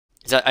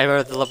I've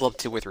had to level up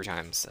 2 or 3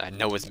 times. I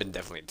know it's been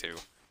definitely 2.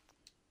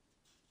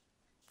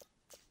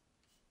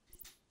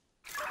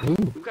 Ooh.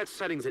 We've got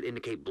settings that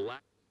indicate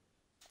black.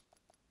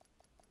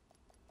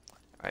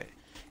 Alright.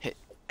 Hit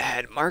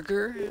add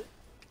marker.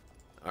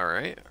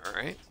 Alright,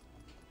 alright.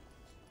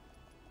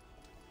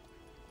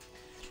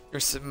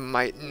 There's some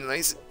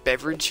nice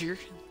beverage here.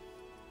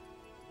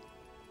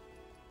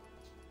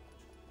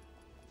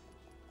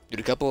 Dude,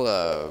 a couple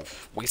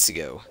of weeks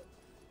ago,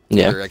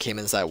 Yeah. I came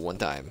inside one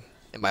time,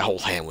 and my whole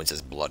hand was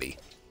just bloody.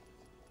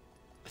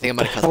 I think I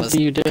might have What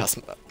do you do?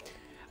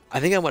 I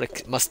think I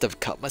must have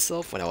cut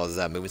myself when I was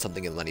moving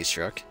something in Lenny's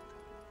truck.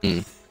 Hmm.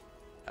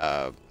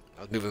 I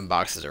was moving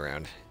boxes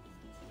around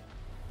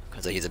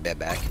because he's a bad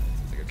back. I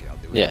was like, okay, I'll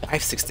do it. Yeah. I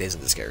have 6 days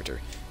in this character,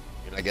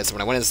 and I guess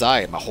when I went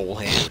inside, my whole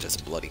hand was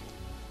just bloody.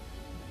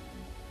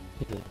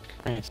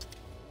 Christ.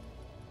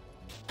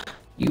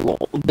 You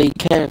all be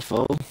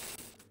careful.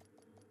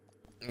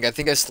 I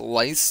think I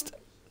sliced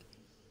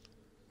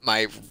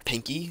my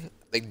pinky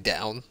like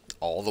down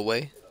all the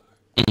way.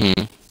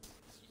 Mm-hmm.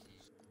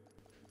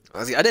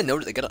 I didn't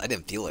notice. I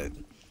didn't feel it.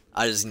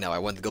 I just, I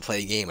went to go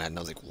play a game and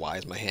I was like, why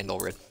is my hand all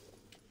red?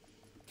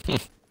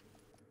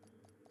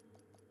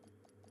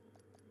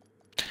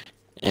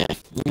 Yeah.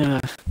 Yeah.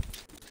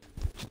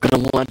 I'm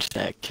gonna watch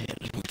that kid.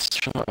 It's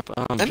sharp.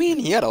 I mean,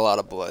 he had a lot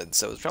of blood,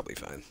 so it's probably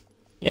fine.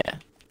 Yeah.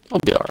 I'll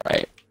be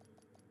alright.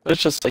 But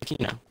it's just like, be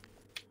Do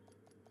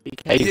you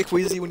careful. get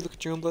queasy when you look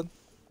at your own blood?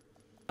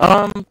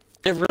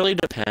 It really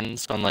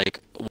depends on,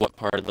 like, what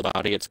part of the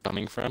body it's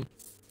coming from.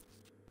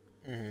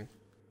 Mm-hmm.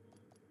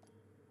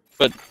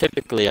 But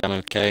typically, I'm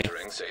okay.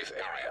 Entering safe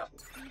area.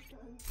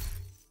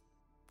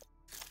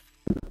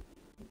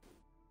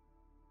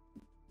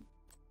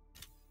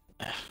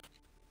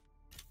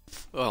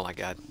 Oh my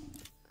god.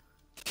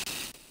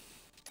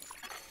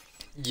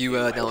 You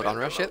download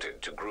Onrush yet?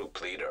 Promoted to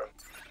group leader.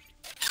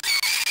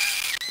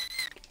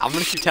 I'm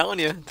gonna keep telling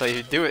you until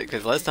you do it,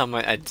 because last time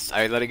I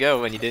let it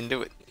go and you didn't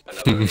do it.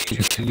 Another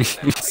agent can be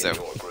sent So.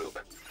 into your group.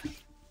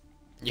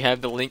 You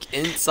have the link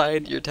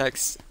inside your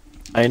text.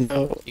 I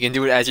know. You can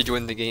do it as you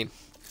join the game.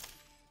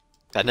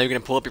 I know you're gonna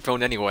pull up your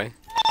phone anyway.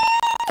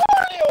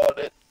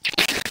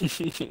 That's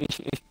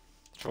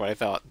what I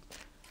thought.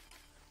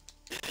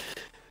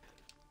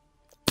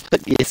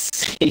 But you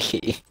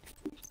see,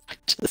 I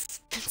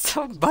just, It's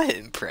a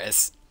button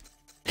press.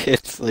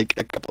 it's like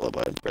a couple of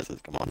button presses,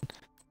 come on.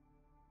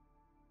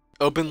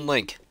 Open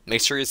link.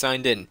 Make sure you're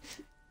signed in.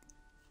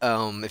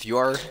 If you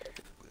are,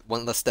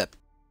 one less step.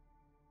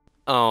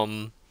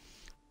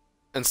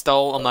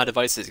 Install on my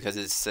devices because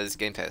it says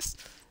Game Pass.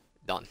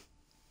 Done.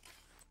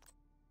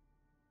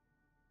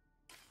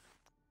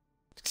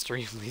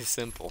 Extremely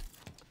simple.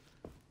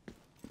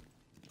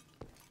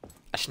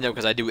 I should know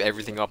because I do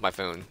everything off my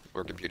phone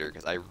or computer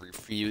because I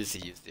refuse to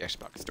use the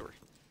Xbox store.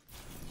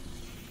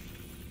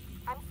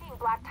 I'm seeing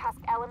Black Tusk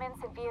elements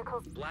in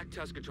vehicles. Black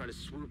Tusk are trying to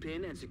swoop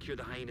in and secure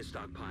the hyena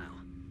stockpile.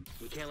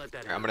 We can't let that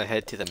Alright, happen. I'm gonna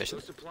head to the mission.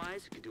 Those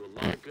supplies could do a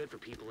lot of good for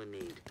people in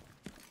need.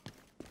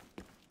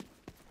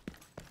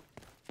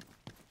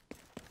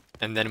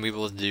 And then we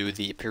will do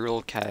the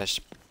Imperial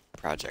Cache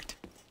project.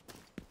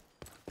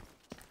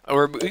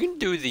 Or we can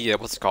do the,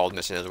 what's it called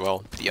mission as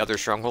well. The other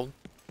stronghold.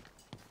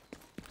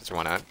 Because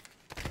why not?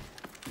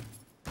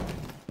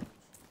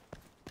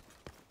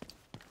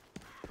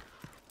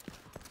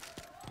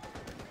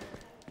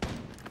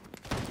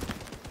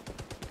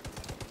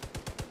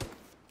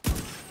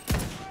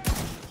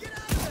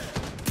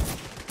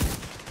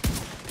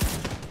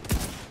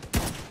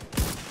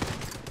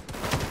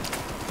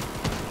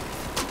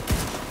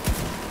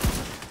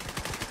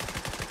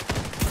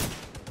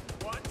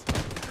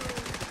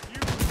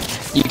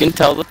 You can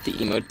tell that the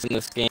emotes in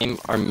this game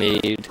are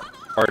made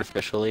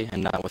artificially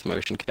and not with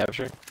motion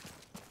capture,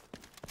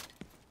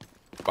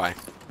 Why?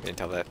 I didn't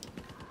tell that.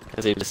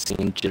 because they just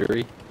seem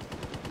jittery.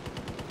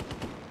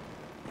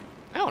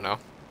 I don't know.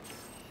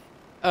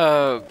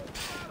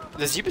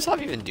 Does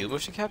Ubisoft even do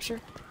motion capture?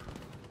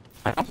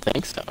 I don't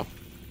think so.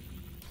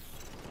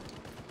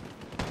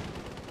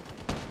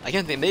 I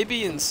can't think.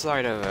 Maybe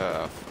inside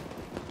of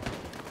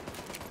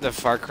the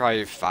Far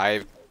Cry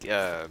 5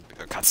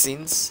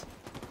 cutscenes.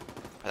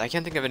 But I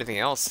can't think of anything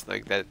else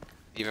like that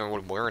even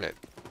would warrant it.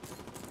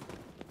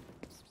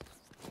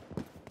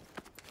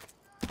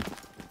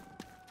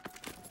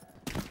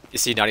 You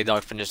see, Naughty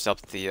Dog finished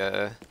up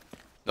the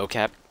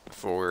mocap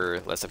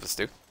for Last of Us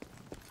 2.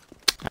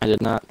 I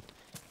did not.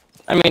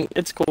 I mean,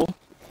 it's cool.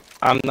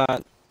 I'm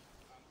not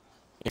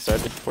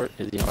excited for it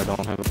because, I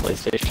don't have a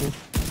PlayStation.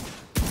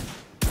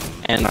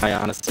 And I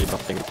honestly don't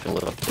think it's gonna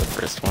live up to the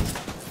first one.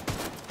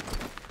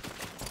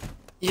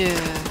 Yeah,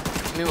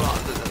 I mean, well,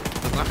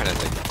 I'm not gonna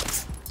like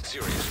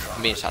Serious drop.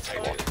 main shots for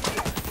the wall.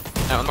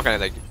 No, I'm not gonna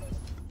like.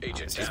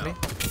 Agent Excuse down. me.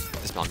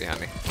 There's not behind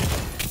me.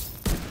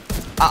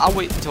 I'll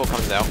wait until it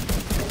comes out.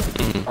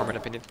 Mhm. For my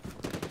opinion.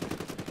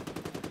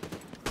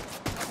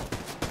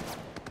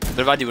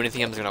 But if I do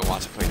anything, I'm just gonna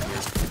watch it play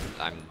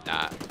through. I'm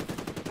not.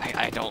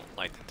 I don't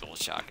like the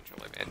DualShock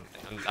controller, man.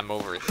 I'm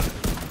over it.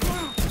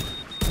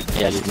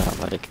 Yeah, I do not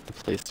like the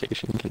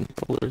PlayStation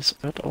controllers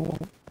at all.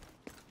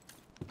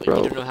 Like,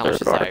 Bro, you don't know how much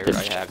there are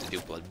desire I have to do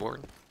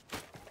Bloodborne.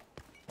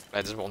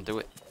 I just won't do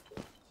it.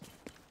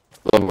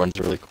 Bloodborne's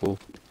really cool.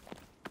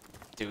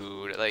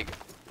 Dude, like...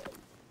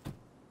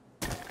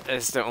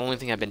 That's the only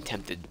thing I've been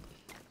tempted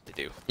to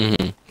do.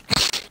 Mm-hmm.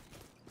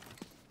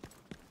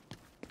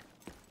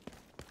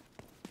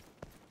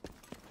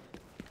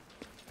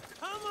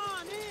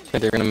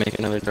 They're gonna make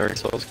another Dark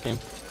Souls game.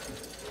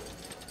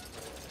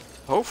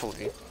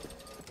 Hopefully.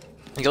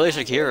 I like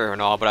Shakira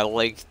and all, but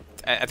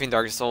I think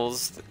Dark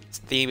Souls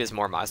theme is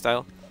more my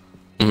style.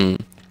 Mm-hmm.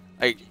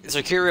 Like,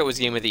 Shakira was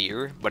Game of the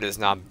Year, but it's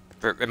not,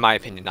 in my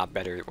opinion, not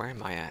better. Where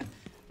am I at?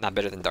 Not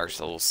better than Dark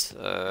Souls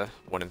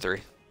 1 and 3.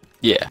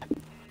 Yeah.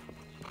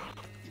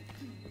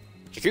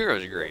 Shakira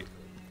was great.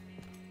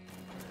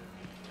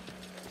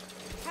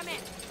 Come in.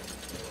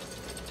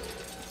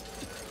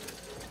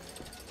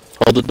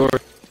 Hold the door.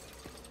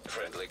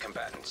 Friendly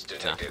combatants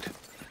detected.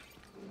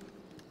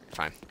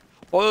 Fine.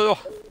 Oh,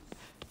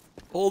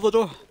 hold the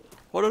door.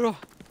 Hold the door.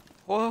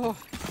 Oh.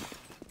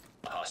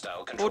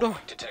 Hostile control Hold on.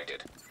 point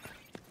detected.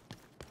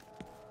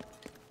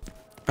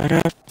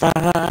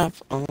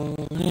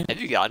 Have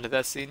you gotten to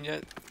that scene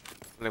yet?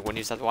 Like when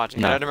you stopped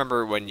watching? No. I don't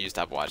remember when you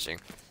stopped watching.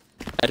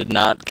 I did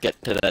not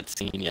get to that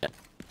scene yet.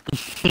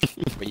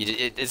 But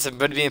it's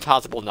going to be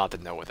impossible not to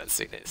know what that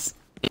scene is.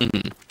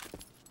 Mm-hmm.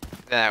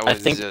 That I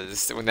was think-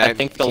 just when that I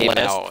think the came last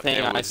out. thing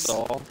it I was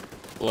saw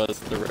was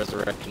the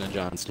resurrection of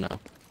Jon Snow.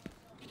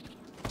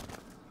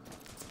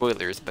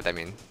 spoilers, but I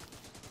mean,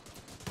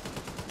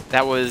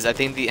 that was I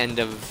think the end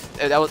of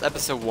that was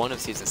episode 1 of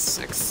season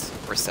 6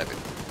 or 7.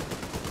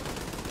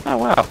 Oh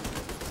wow.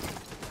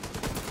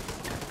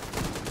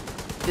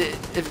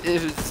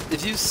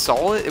 If you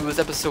saw it, it was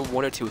episode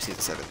 1 or 2 of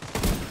season 7.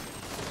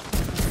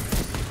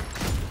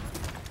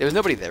 There was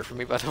nobody there for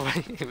me, by the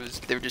way.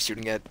 They were just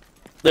shooting at.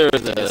 There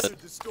was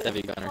a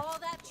heavy gunner. All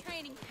that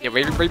training Yeah,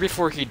 paid off. right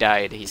before he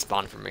died, he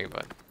spawned for me,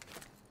 but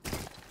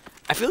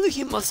I feel like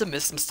he must have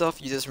missed some stuff.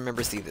 You just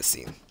remember seeing this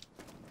scene,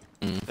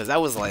 because that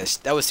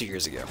was 2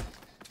 years ago,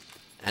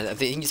 and I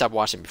think you stopped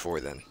watching before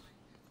then.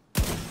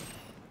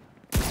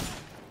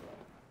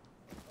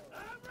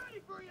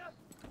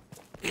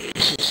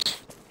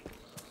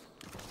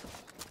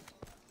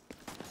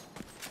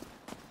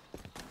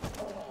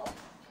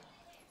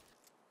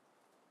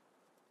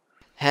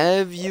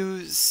 Have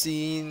you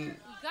seen You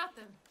got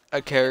them.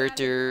 a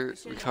character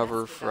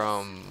recover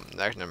from?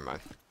 Actually, never mind.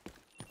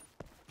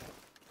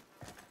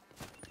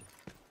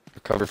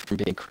 Recovered from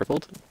being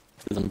crippled?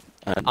 'Cause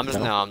I'm just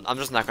no. I'm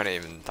just not gonna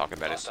even talk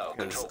about it Hostile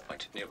because control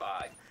point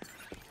nearby.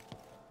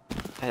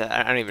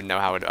 I don't even know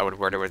how I would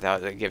word it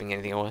without giving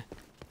anything away.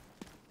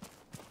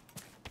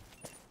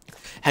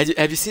 Have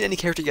you seen any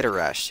character get a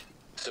rash?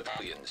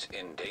 Civilians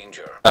in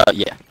danger.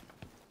 Yeah.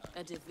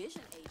 A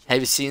division agent. Have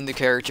you seen the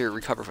character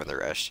recover from the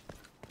rash?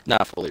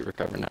 Not fully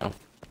recovered now.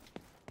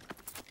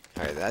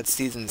 Alright, that's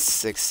season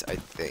 6, I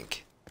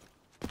think.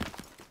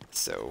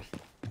 So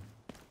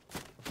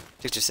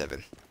 6 or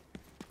 7.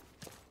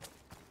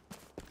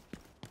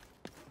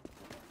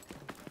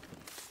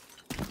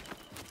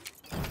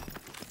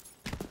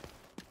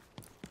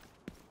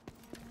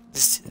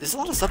 There's a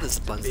lot of stuff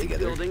that blends Big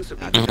together. buildings I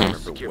have don't been remember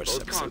secure which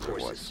both episode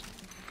it was. concourses.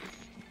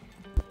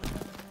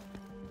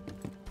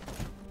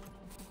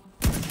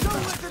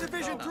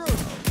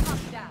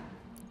 Knocked out.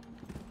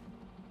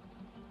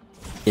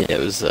 Yeah, it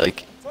was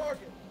like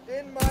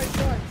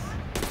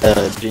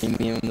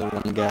Jamie and the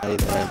one guy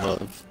that I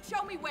love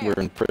Show me where. were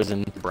in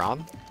prison.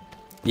 Braun?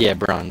 Yeah,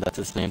 Braun, that's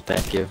his name,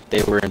 thank you.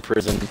 They were in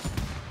prison.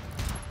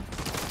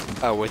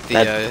 Oh, with the,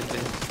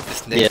 the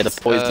snakes, Yeah, the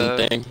poison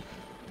thing.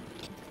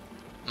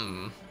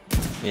 Hmm.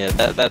 Yeah,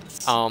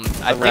 that's I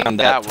think around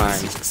that was time.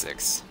 season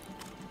 6.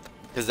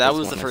 Because that That's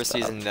was the when I first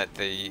season that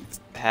they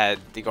had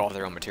to go off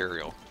their own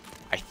material.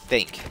 I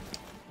think.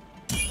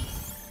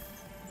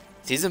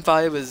 Season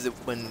 5 was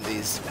when they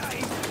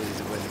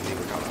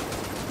were gone.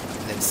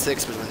 And then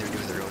 6 was when they were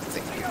doing their own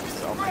thing.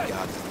 Oh my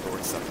god, the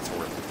Lord stuff is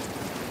horrible.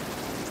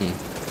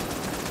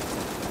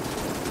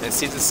 And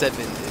season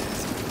 7 is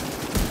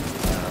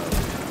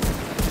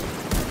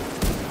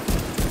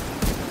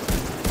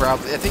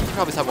probably I think you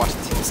probably stopped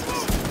watching season 6.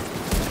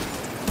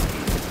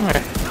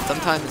 Alright.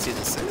 Sometime in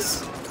season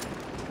 6.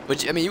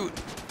 Would you, I mean,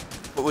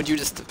 would you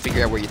just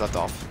figure out where you left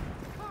off?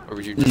 Or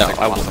would you just No, like,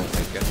 I watch wouldn't.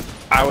 something good?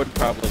 I would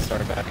probably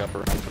start back up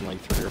around from like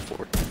 3 or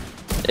 4.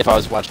 If I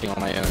was watching on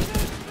my own.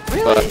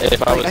 Really? But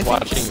if I Like, was think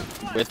watching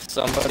with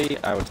somebody,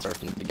 I would start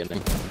from the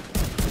beginning.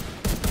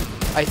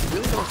 I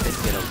really don't think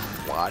I'm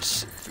gonna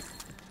watch.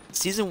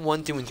 Season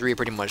 1, 2, and 3 are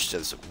pretty much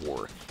just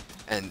war.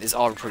 And it's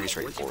all pretty Once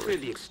you clear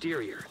straightforward. the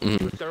exterior, Mhm.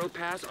 do a thorough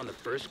pass on the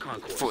first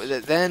concourse.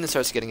 Then it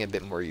starts getting a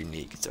bit more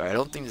unique. So I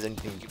don't think there's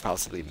anything you could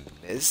possibly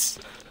miss.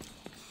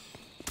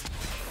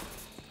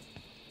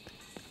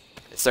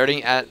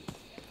 Starting at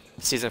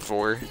season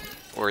 4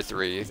 or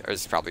 3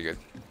 is probably good.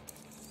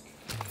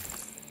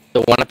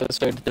 The one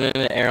episode didn't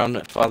it air on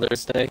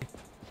Father's Day?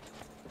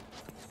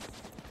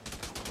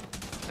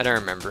 I don't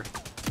remember.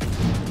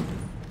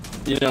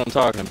 You know what I'm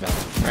talking about,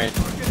 right?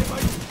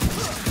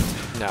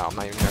 No,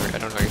 I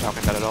don't know what you're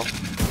talking about at all.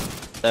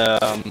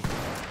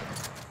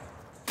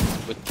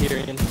 with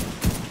Tyrion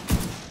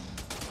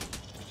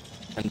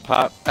and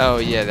Pop. Oh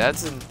yeah,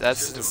 that's in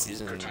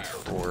season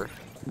 4.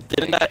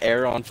 Didn't that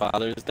air on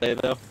Father's Day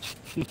though?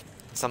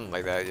 Something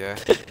like that, yeah.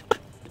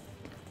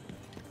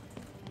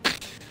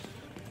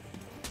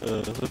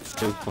 That's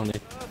so funny.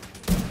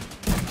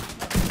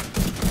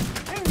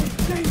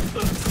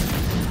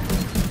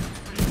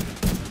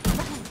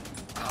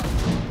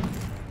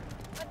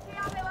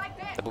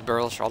 Double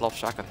barrel shot off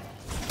shotgun.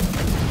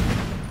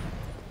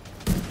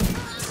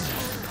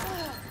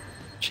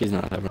 She's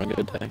not having a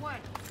good day.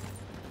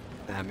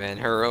 Ah man,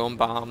 her own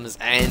bombs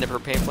and her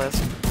paint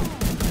blast.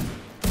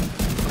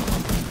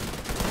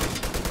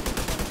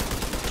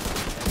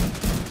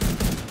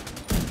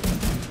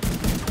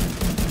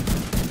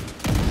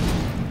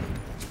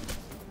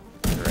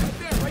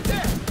 Right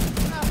there.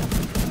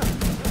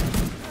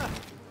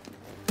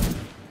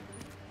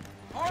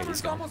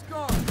 He's gone. Almost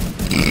gone.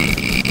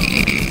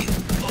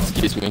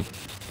 Excuse me.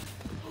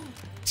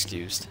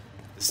 Excused.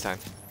 This time.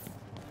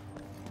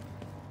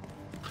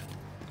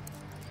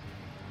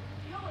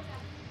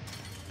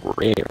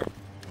 Rare.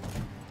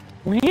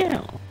 Wow.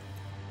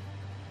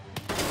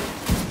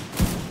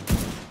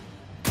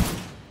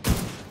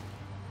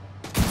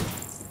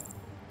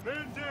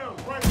 Man down,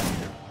 right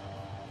here.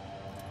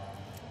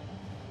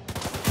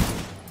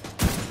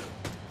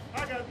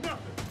 I got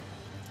nothing.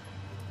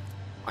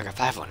 I got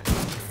 5 on it.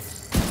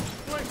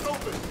 Flank's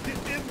open. Get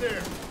in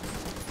there.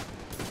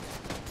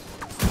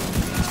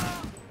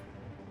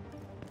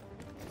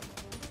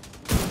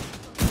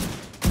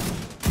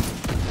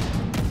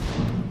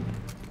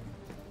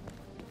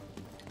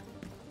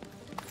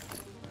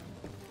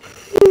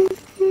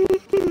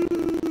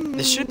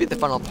 This should be the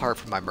final part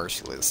for my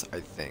merciless, I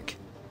think.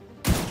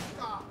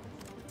 Let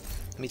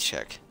me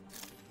check.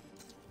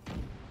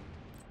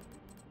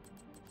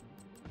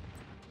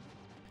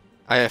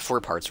 I have 4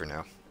 parts right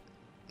now.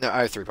 No,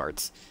 I have 3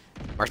 parts.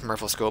 Marksman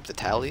rifle scope, the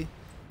tally,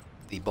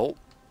 the bolt,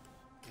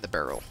 and the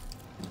barrel.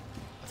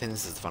 I think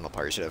this is the final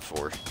part. You should have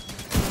 4.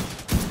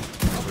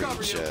 For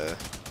each,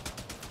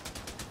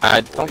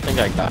 I don't think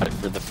I got it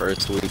for the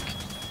first week.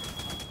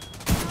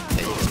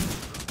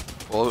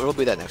 well, it'll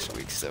be that next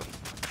week, so.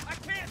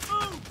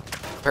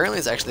 Apparently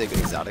it's actually a good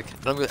exotic.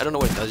 I don't know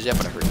what it does yet,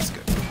 but I heard it's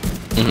good.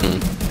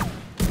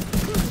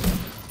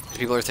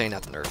 People are saying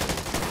not to nerf it.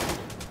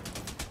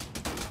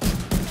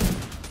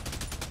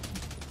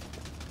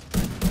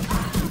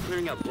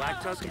 Clearing out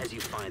Black Tusk as you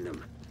find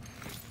them.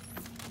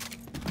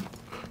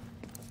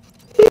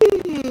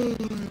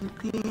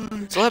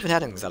 Still haven't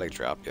had an exotic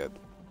drop yet.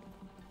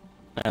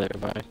 Neither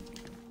have I. I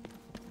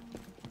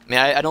mean,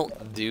 I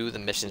don't do the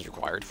missions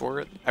required for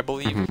it, I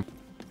believe.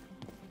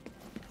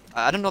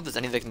 I don't know if there's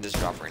any that can just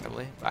drop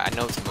randomly. I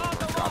know some of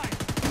them are drop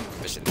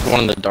missions. One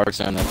in the dark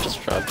zone that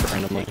just dropped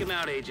randomly. Take him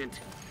out, Agent.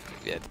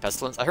 Yeah, the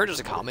pestilence. I heard there's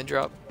a common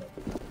drop.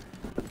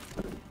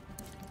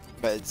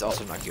 But it's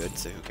also not good,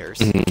 so who cares?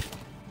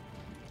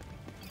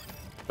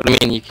 But I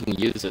mean, you can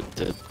use it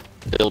to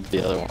build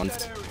the other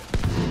ones.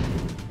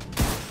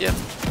 Yeah.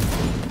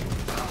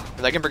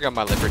 But I can bring up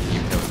my Liberty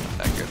even though it's not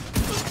that good.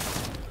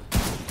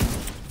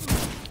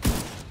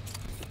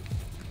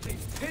 They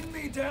pinned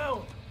me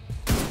down.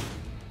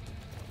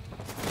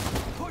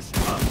 Push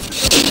up.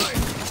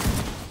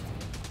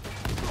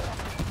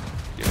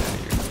 Get out of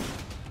here.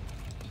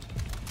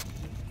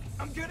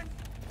 I'm getting.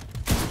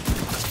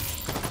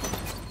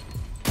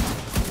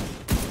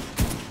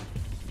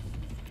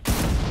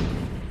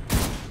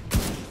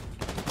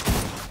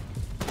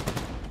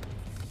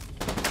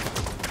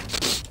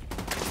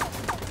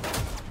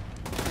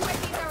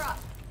 UAVs are up.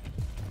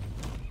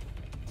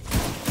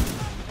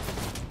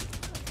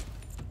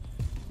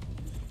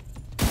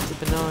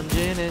 Sipping on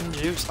gin and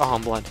juice. Oh,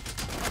 I'm blind.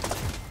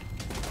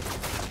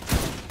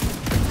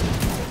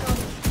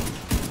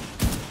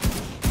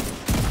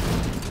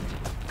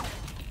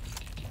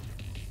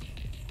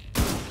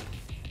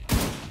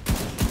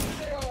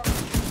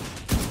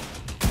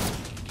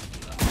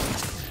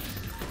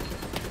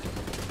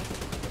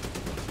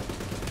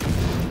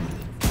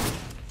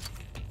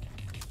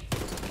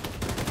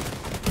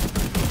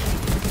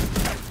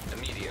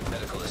 Immediate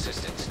medical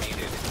assistance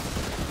needed.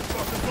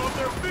 Fuckers on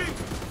their feet.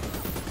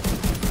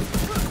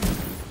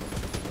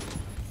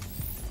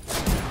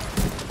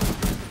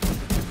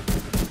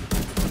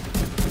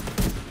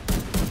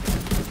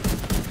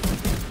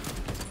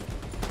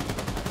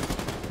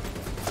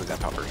 Look at that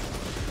popper.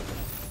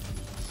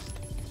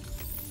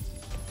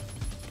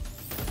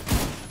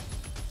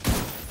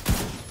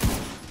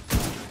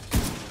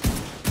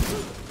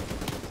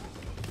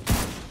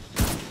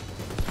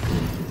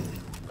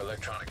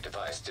 Electronic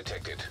device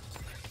detected.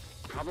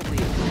 Probably a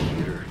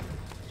computer.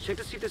 Check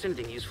to see if there's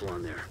anything useful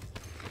on there.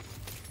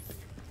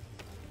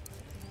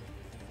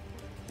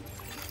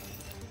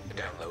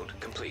 Download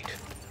complete.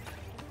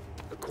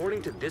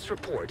 According to this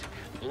report,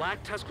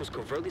 Black Tusk was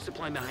covertly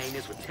supplying the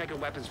hyenas with tech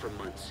and weapons for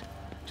months,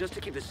 just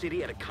to keep the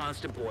city at a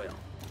constant boil.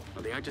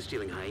 Well, they aren't just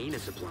stealing hyena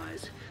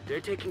supplies, they're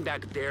taking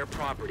back their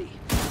property.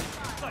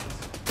 I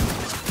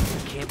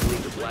can't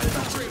believe the Black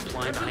Tusk was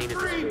supplying the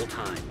hyenas this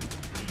whole time.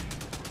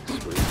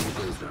 Sweet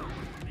peoples, though.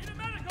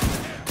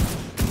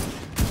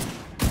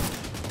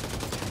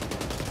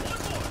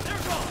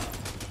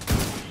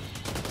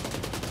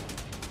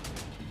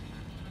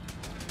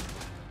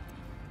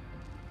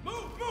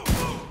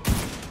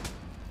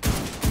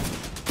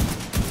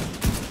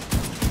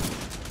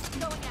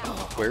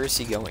 Where is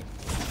he going?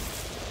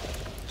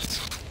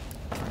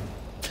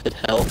 To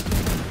hell.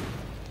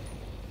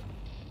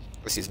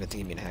 Excuse me,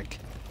 thinking me in heck.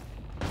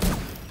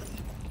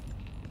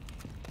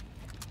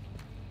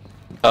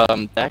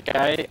 That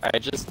guy, I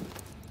just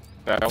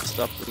barrel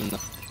stuffed in the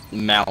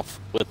mouth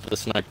with the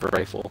sniper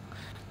rifle.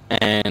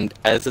 And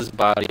as his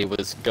body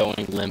was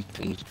going limp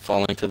and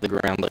falling to the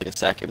ground like a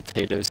sack of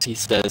potatoes, he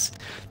says,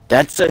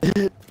 "That's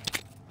it."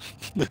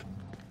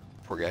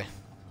 Poor guy.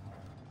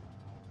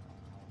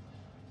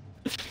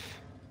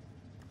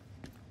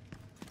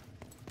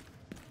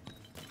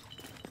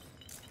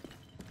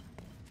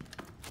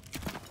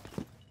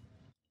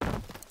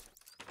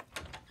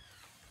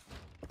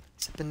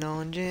 Sipping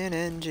on gin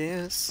and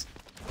juice.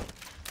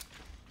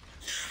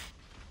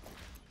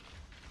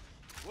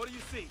 What do you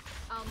see?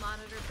 I'll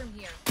monitor from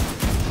here.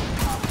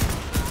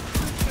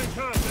 In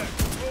contact.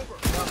 Over.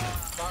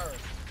 Fire.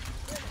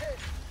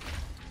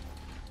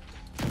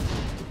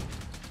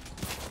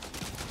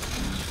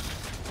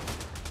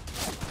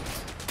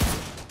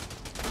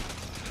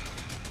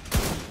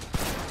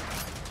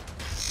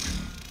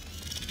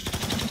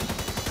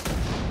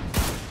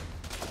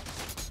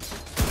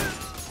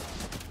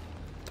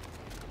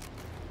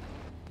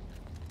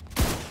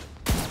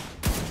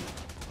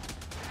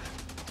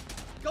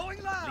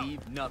 Going loud.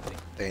 Leave nothing.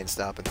 They ain't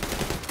stopping.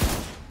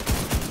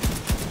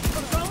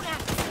 Drone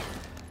active.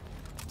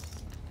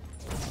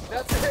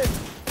 That's a hit.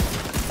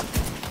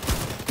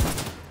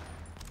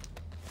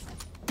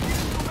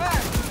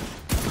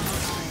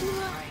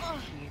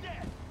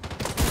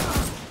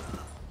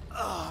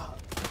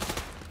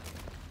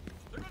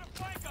 They're gonna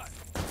flank us.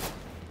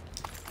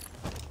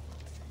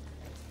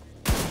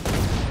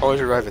 Oh,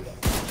 he's arriving. I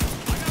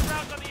got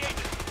rounds on the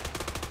agent.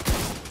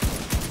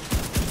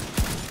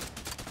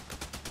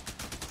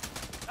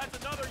 That's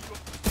another you.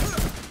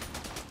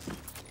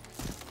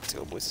 Let's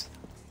go, boys.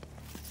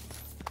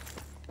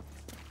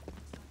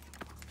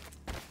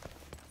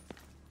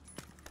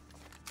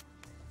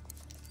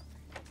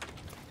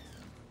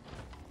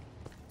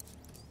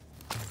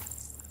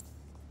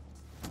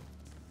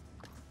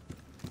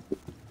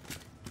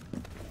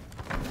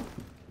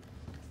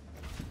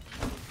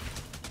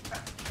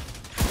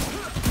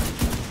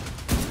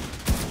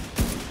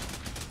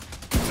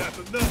 That's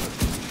another.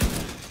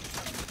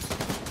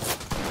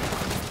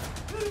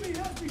 Enemy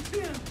has me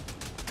pinned.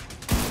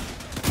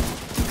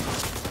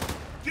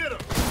 Get him.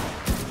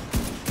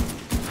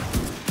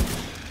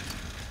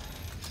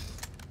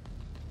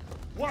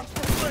 Watch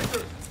for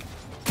flankers.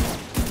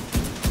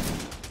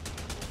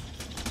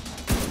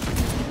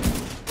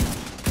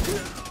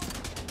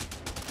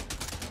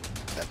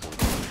 That boy.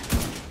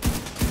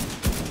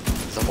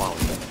 It's a wild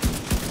guy.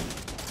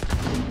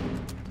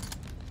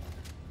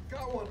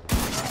 Got one.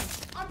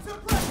 I'm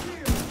suppressed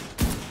here.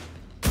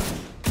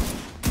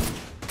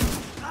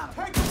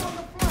 Take him on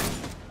the flank.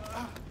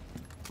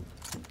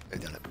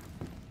 They've done it.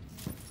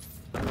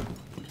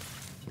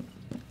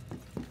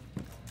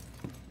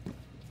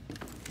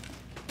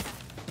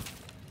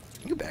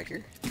 You back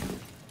here?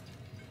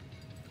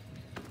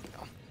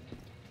 No.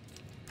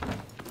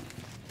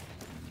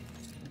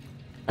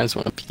 I just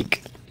want to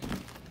peek.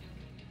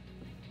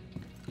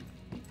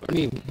 What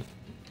do you...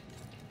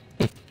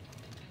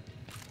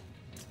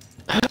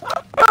 I'm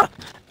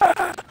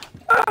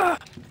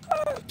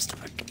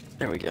stuck.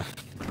 There we go.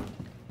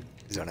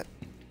 He's on it.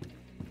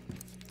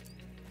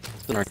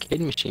 There's an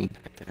arcade machine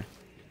back there.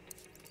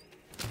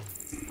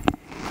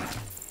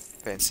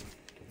 Fancy.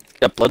 It's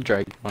got blood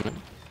dragon on it.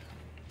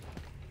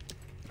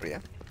 Oh yeah?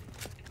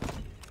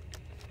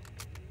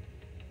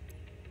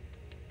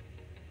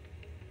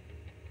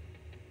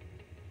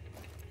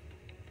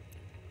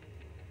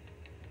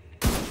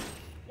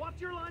 Watch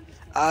your line.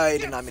 I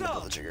did not mean to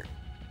pull the trigger.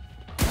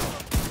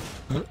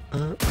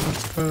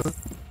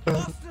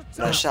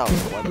 Not a shout.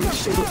 Why would you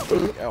shoot?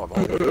 Oh, I'm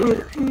holding the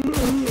trigger.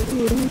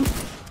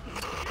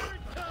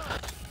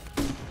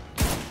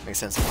 Makes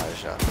sense why I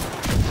shot.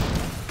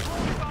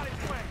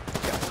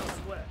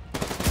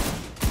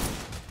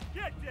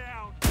 Get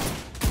down.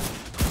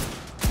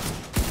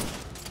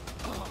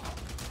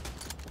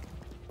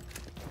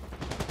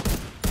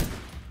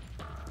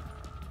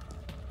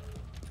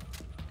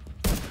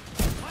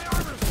 My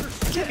armor's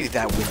for Can't be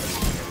that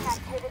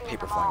windy.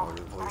 Paper flying all over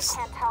the place.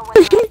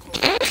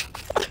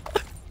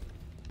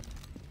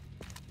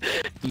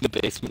 In the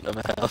basement of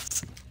a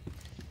house.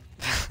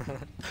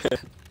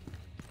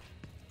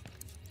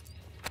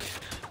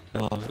 I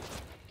love it.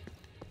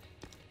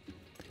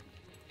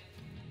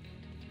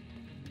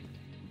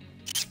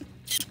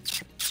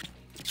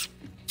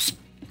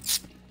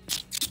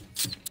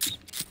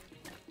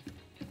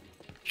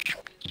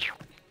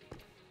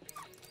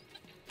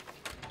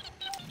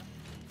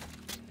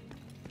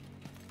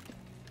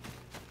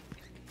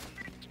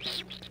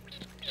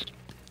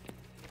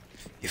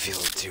 You feel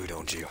it too,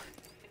 don't you?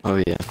 Oh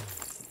yeah.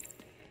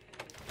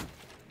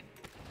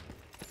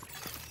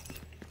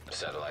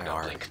 Satellite My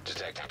arm. uplink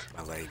detected.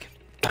 My leg.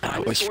 God, I Find the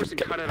always source and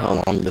forget cut it how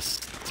off. long this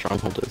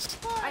stronghold is.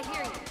 I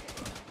hear you.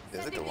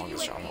 It's like the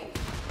longest stronghold.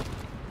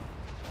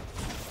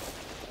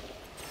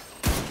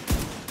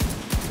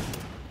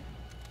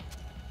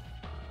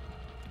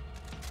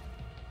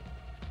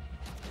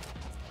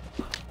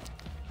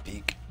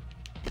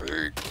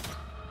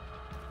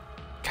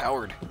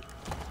 Coward.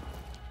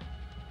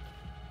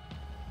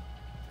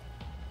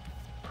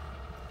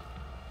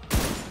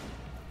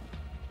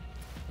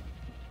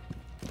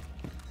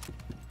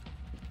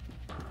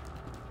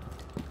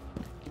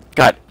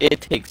 God,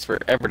 it takes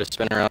forever to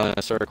spin around in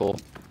a circle.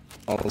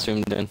 All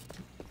zoomed in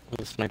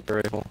with a sniper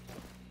rifle.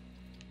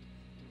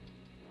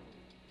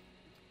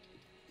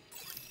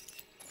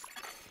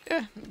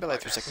 Yeah, about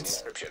like 3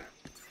 seconds. Encryption.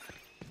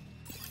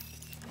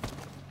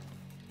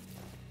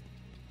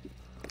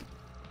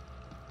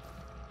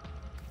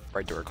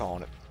 Right door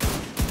calling it.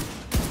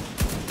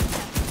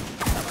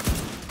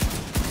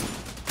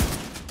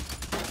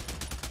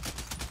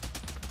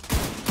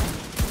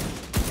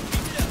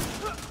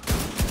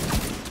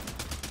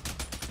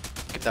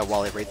 Get that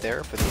wallet right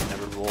there for the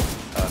inevitable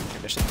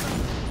condition.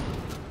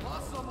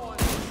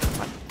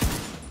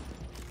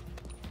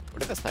 Where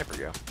did that sniper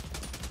go?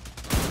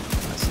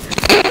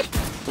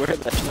 Where did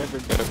that sniper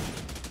go?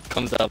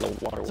 Comes out of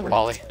the water. It's a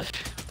Wally.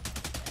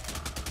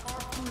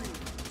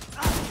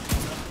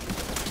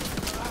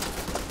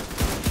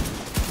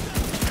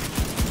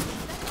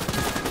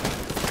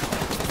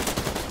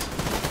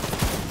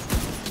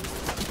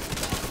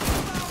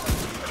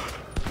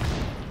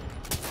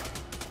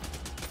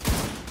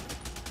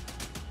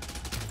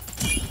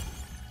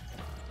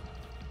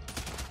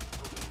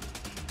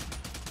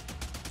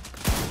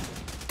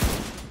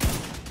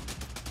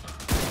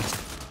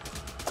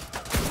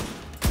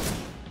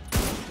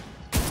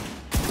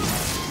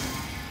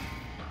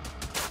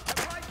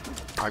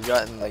 I've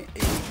gotten like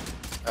 8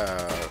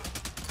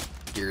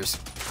 gears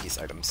piece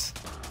items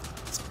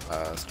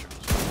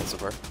so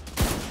far.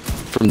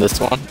 From this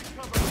one?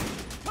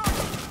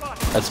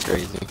 That's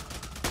crazy.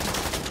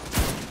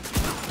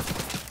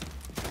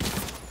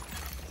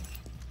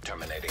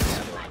 Terminating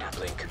satellite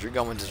link. If you're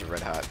going to red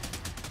hat,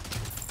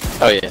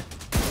 Oh yeah.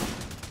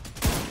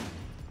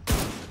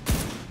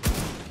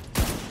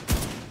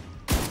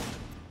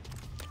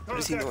 what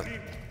is he doing?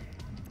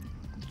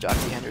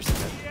 Jockey Henderson.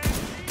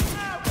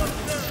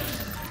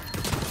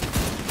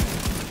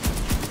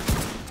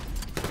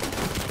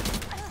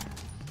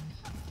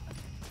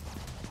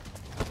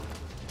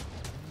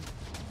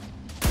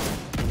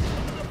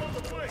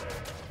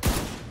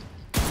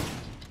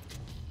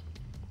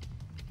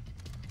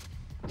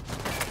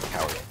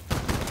 Coward.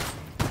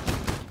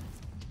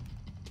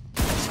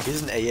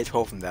 He's an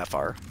AA-12 from that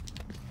far.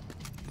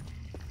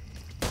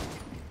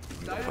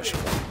 I'm gonna push him.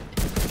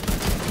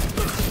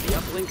 The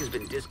uplink has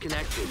been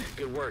disconnected.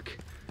 Good work.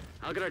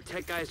 I'll get our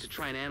tech guys to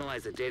try and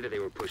analyze the data they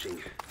were pushing,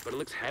 but it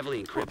looks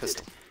heavily encrypted.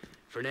 Pistol.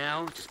 For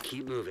now, just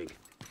keep moving.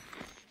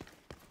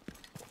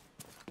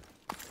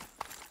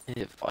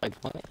 If I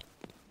play.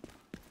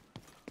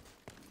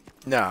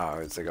 No,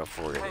 it's like a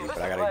 480,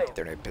 but I gotta get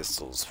their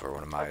pistols for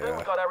one of my We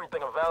got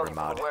everything of value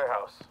mod. from the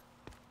warehouse.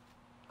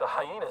 The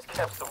hyenas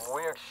kept some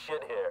weird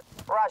shit here.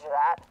 Roger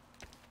that.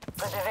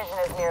 The division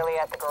is nearly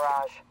at the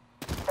garage.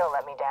 Don't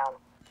let me down.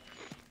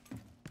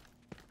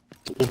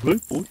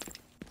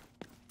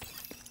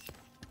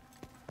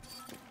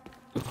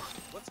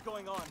 What's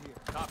going on here?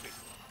 Copy.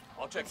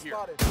 I'll check here.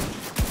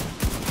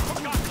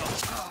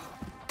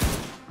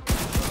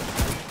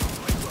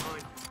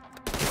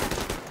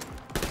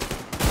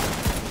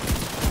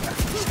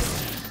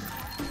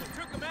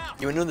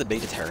 You wanna know the big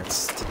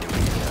deterrents to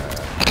doing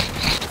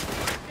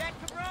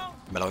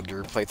Metal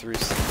Gear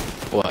playthroughs?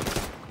 What?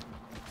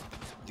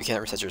 You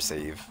can't reset your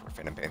save or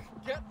Phantom Pain.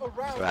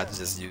 So I have to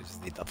just use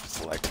the double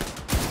select.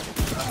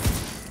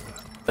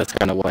 That's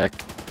kind of whack.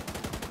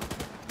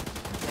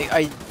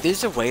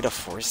 There's a way to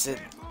force it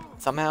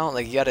somehow.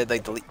 Like you gotta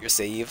like delete your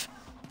save,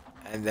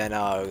 and then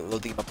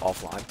load the game up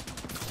offline,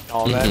 and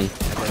all that,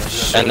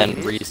 And then you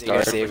gotta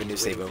restart. save a new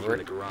save over In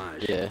the it.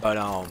 garage. Yeah. But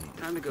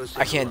Time to go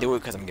say I can't hello. do it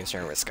because I'm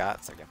concerned with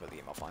Scott, so I can't put the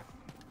game offline.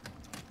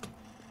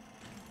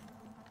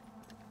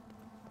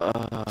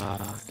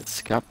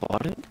 Scott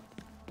bought it?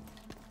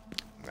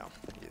 No,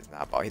 he is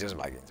not. He doesn't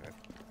buy games, man.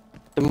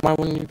 Then why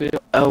wouldn't you be?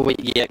 Oh wait,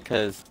 yeah,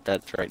 cause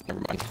that's right.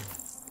 Never mind.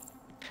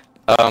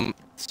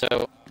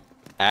 So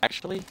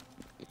actually,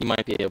 you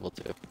might be able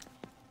to.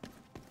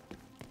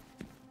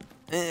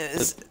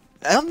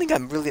 I don't think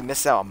I'm really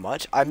missed out on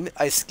much.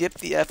 I skipped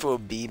the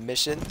FOB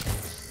mission,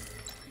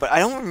 but I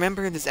don't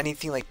remember if there's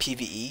anything like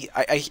PvE.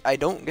 I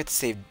don't get to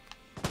save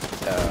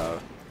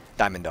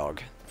Diamond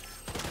Dog,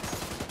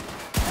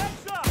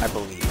 I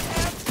believe.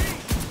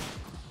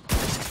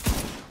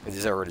 It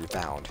is already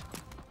found.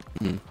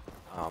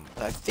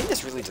 But I think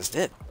that's really just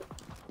it.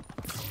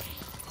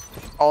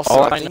 Also,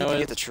 All I I think know to is-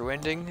 get the true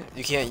ending,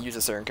 you can't use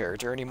a certain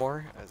character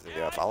anymore as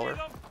a follower.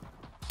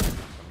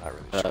 I'm not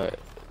really sure.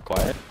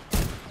 Quiet.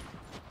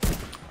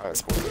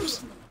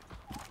 Spoilers.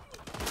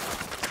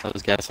 I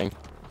was guessing.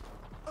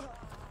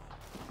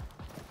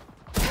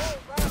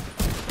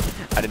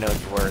 I didn't know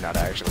if you were or not,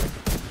 actually.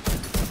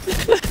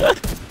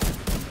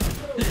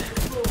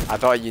 I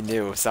thought you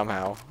knew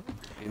somehow,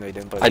 even though you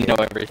didn't play the I know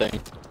game.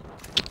 everything.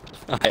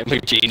 I am a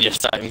genius.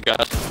 I am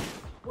God.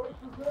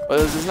 Well,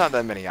 there's not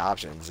that many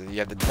options. You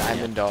have the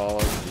Diamond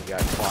Dog, you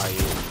got Quiet,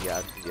 you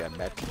got the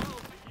Mech.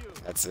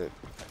 That's it.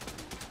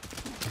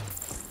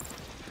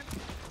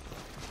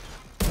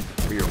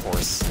 For your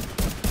horse.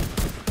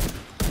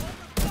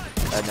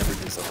 I never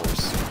use a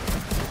horse.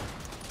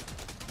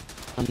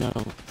 Oh no,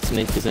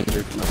 Snake is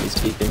injured. Let me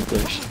speak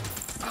English.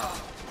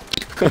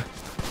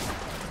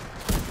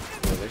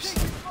 Brothers.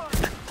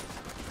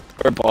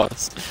 Or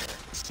boss.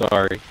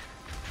 Sorry.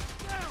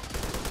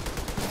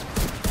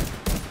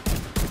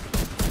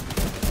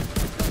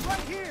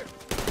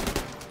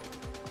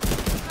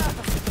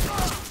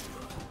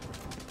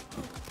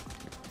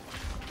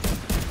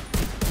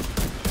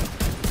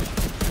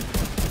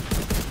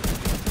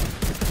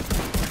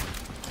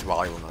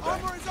 Wally will not die.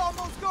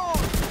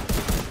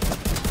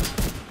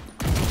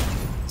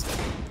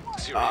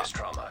 Serious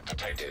trauma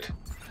detected.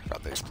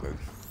 About to explode.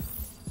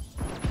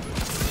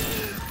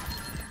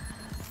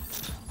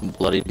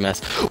 Bloody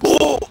mess.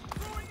 Oh!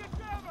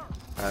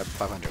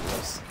 500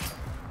 plus.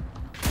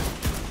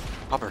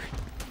 Hopper.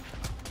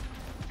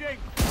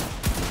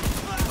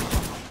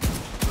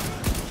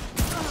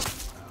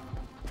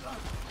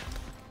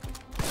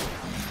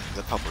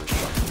 The popper is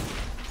shot.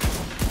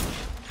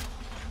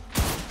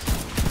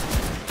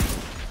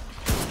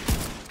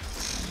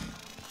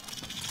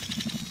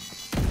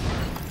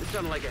 This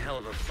sounded like a hell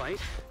of a fight.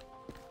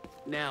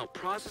 Now,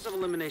 process of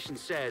elimination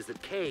says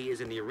that K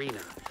is in the arena,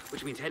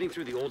 which means heading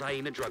through the old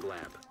hyena drug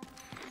lab.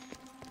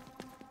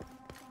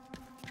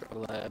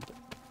 Drug lab.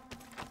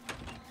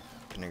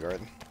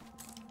 Kindergarten.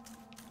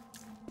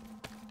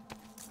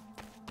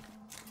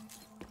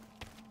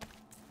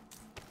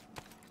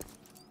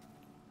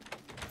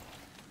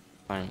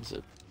 Time is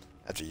it?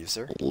 After you,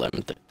 sir.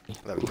 11:30.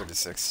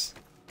 11:36.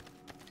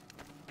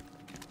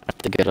 I have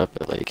to get up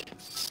at like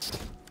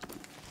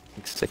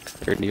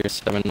 6:30 or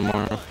 7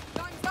 tomorrow.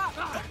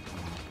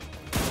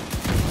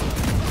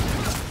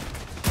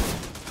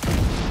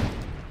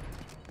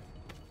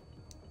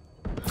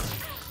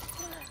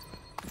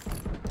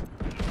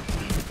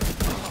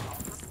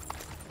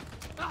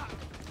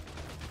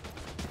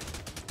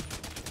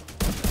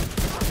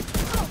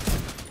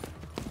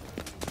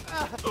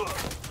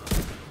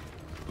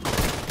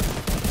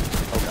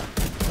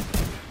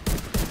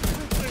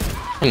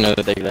 I know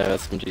that they could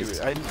have SMGs.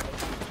 Dude,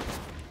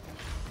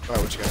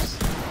 oh, which guys?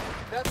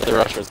 The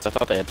rushers, I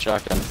thought they had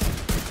shotguns.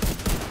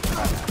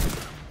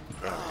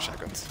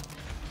 Shotguns.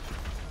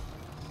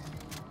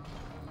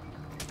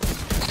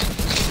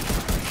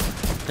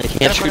 They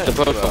can't shoot the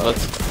both of us.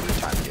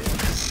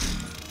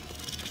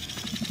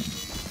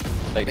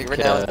 Like, Right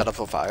now it's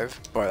Battlefield 5,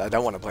 but I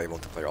don't want to play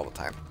multiplayer all the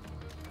time.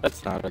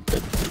 That's not a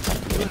good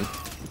game.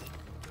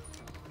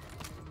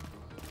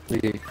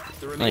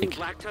 The remaining Like,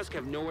 Black Tusk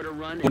have nowhere to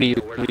run. what are you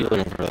and nowhere to looking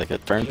hide. for? Like a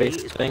K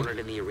turn-based is thing? cornered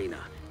in the arena.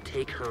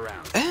 Take her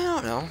out. I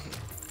don't know.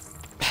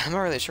 I'm not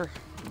really sure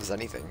if there's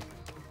anything.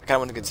 I kind of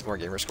want to get some more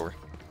gamer score.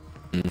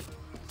 Mm.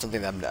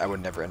 Something that I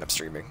would never end up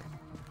streaming.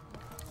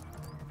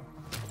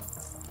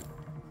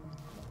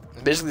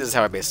 Basically, this is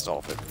how I based it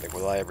off of. Like,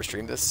 will I ever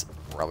stream this?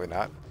 Probably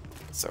not.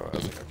 So I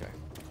was like, okay.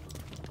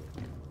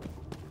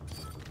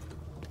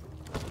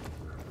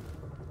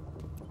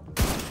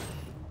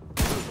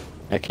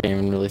 I can't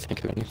even really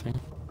think of anything.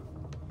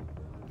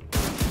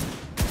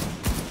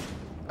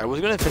 I was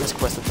gonna finish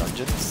Quest of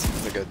Dungeons.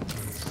 It's like a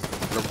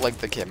roguelike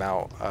that came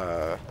out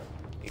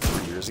like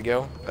 3 years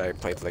ago. But I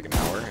played for like an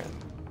hour and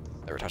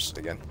never touched it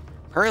again.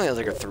 Apparently, it was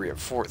like a 3 or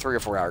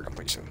 4 hour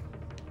completion.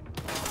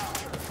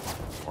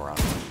 Or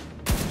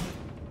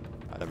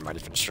never mind.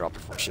 I finished it off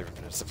before she even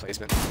finished the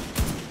placement.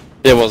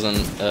 It wasn't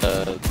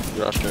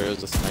rusher, it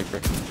was a sniper.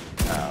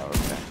 Oh,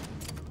 okay.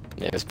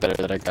 Yeah, it was better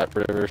that I got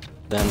rid of her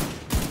then.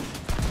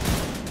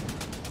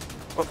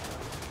 Oh,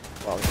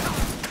 well.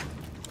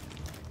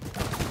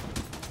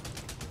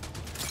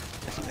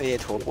 Hey,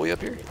 toll boy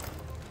up here.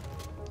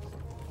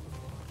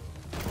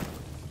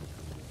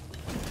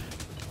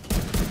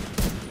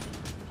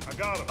 I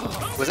got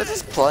him. Was that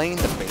just playing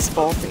the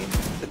baseball theme?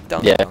 The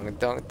dunk, Yeah. dunk,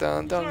 dunk,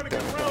 dunk, dunk,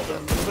 dunk,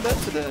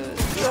 dunk,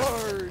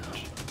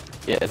 charge.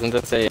 Yeah, isn't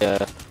this a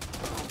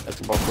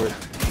basketball court?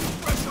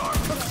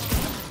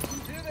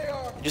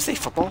 Did you say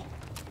football?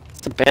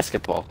 It's a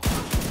basketball.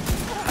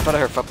 I thought I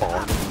heard football.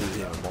 I'm gonna lose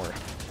even more.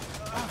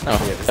 No, Yeah,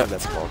 this is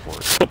basketball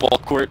court. football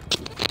court.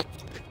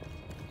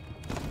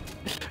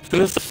 Isn't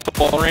this a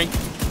football rink?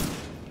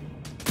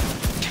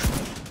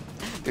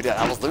 Dude,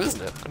 I was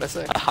losing it. What can I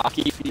say? A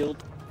hockey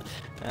field?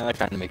 That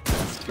kind of makes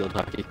sense, field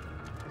hockey.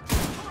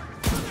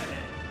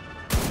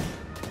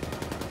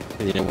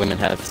 You know, women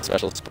have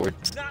special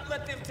sports. Not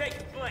let them take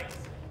the place.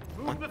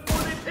 Move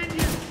before they pin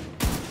you.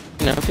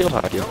 You know, field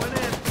hockey.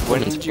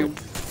 When did you?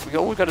 You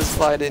always gotta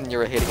slide in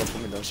your hate against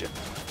women, don't you?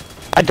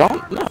 I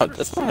don't know.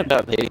 That's not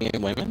about hating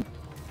women.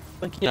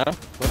 Like, you know,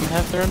 women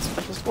have their own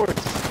special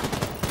sports.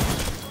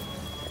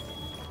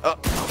 Oh,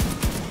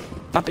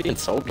 Not being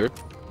soldier.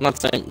 I'm not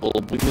saying, well,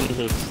 women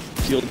have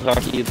field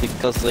hockey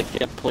because they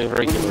can't play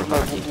regular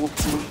hockey.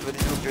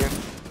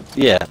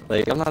 Yeah,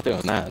 like, I'm not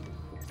doing that.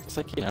 It's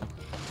like, you know,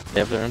 they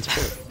have their own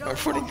sport. I'm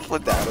putting you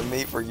flipped out at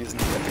me for using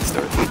the epic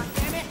store.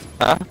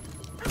 Huh?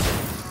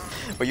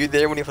 Were you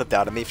there when you flipped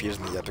out at me for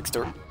using the epic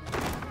store?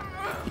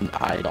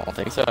 I don't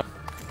think so.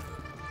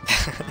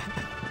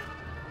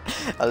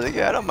 I was like,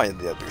 yeah, I don't mind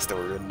the epic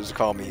story, and just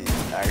call me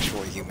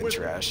actual human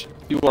trash.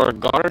 You are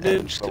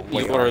garbage. But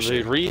way You are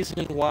harsher. the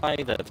reason why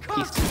the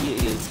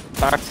PC is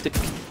toxic.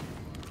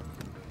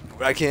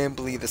 I can't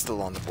believe it's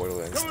still on the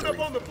Borderlands 3.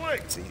 Coming up on the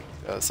flank. See,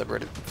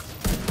 separated.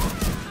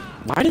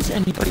 Why does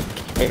anybody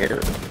care?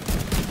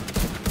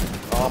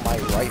 All my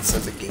rights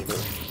as a gamer.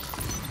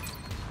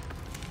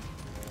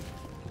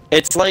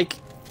 It's like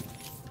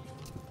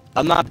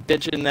I'm not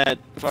bitching that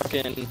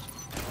fucking,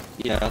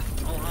 you know,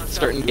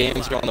 certain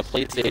games are on the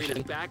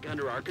PlayStation. Back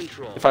under our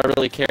control. If I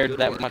really cared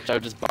that much, I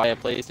would just buy a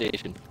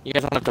PlayStation. You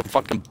guys don't have to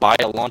fucking buy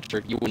a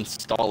launcher, you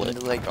install it.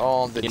 And like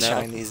all the You know?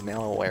 Chinese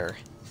malware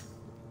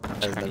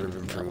has never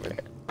been proven.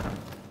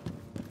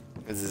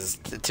 This is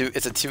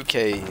it's a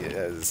 2K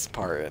as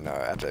part in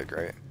Epic,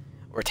 right?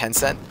 Or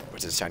Tencent,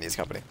 which is a Chinese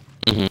company.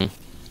 Mm-hmm.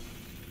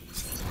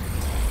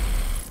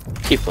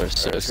 People are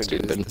so Alright, let's go do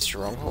this- stupid. the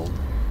stronghold.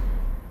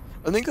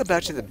 Let me go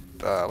back to the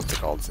what's it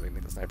called? So we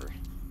make the sniper.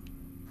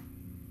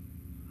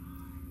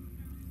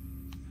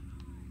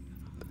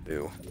 The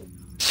boo.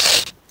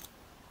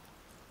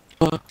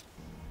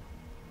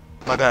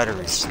 My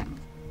batteries.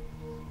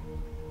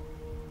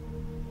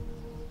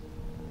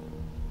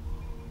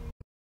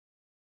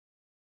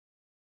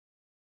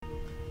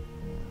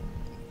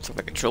 Put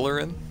my controller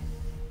in.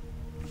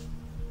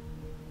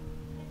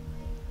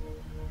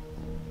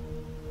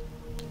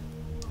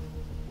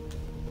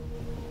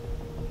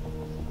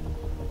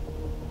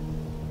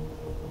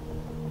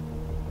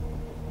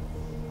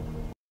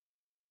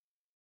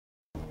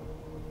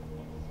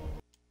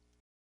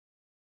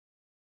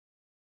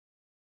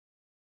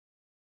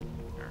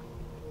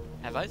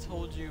 Have I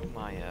told you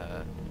my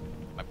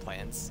my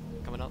plans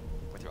coming up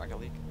with Rocket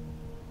League?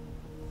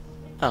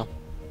 Oh.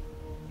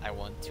 I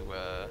want to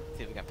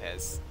see if we can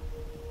pass.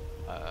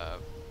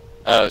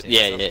 Oh, James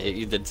yeah, up. yeah,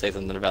 you did say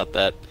something about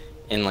that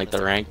in, like,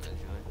 the ranked.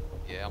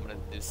 Yeah, I'm gonna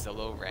do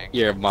solo ranked.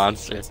 You're a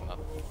monster. Pass 'em up.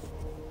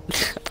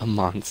 A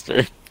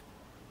monster.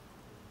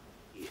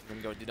 I'm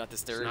gonna go do not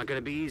It's disturb. not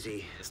gonna be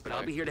easy, This but I'll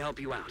time. be here to help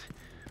you out.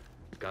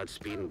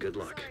 Godspeed and good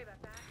luck.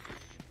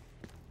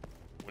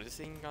 What is this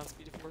thing on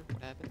speed for?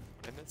 What happened?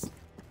 What I missed?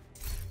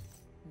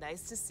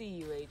 Nice to see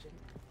you, Agent.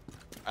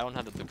 I don't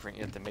have the blueprint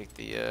yet to make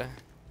the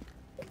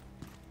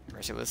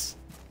merciless.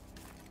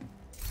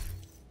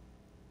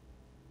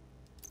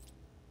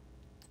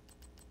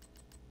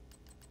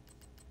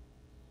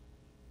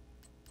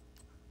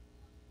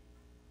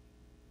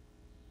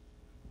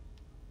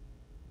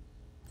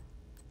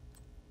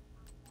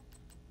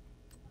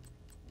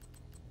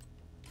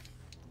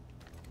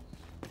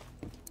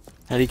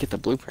 How do you get the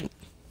blueprint?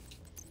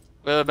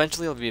 Well,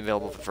 eventually it'll be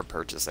available for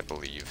purchase, I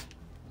believe.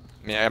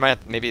 I mean, I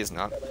might, maybe it's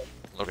not.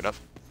 Look it up.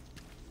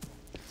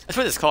 That's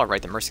what it's called,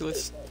 right? The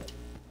Merciless?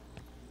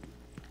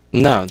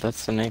 No,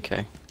 that's an AK.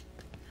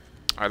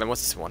 Alright, then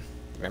what's this one?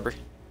 Remember?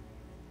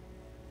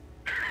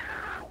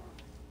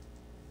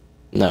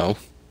 No.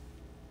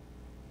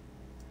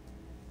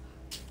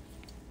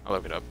 I'll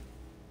look it up.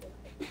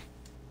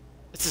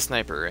 It's a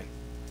sniper, right?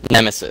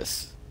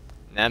 Nemesis,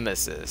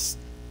 Nemesis.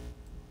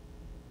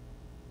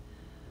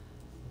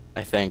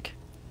 I think.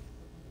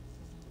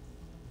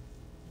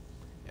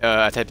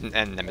 I typed in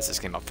and Nemesis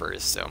came up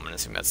first, so I'm gonna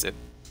assume that's it.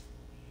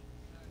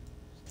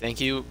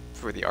 Thank you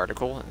for the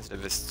article instead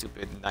of this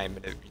stupid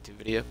 9-minute YouTube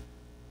video.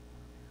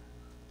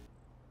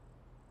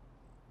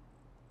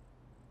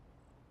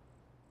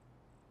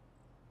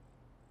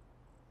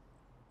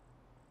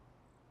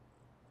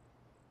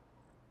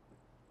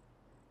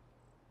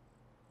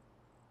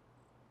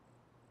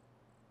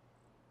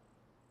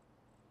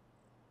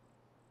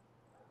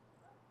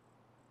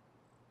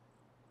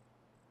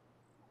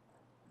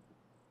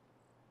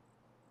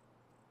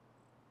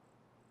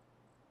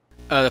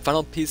 The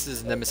final piece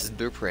is Nemesis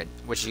Blueprint,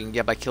 which you can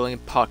get by killing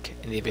Puck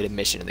in the evaded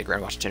mission in the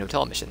Grand Washington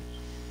Hotel mission.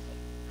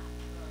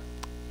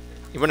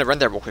 You want to run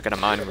there real quick on a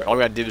mine, all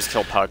we gotta do is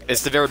kill Puck.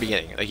 It's the very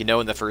beginning, like you know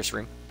in the first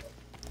room,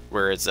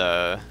 where it's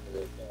maybe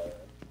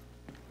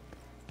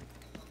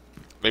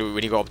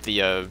when you go up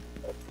the I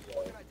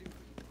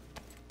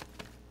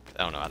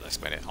don't know how to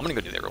explain it. I'm gonna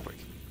go do that real quick.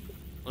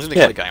 I'm just gonna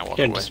kill the guy and walk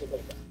here, away.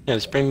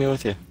 just bring me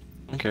with you.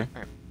 Okay.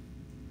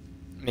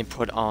 Let me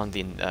put on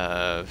the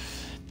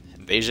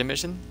invasion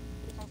mission.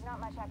 There's not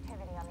much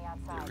activity on the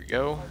outside. Here we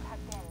go. They're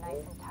tucked in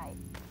nice and tight.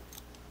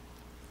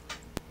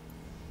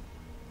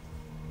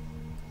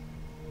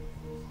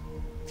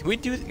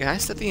 Can I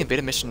set the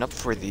invaded mission up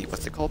for the,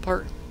 what's it called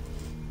part?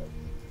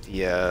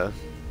 The,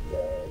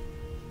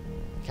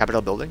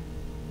 Capitol building?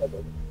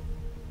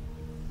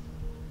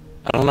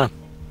 I don't know.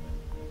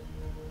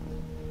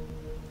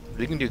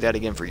 We can do that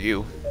again for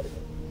you.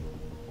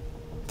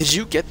 Did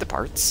you get the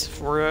parts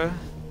for,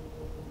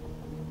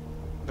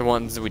 the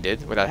ones we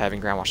did without having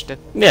Grand Washington?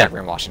 Yeah. Not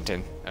Grand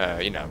Washington,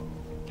 you know,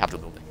 Capitol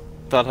building.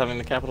 Without having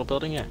the Capitol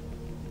building, yeah.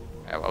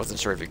 I wasn't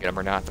sure if you get them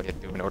or not, but you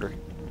have to do them in order.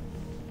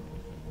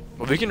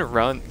 Well, we can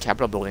run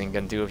Capitol building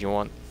again too if you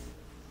want.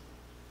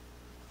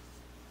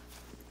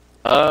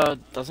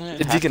 Doesn't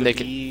it If you have can to make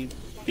it- be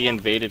the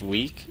invaded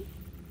week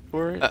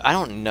for it? I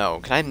don't know.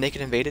 Can I make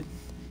it invaded?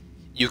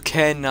 You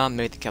cannot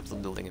make the Capitol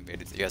building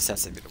invaded. Yes,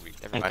 has to be the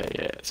week. Never mind.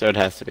 Okay, yeah. So it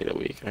has to be the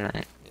week. All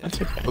right.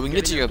 That's okay. But we can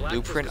get Getting you a the Black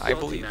blueprint, Tusk I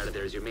assault team believe. out of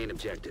there is your main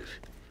objective.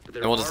 But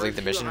there And we'll are just leave a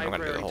the few mission. I'm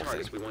gonna do the high-priority whole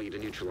thing. targets we want you to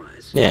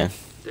neutralize. Yeah.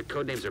 Their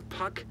codenames are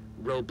Puck,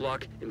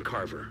 Roadblock, and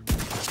Carver.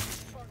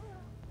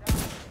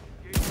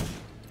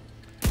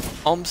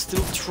 I'm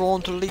still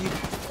trying to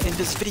live in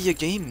this video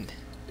game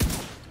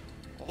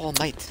all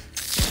night.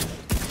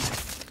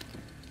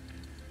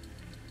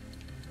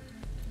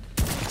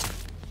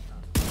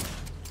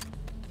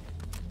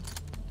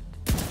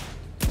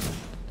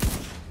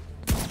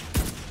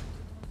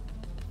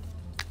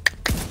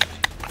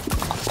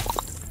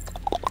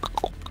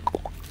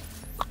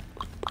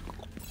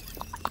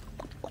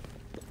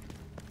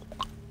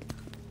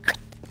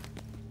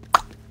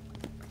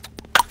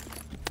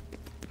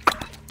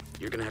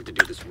 You're gonna have to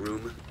do this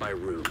room by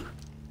room.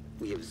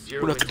 We have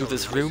zero. We'll have to do intel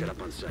this on how to room set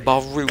up on site. by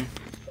room.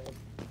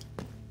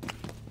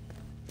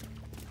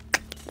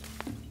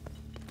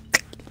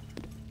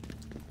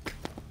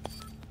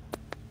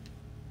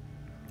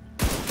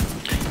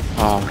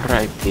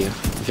 Alrighty.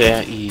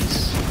 Where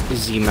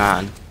is the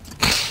man?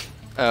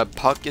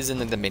 Puck is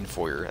in the main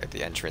foyer at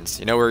the entrance.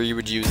 You know where you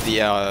would use the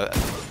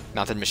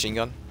mounted machine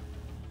gun?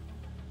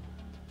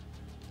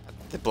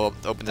 To blow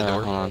up, open the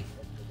door. Hold on.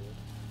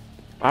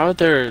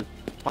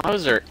 Why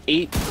was there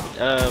 8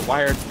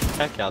 wired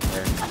tech out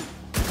there?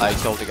 I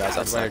killed the guys Wired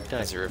outside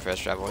tech. as you were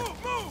fast traveling.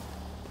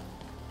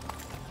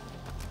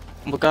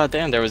 Well,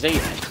 goddamn, there was 8.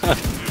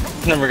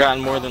 Never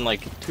gotten more than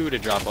like 2 to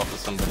drop off of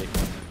somebody.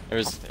 There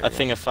was There a you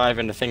thing of 5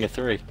 and a thing of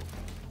 3.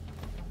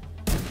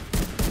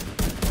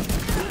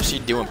 What's she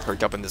doing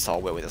perked up in this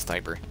hallway with a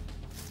sniper?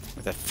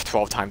 With a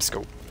 12 times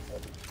scope.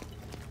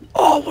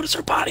 Oh, what is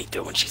her body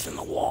doing? She's in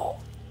the wall.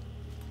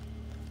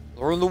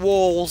 Or in the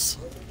walls.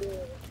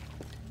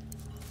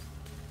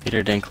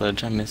 Peter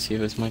Dinklage, I miss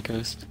you as my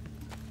ghost.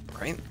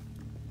 Right?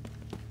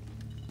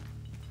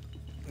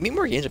 Meet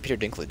more games with Peter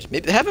Dinklage.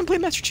 Maybe have him play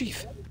Master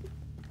Chief.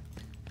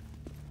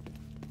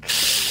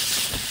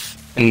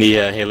 In the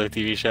Halo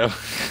TV show.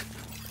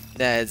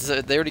 Nah, it's,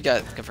 they already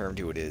got confirmed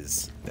who it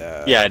is.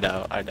 Yeah, I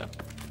know.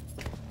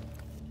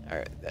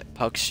 Alright, that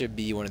Puck should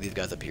be one of these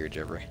guys up here,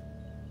 Jeffrey.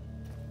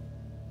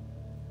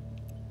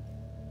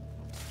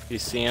 You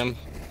see him?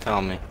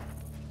 Tell me.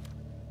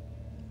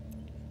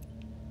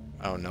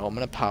 Oh no, I'm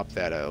gonna pop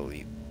that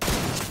elite.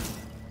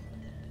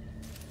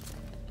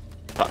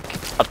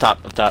 Fuck. Up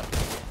top, up top.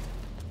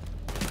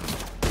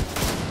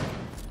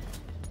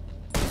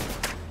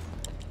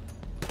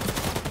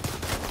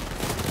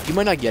 You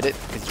might not get it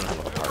because you don't have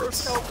all the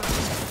parts.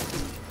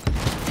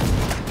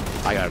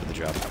 I got it with the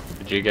drop.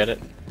 Did you get it?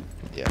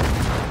 Yeah.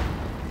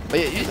 But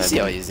yeah, you see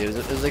how easy it was.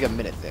 It was like a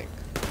minute thing.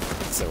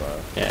 So,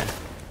 Yeah.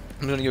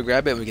 I'm gonna go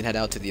grab it and we can head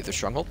out to the other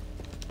stronghold.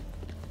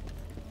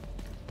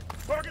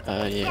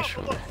 Yeah,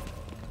 sure.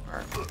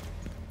 Alright.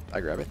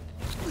 I grab it.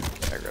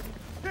 I grab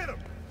it.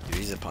 Dude,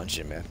 he's a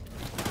punching, man.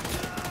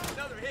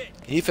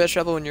 Can you fast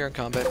travel when you're in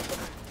combat?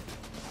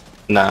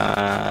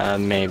 Nah,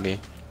 maybe.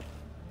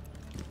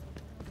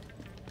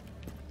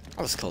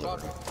 I'll just kill the room.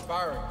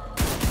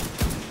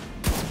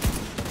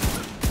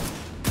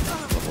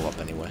 Level up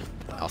anyway.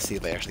 I'll see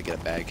if I actually get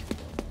a bag.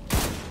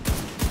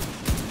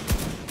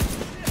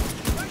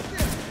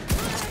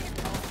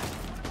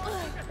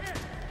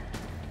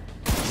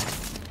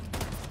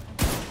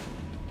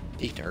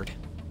 Eat nerd.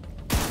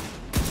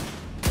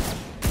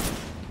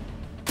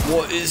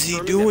 What is he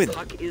Confirming doing? that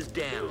Puck is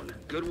down.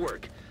 Good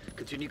work.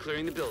 Continue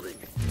clearing the building.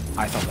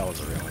 I thought that was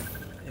a real one.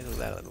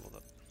 That leveled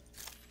up.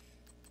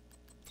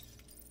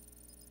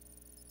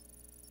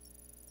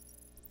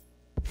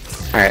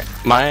 Alright,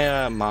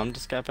 my mom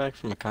just got back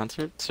from a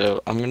concert,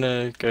 so I'm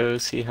gonna go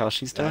see how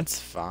she's doing. That's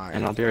fine.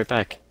 And I'll be right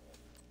back.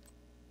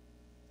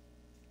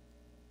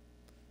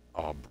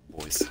 Oh,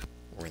 boys.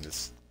 We're in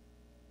this.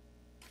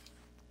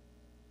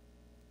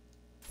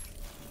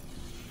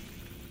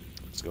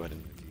 Let's go ahead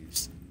and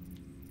infuse.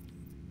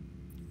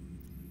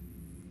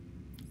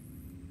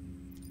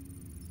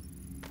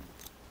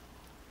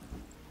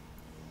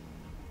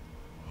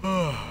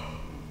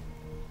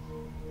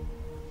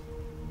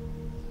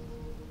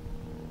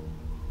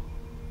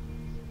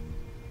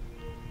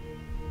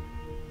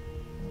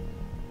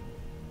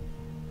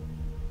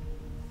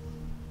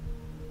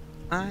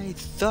 I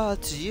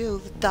thought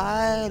you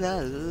died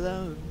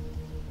alone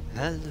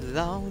a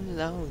long,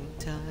 long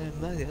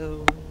time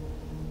ago.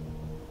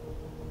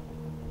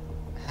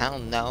 Hell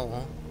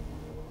no,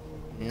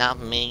 not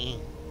me.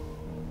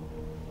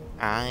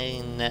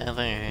 I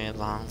never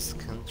lost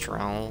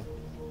control.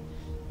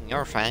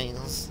 Your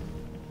face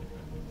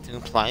to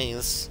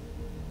place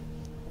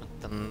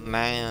with the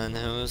man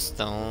who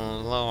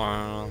stole the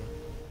world.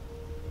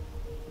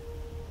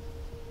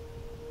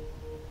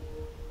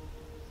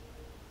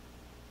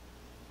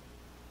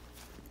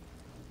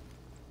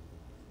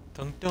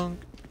 Dun dun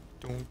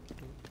dun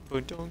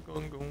dun dun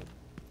dun dun.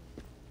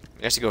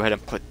 I have to go ahead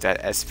and put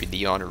that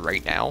SPD on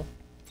right now,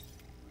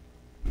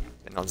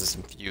 and I'll just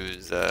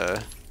infuse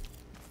that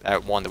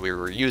one that we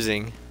were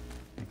using,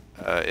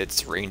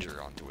 its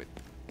Ranger onto it.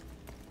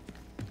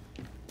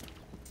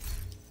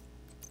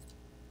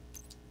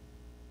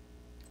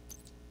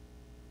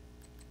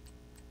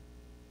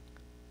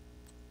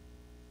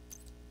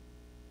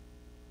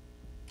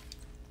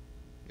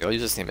 They'll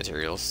use the same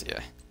materials, yeah.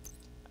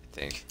 I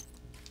think.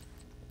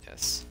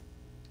 Yes.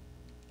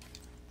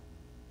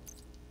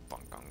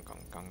 Gong, gong, gong,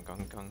 gong,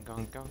 gong, gong,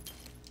 gong, gong.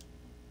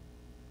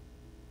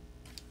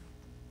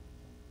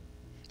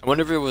 I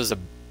wonder if it was a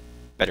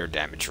better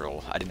damage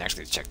roll. I didn't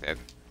actually check that.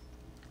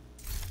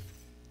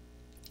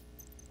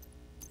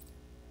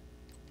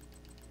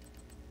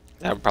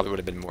 That probably would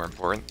have been more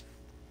important.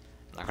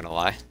 I'm not gonna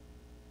lie.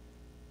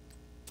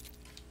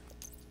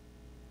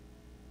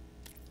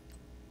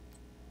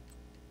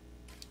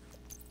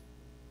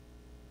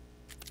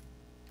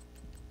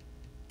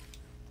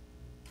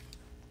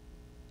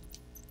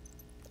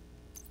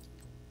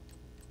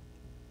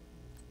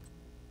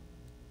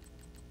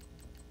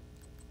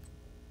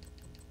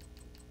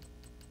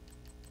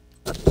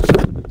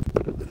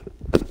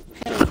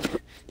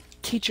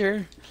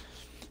 Teacher.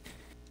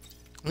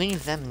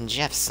 Leave them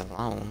Jeffs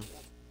alone.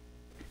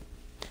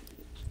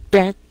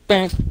 I'm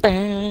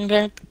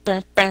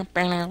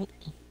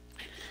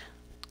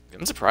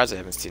surprised I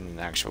haven't seen an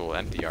actual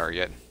MDR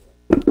yet.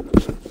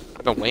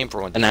 I've been waiting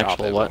for one to An drop,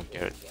 actual but I what? won't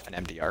get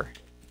an MDR.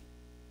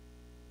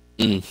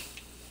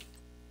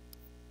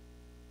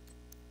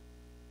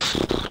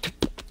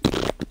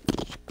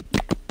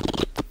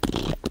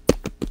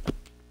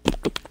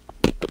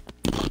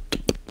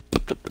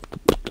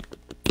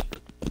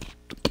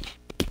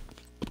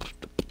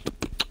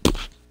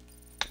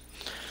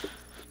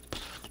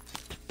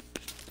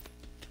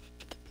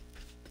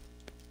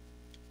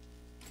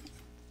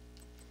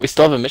 We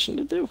still have a mission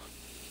to do?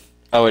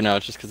 Oh, wait, no,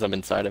 it's just because I'm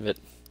inside of it.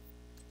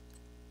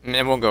 I mean,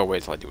 it won't go away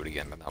till I do it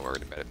again, but I'm not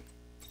worried about it.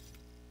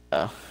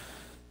 Oh.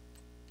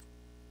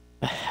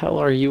 The hell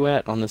are you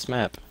at on this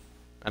map?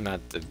 I'm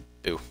at the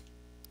boo.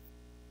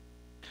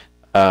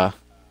 The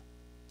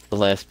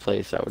last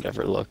place I would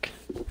ever look.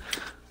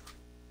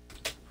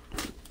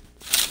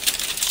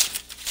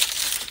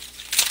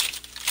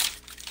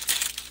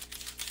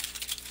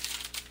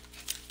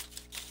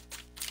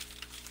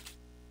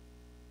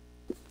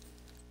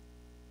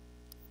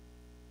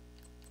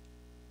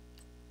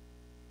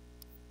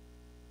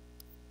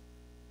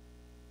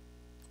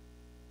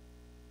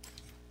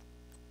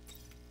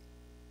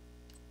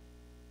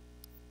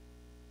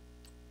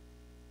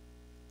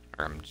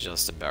 I'm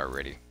just about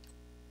ready.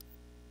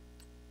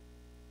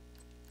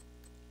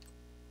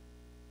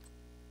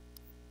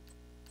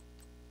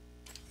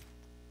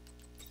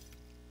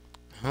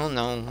 Who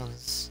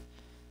knows?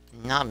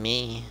 Not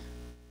me.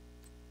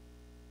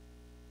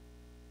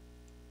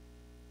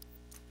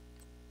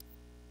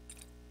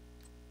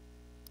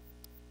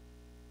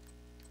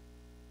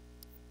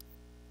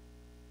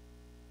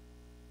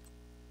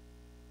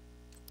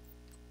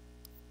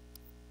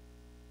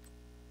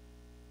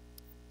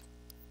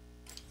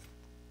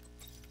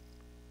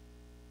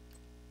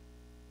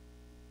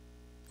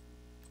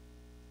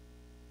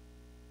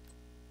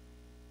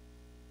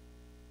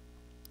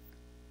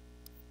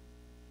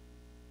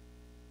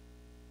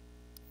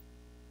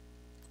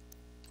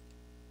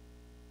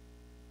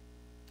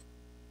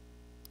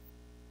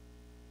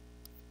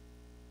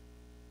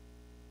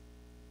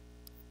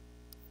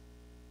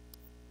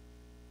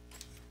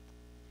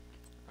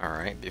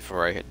 Alright,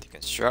 before I hit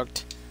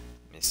deconstruct,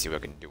 let me see what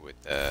I can do with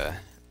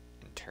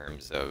in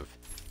terms of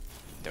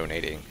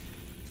donating.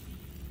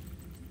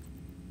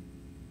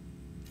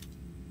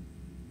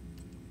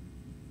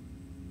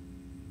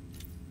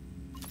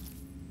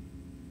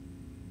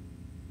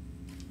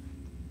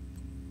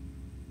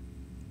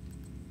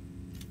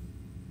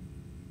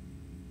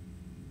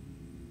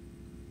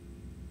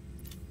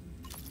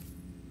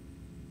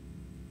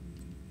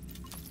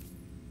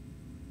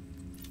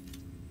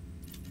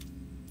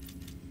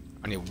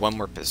 I need one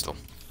more pistol.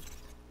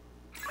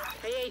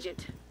 Hey,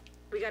 Agent.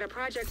 We got a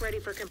project ready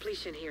for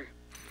completion here.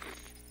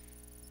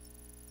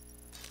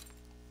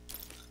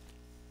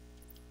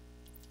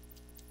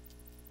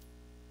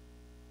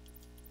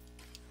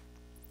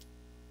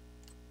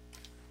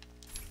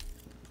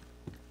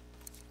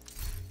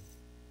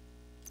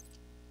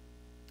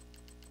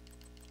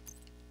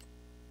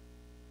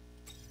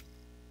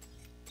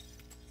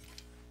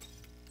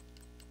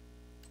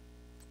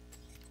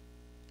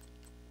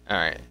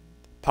 Alright.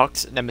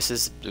 Puck's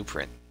Nemesis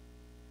Blueprint.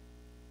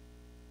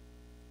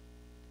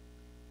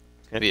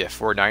 Gonna be a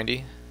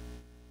 490.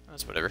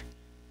 That's whatever.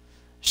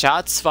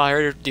 Shots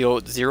fired deal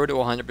 0 to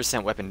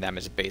 100% weapon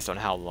damage based on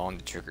how long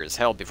the trigger is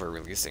held before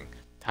releasing.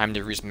 Time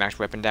to reach max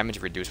weapon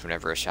damage reduced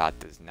whenever a shot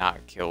does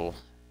not kill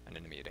an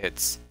enemy it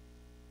hits.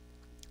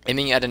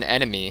 Aiming at an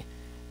enemy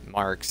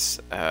marks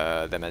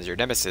them as your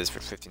nemesis for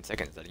 15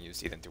 seconds, letting you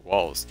see them through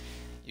walls.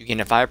 You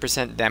gain a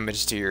 5%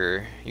 damage to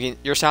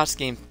your shots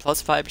gain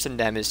plus 5%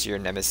 damage to your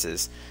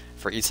nemesis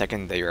for each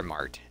second they are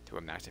marked, to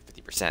a max of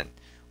 50%.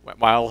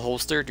 While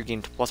holstered, you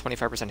gain plus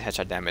 25%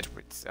 headshot damage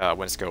with,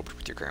 when scoped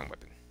with your current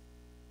weapon.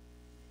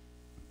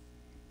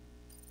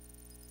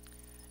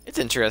 It's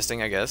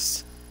interesting, I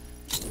guess.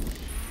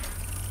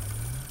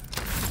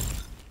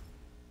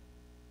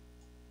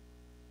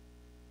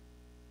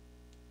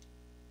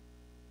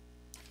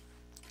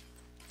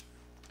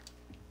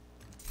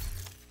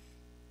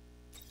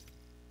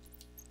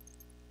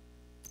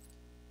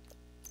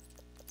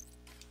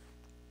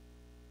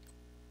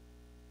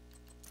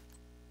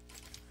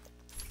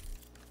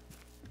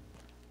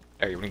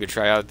 Alright, you wanna go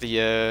try out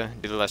the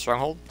last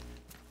stronghold?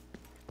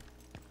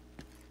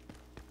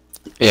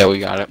 Yeah, we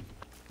got it.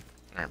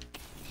 Alright.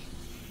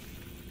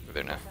 Go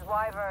there now. This is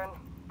Wyvern.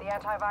 The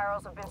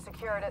antivirals have been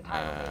secured at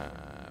Tiny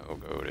Beach. We'll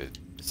go to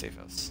the safe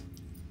house.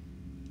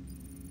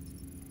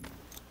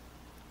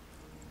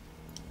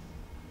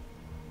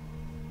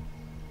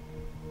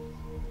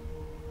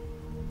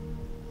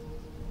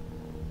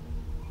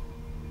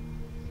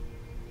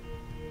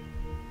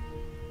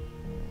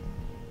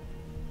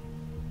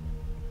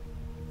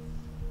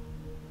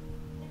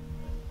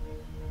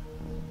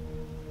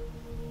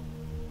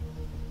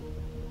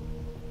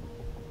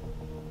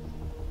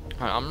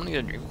 Alright, I'm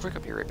gonna drink quick.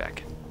 I'll be right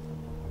back.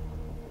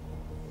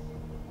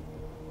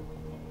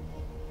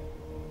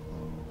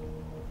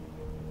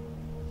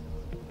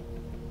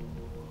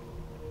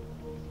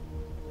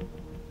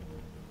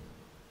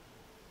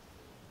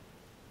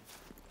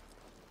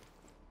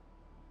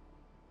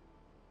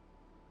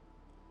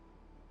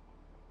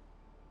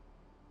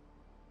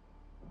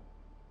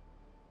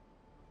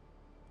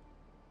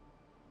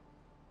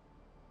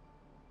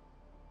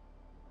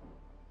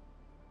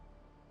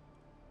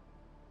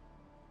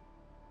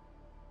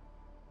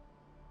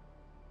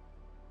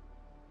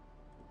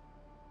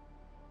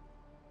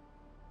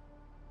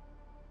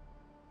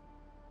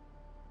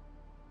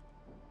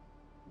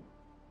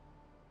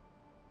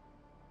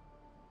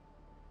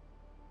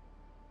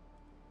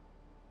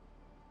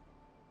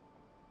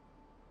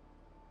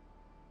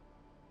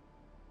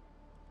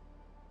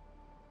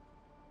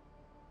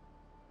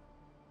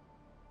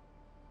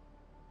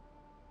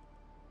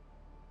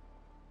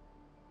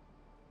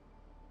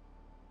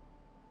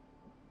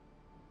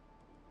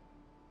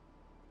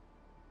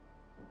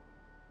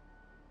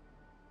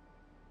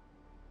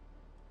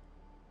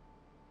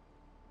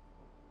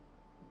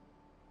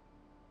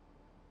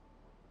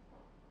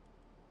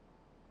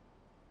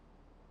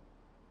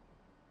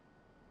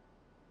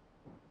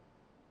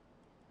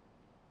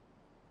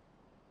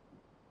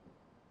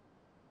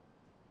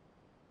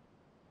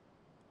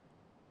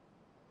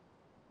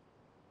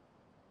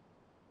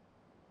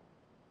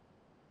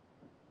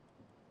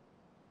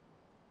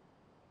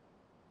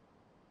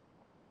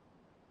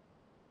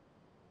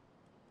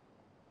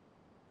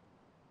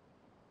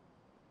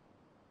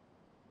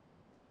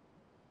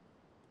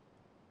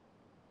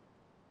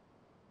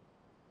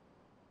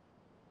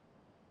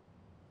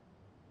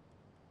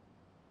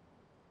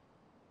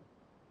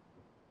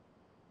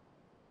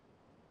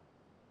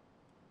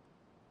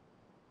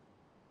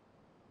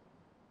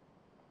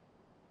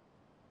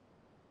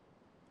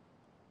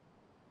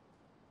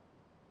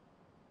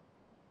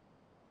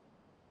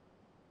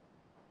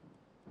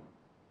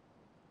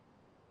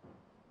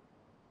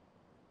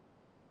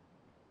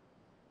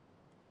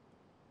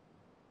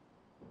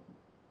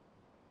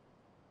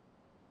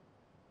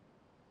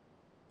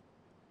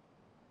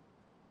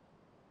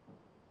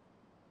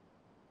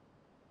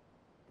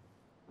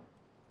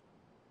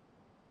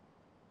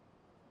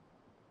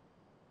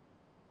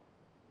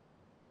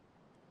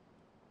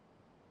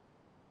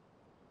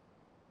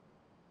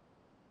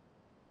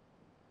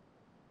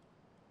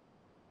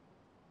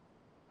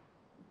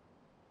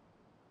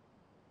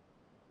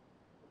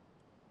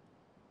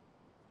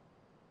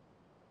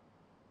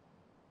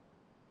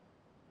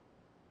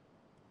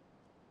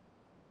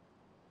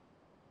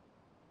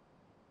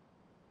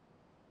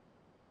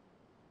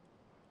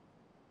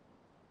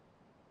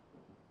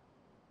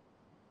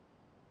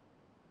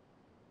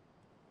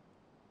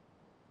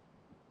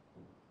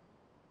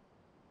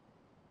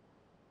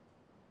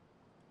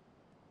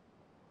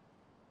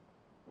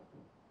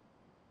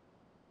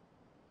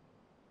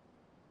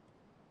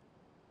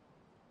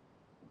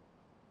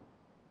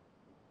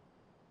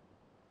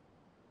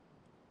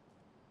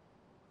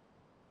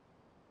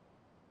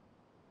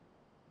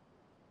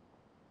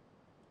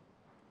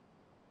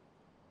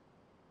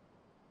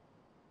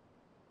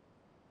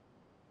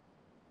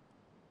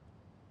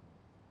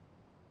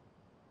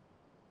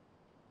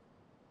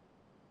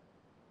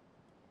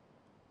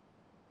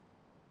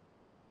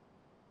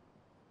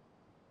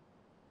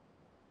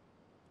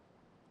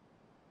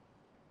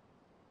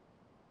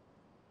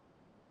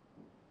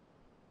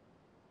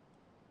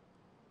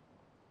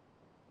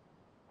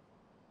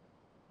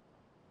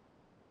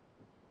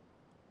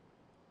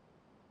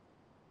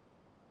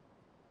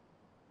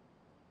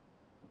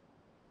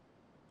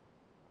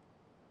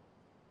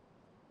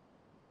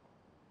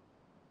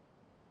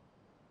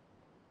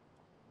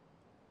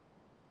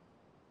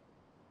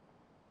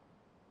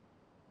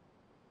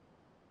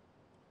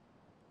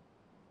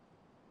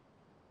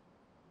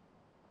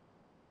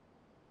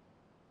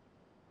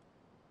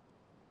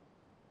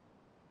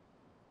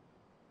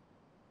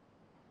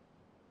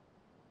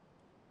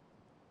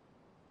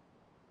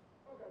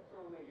 That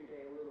song made your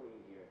day a little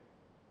easier.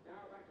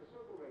 Now back to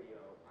Circle Radio.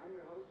 I'm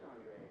your host,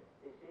 Andre.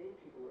 They say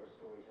people are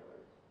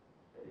storytellers,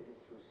 that it is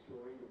through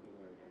story that we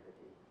learn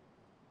empathy.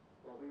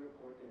 While we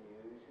report the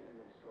news and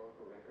the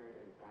historical record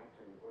and facts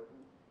are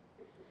important,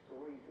 it's the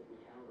stories that we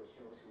tell that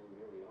shows who we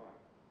really are.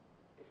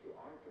 It's the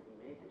art that we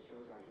make that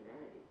shows our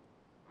humanity.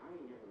 I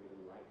never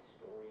really liked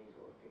stories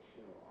or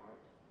fiction or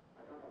art.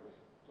 I thought that was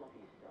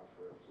fluffy stuff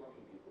for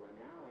fluffy people, and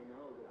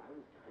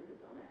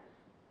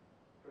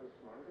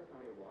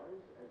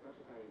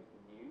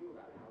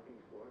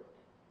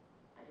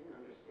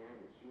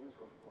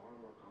for far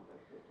more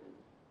complex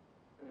systems.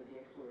 And that the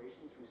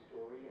exploration through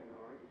story and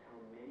art is how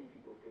many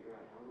people figure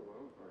out how the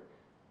world works.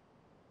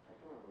 I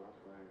still have a lot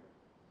to learn.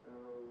 So,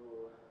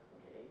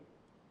 okay.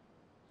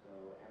 So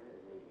Anna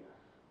is leaving us.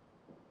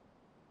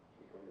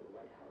 She's going to the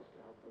White House to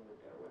help them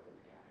with their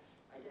weapons cache.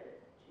 I get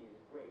it. She's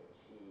great.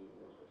 She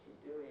knows what she's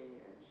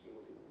doing, and she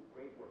will do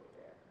great work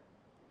there.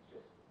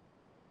 It's just,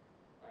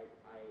 like,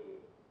 I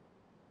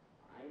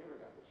never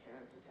got the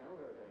chance to tell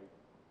her that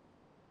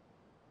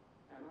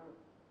Emma,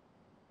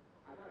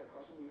 I've had a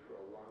crush on you for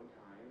a long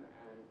time,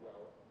 and,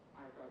 well,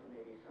 I thought that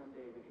maybe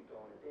someday we could go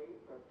on a date,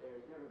 but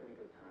there's never been a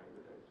good time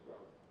because,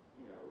 well,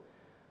 you know.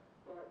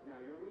 But now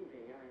you're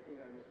leaving, and I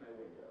think I missed my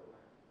window.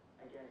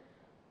 I guess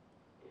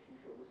if you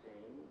feel the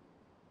same,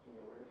 you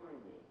know where to find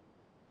me.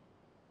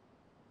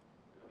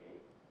 Okay.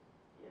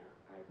 Yeah,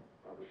 I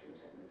probably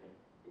shouldn't have said anything.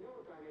 You know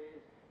what time it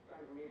is? It's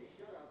time for me to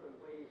shut up and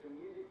play you some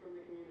music from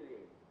the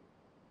community.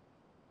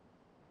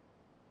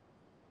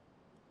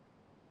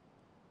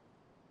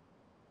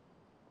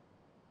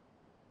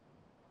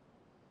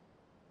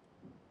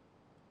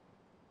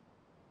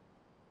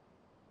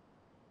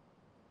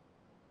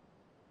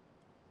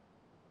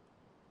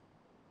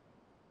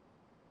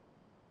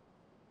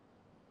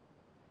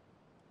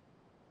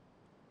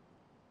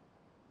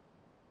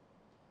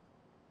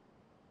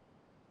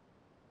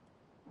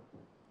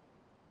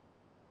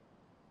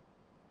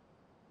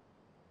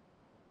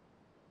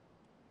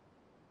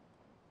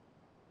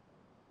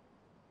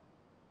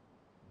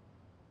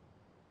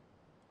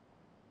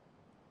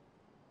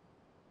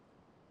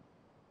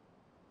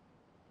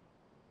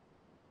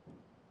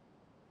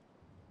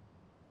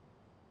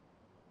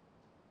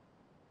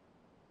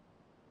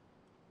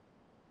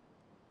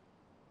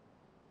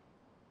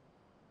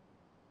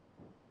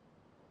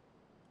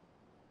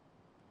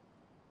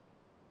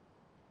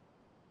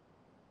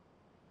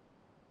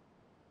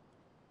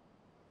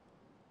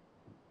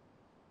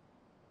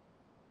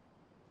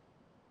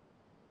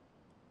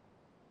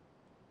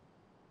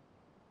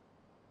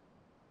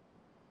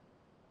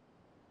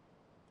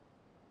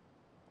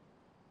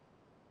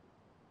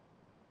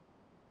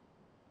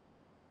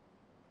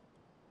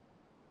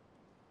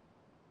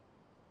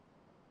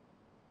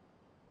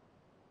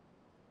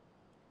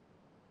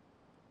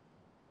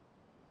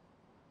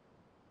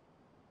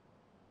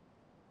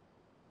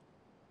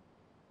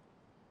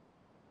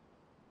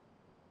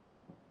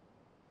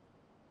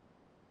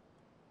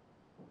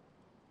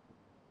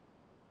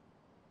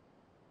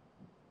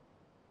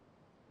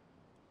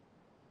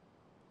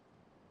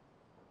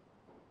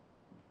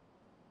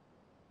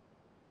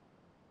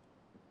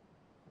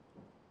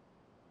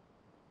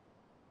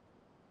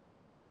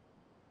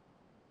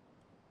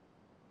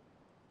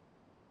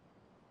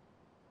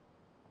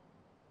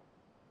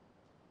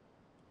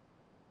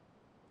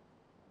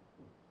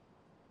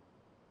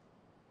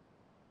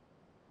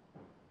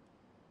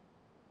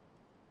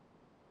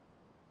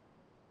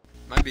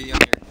 Might be. I'm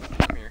here.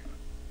 I'm here.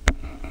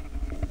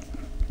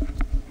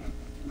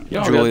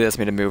 Y'all Julie good? asked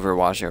me to move her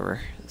watch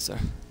over, so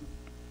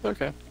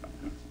Okay.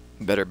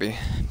 better be,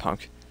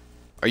 punk.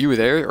 Are you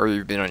there, or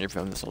you been on your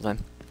phone this whole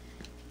time?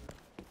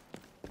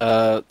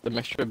 The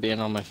mixture of being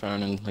on my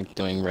phone and like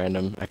doing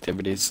random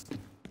activities.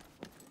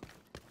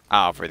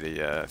 Ah, for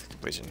the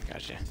completion.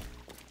 Gotcha.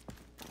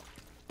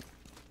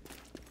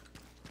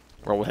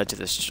 Well, we'll head to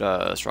this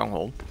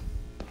stronghold.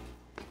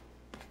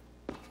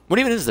 What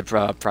even is the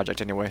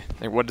project anyway?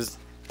 Like, what is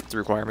the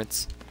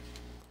requirements?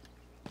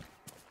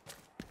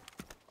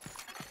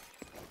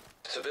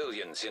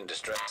 Civilians in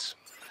distress.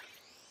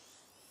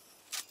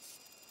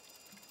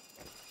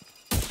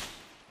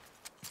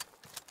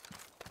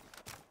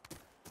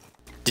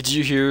 Did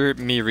you hear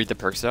me read the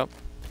perks out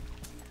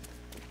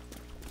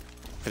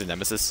for the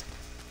Nemesis?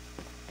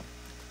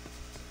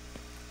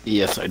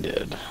 Yes, I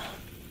did.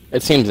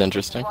 It seems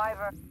interesting.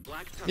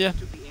 Yeah,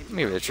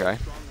 maybe a try.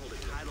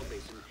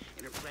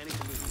 And are planning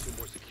to move into a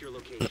more secure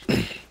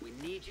location. We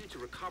need you to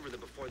recover them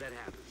before that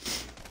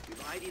happens.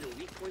 We've ID'd a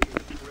weak point in the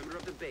perimeter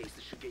of the base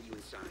that should get you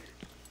inside.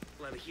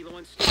 We'll have a helo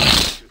on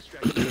station to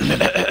extract you.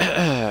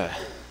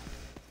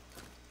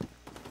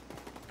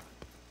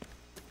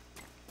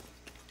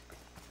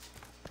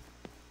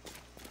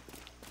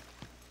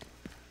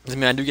 I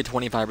mean, I do get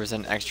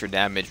 25% extra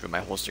damage with my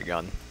holster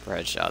gun for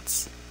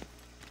headshots.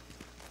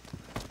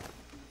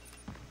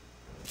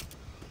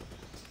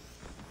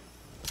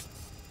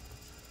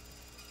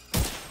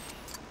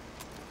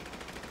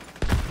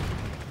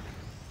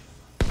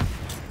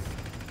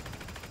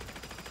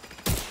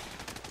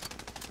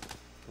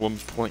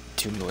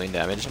 $1.2 million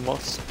damage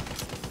almost.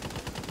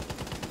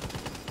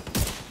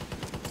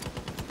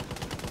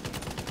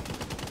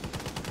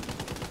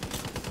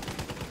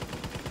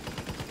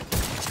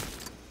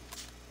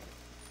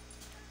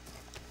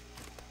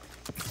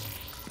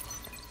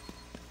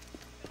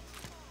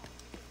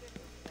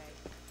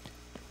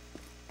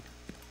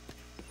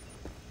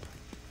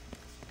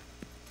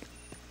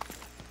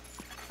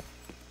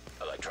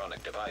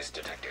 Electronic device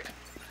detected.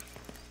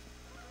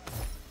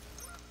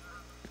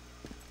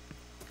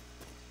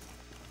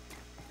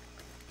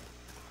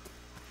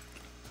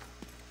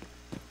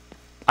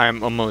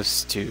 I'm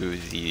almost to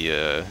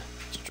the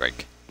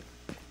strike.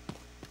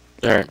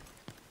 Alright.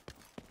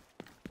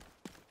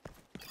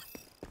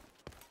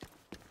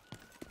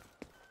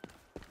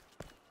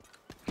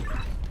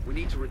 We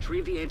need to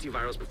retrieve the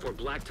antivirals before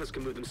Black Tusk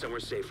can move them somewhere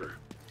safer.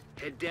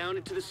 Head down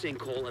into the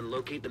sinkhole and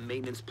locate the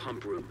maintenance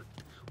pump room.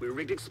 We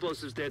rigged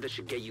explosives there that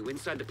should get you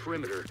inside the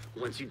perimeter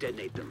once you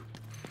detonate them.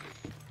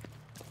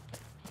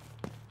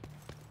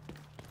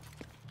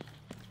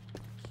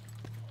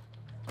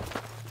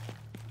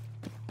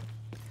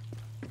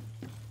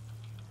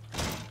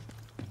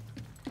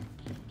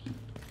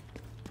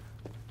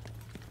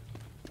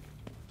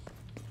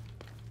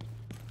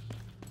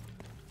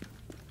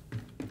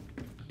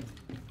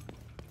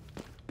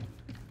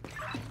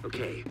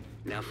 Okay,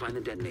 now find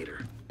the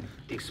detonator.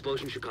 The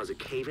explosion should cause a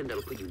cave-in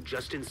that'll put you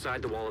just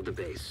inside the wall of the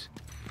base.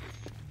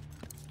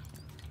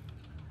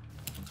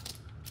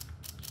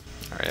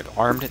 Alright, I've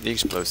armed the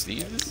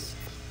explosives.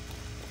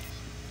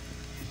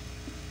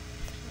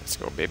 Let's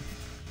go, babe.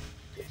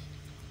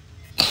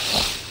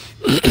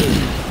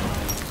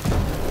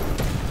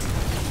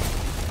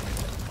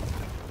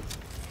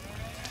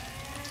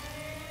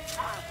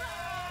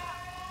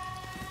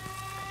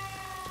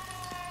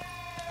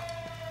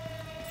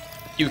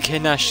 You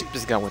cannot shoot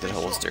this gun with it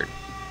holstered.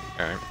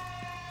 Alright.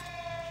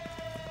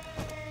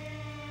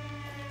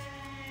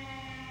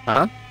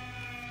 Huh?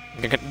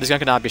 This gun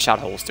cannot be shot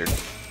holstered.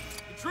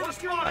 Intruder's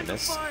On line,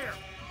 this. fire!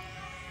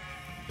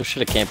 This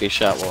shit can't be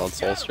shot while it's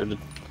holstered.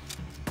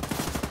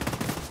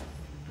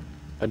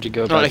 How'd you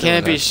go about No, it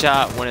can't doing be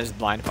shot when it's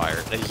blind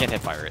fire. Like, you can't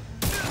hit fire it.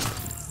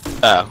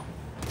 that? Oh.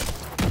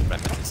 That's what I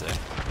meant to say.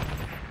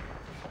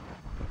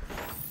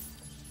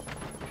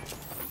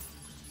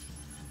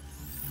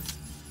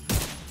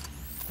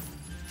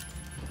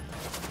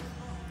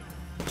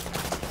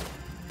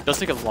 It does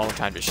take a long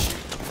time to shoot.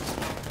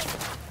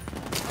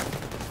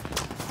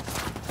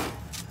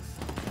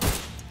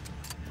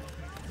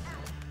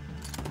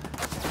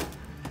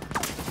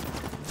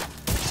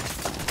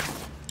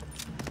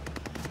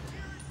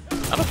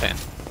 I'm a fan.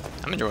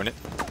 I'm enjoying it.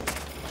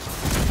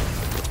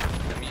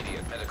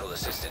 Immediate medical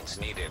assistance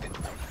needed.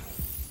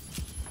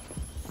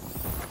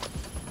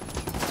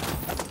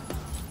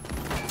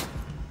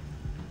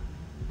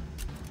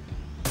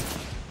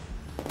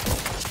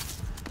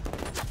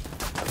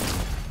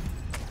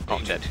 Oh,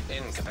 I'm dead.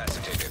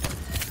 Incapacitated.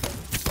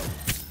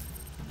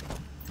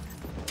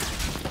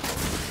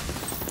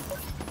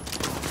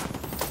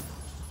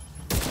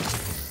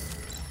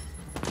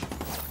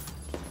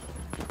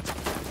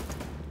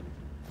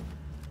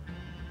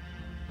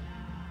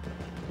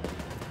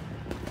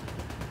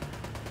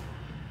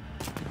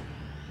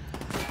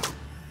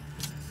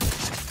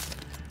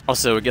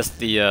 Also, I guess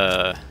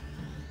the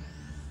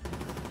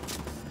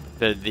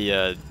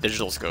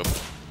digital scope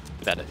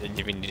that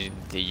you need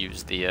to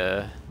use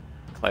the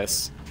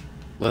class.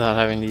 Without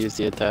having to use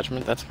the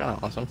attachment? That's kind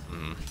of awesome.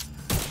 Mm.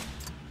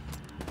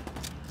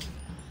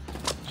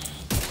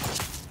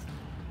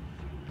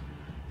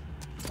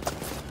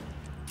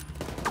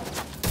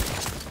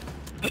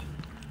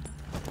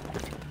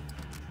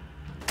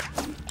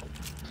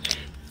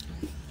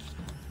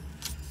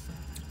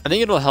 I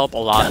think it'll help a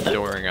lot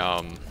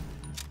during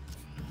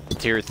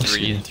tier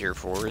 3 and tier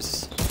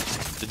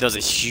 4s. It does a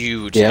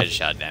huge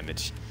headshot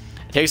damage.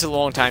 It takes a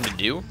long time to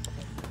do,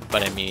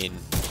 but I mean,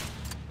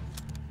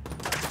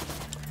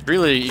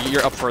 really,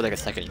 you're up for like a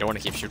second. You don't want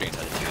to keep shooting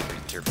inside the tier 3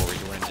 and tier 4.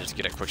 You want to just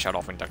get a quick shot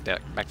off and duck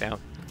that back down.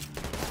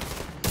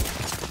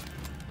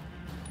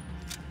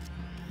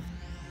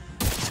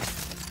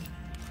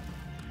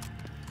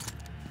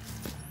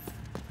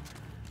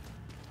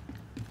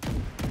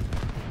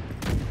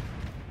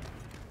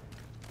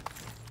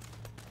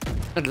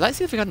 Oh, did I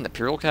see if I got an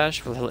Imperial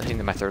cache for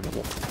hitting my 3rd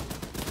level?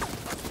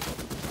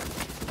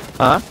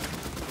 Huh?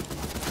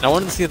 I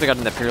wanted to see if I got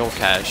an Imperial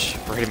cache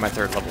for hitting my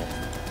 3rd level.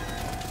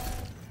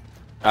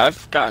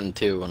 I've gotten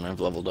 2 and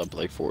I've leveled up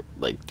like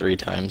 3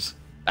 times.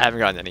 I haven't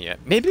gotten any yet.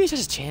 Maybe it's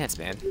just a chance,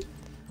 man.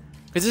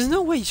 Because there's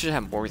no way you should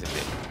have more than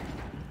me.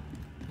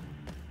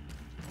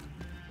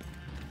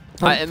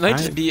 It might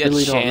just be a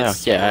really don't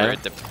chance. know. Yeah, for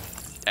it to,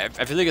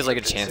 I feel like it's like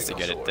a chance to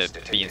get it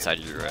to be inside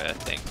your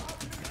thing.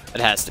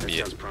 It has to That be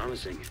it. sounds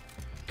promising.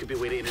 Could be a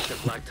way to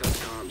intercept Black Tusk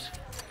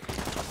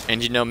comms.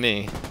 And you know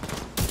me.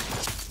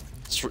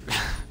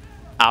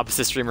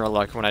 Opposite streamer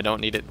luck when I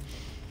don't need it.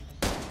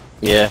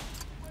 Yeah.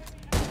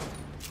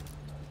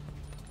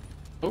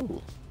 Ooh.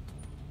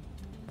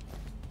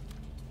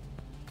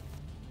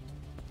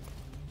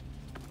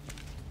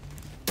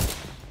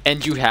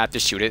 And you have to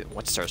shoot it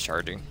once it starts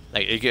charging.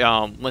 Like,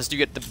 once you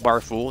get the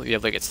bar full, you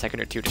have like a second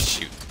or two to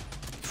shoot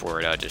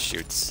before it just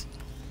shoots.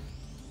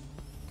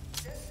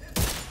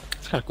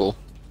 It's kind of cool.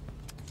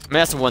 I mean,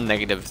 that's one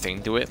negative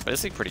thing to it, but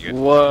it's like pretty good.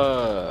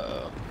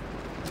 Whoa.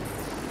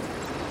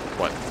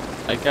 What?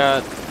 I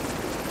got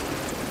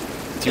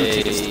 2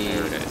 a... keys.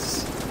 There it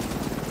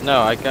is. No,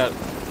 I got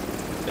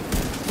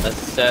a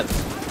set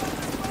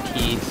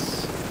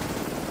piece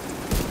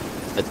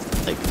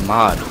that's like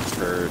mod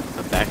for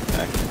a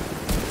backpack.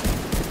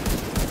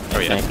 Oh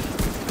I yeah.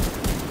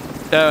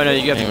 think. No,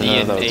 you got I the didn't D know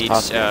and that was H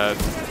possible.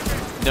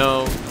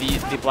 No,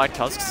 the Black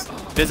Tusks.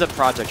 There's a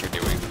project you're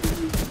doing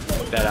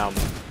that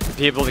to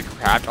be able to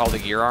craft all the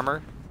gear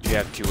armor, you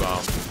have to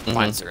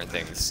find certain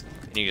things,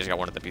 and you just got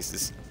one of the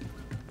pieces.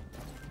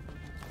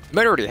 You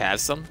might already have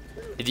some.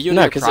 If you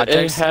No, because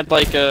it had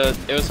like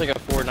it was like a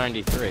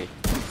 493.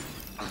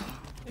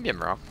 Maybe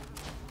I'm wrong.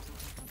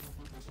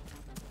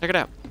 Check it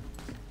out.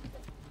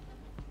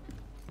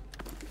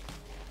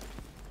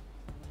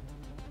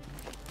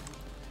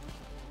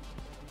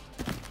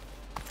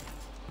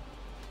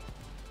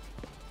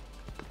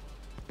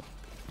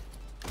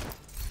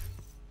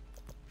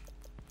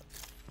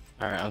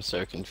 Alright, I'm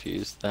so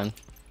confused then.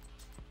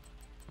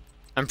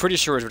 I'm pretty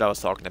sure it's what I was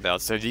talking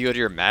about. So if you go to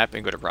your map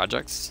and go to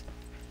projects,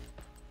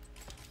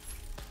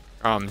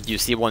 you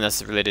see one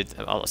that's related.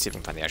 I'll see if I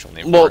can find the actual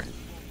name for it.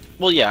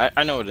 Well, yeah,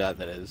 I know what that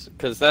is,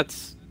 because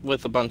that's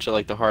with a bunch of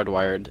like the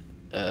hardwired.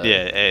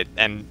 Yeah,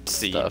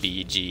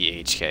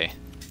 MCBGHK.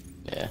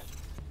 Yeah.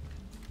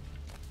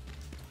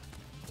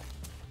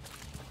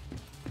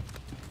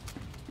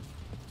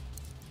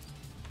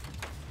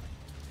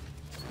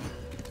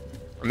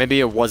 Or maybe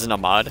it wasn't a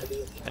mod,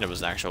 and it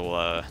was an actual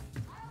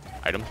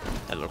item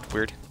that looked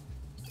weird.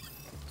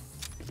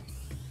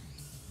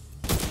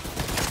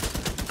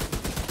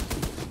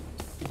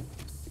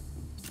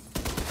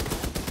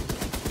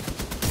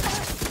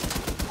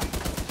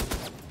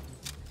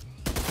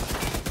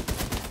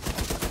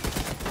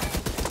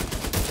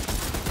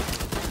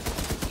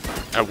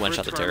 I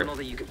one-shot the turret.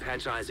 That you can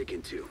patch Isaac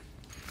into.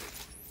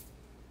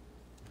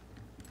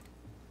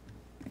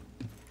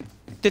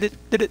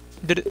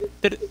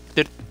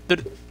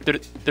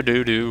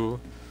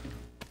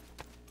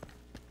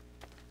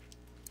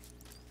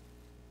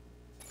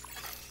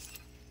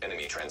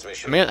 Enemy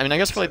transmission. I mean, I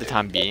guess for like the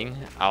time being,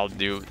 I'll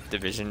do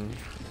Division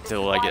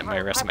till I get my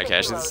rest of my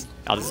caches.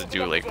 I'll just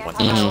do like once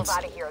a month.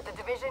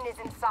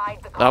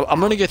 I'm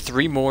gonna get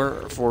 3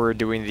 more for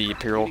doing the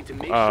Imperial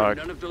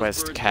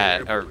Quest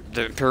Cat or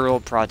the Imperial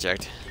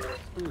Project.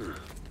 And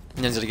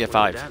then to get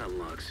 5.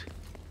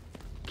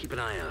 Keep an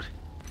eye out.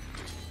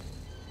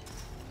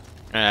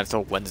 And I have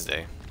till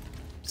Wednesday,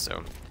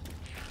 so.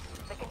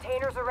 The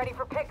containers are ready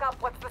for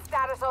pickup. What's the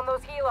status on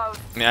those helos?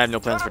 I mean, I have no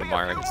plans for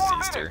tomorrow because it's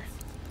Easter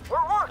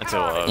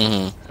until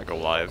I go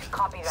live.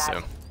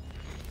 So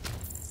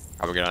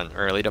I'll get on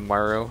early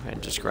tomorrow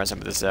and just grind some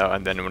of this out,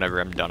 and then whenever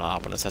I'm done, I'll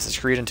hop on Assassin's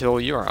Creed until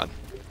you are on.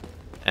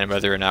 And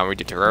whether or not we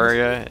do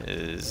Terraria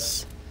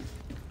is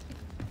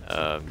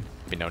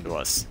be known to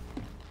us.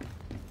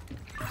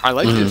 I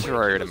like to do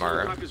Terraria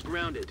tomorrow.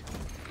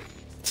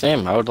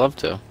 Same, I would love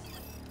to.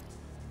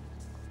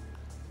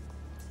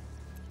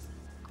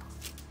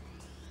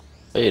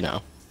 But you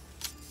know,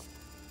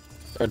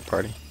 third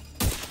party.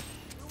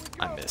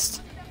 I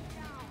missed.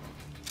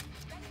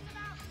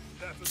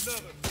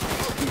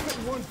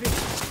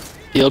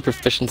 Field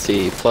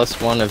proficiency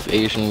 +1 of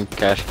Asian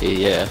cash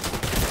key. Yeah.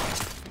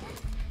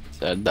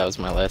 So that was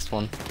my last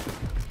one.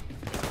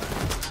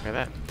 Look at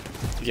that.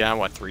 Yeah,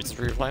 what 3 since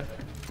we were playing?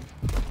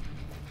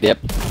 Yep.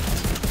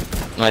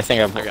 And I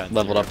think I've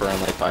leveled up around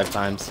like 5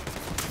 times.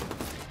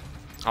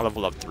 I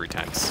leveled up 3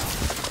 times.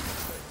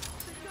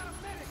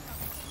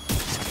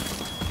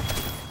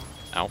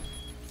 Ow.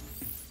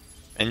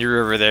 And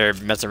you're over there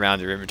messing around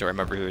with your inventory. I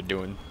remember you were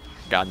doing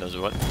God knows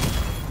what.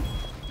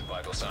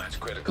 Vital signs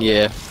critical.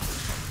 Yeah.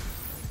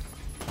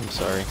 I'm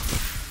sorry.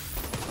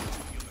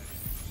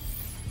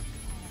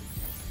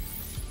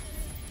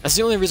 That's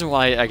the only reason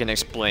why I can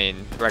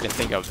explain, or I can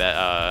think of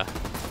that,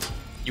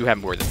 you have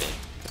more than me.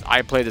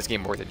 I play this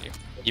game more than you.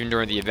 Even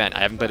during the event,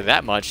 I haven't played it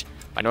that much.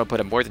 I know I played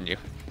it more than you.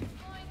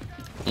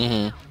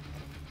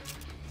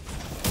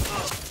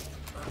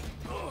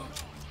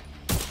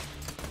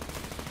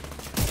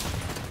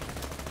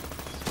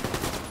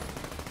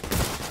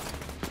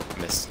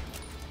 Miss.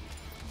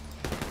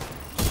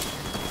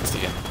 Missed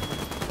again.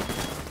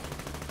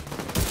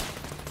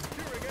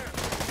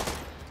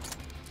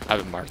 I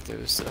haven't marked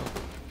those, so.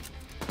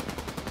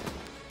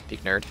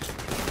 Big nerd.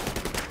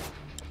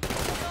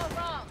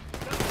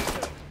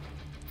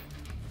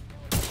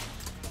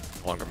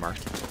 Longer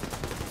marked.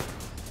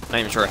 Not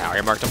even sure how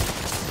I marked them.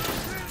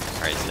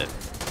 Alright, that's it.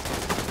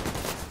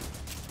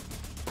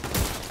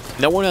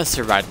 No one has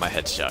survived my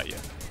headshot yet.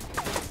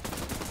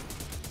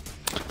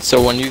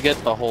 So when you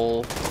get the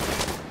whole,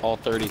 all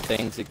 30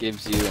 things, it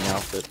gives you an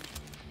outfit.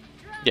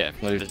 Yeah.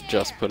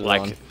 Just put it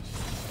like,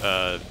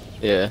 on.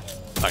 Yeah.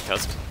 Black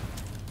Tusk.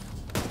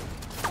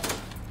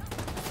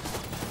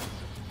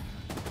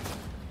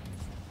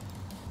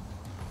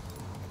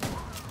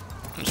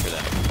 I'm sure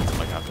that.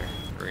 Like after.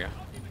 Here we go.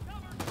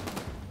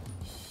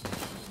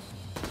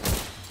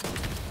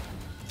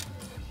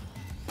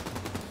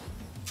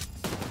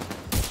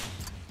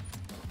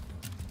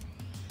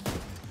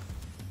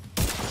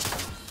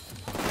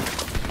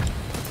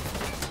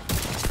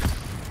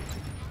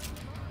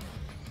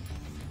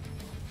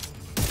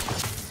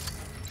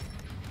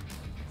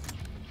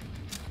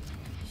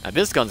 Now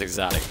this gun's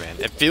exotic, man.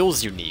 It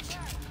feels unique.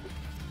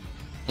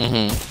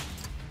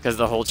 Because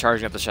the whole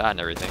charging up the shot and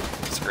everything.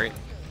 It's great.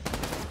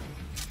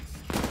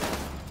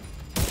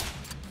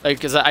 Like,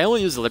 because I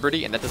only use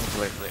Liberty, and that doesn't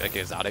feel like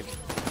exotic.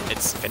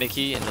 It's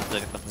finicky, and there's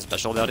like, nothing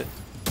special about it.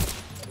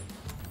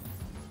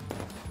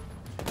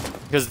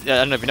 Because, I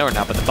don't know if you know or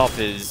not, but the buff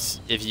is,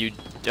 if you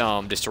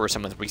destroy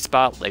someone's weak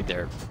spot, like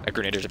their a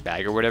grenade or a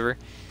bag or whatever,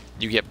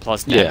 you get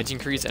plus damage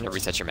increase, and it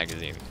resets your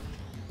magazine.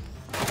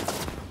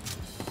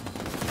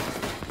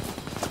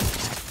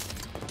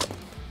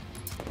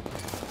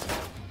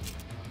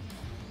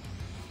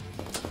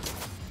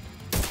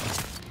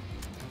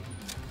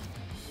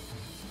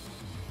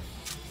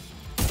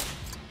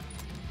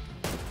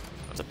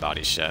 That's a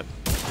body shot.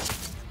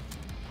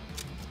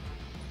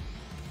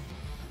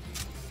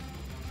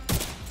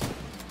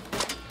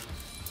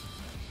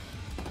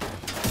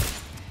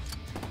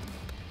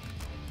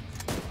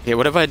 Okay,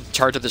 what if I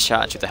charge up the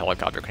shot and shoot the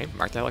helicopter? Can I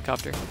mark the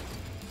helicopter?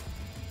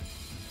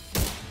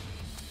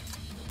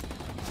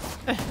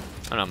 I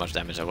don't know how much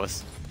damage that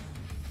was.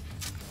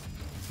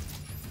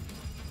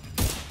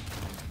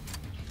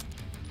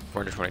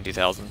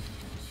 422,000.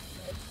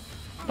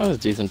 That was a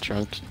decent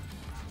chunk.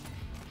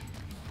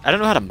 I don't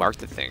know how to mark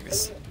the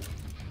things.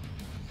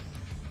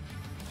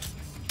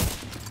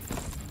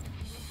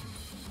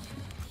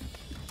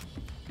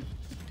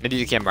 Maybe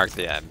you can't mark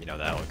the, you know,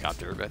 the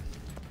helicopter, but...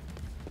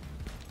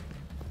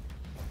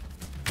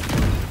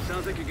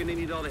 Sounds like you're gonna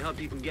need all the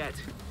help you can get.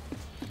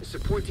 The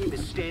support team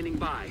is standing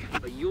by,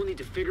 but you'll need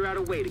to figure out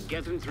a way to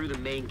get them through the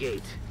main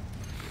gate.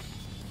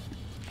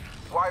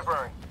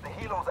 Wyvern, the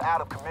helo's out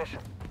of commission.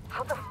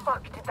 How the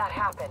fuck did that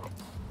happen?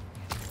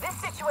 This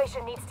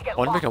situation needs to get I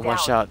want to make a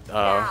locked one-shot,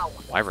 down. Now.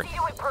 Wyvern. See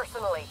to it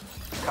personally.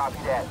 Copy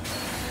that.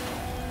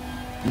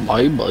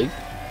 Bye.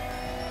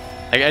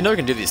 I know I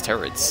can do these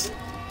turrets.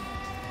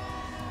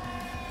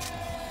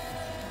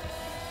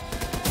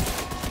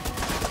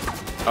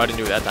 Oh, I didn't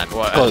do it that time.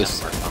 Well, I didn't have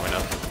it marked long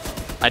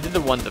enough. I did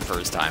the one the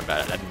first time,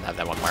 but I didn't have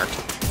that one marked.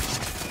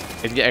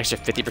 I can get extra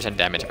 50%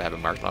 damage if I have it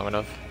marked long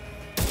enough.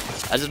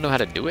 I just know how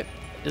to do it,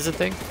 is the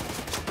thing.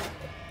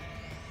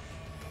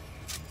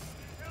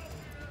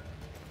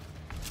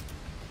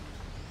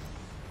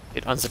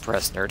 Get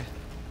unsuppressed, nerd.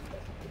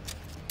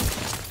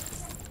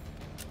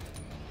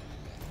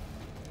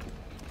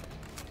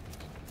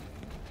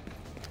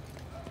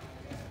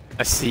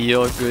 I see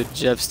all good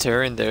Jeffs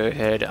turn their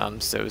head. I'm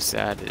so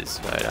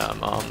satisfied.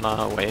 I'm on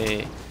my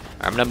way.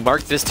 I'm gonna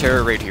mark this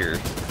terror right here.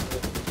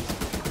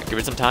 Give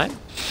it some time.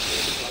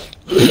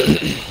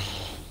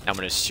 I'm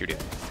gonna shoot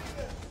it.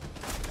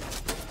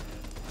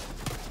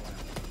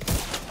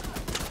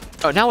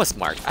 Oh, now it's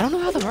marked. I don't know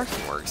how the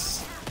marking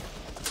works.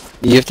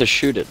 You have to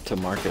shoot it to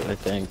mark it, I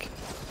think.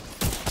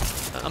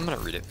 I'm gonna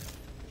read it.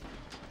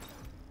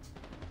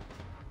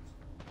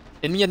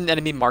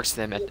 Enemy marks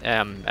them at,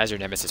 as your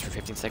nemesis for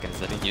 15 seconds,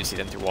 letting you see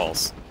them through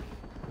walls.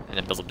 And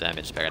then builds up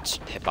damage if I got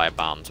hit by a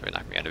bomb, so it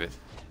knocked me out of it.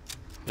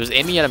 There's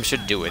aiming at him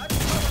should do it.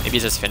 Maybe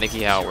it's just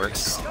finicky how it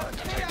works.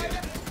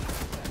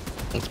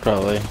 That's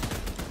probably.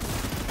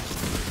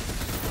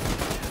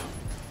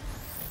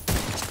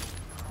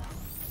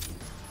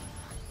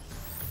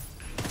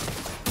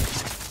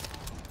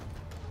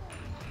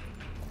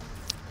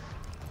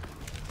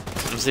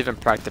 I'm just even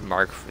practice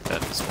mark with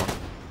that this one.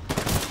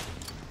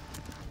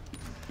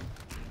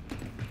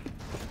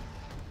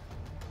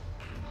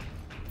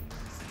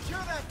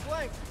 Secure that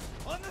flank!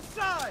 On the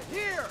side!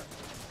 Here!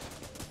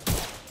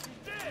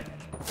 Dead!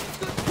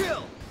 Good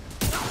kill!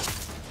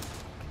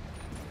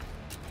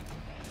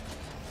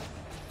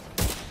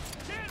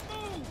 Can't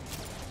move!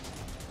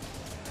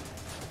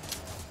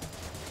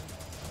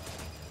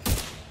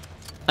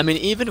 I mean,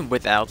 even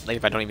without, like,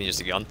 if I don't even use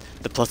the gun,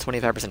 the plus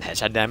 25%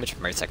 headshot damage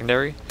from my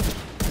secondary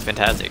is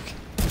fantastic.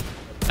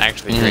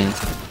 Actually, great.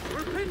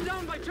 We're pinned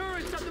down by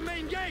turrets at the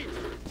main gate!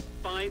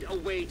 Find a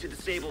way to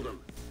disable them.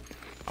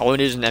 All we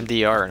need is an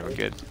MDR and we're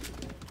good.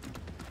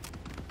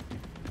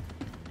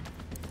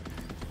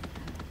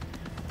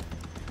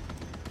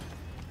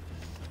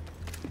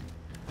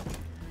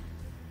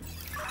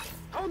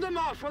 Hold them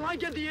off while I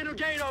get the inner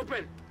gate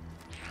open!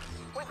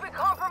 We've been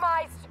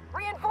compromised.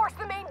 Reinforce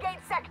the main gate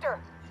sector.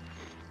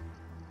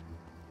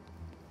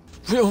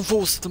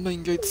 Reinforce the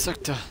main gate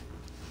sector.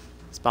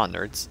 Spawn,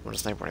 nerds. I want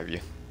to snipe one of you.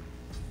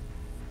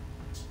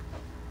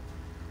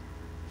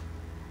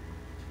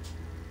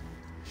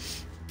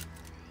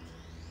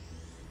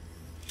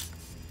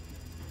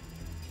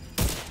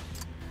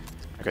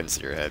 I couldn't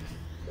see your head.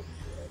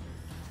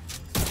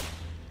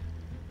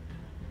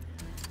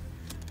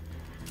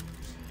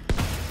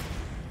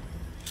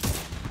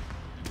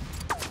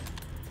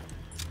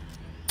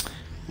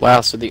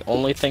 Wow, so the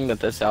only thing that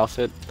this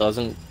outfit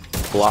doesn't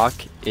block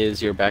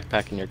is your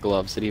backpack and your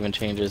gloves. It even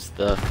changes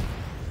the...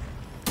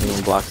 It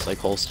even blocks like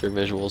holster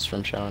visuals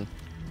from Sean.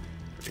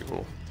 Pretty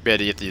cool. Yeah,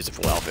 you have to use the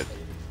full outfit.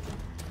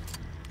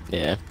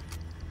 Yeah.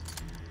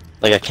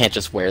 Like I can't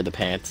just wear the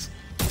pants.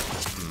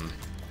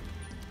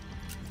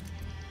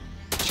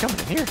 She's coming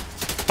in here.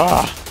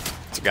 Ah!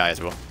 It's a guy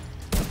as well.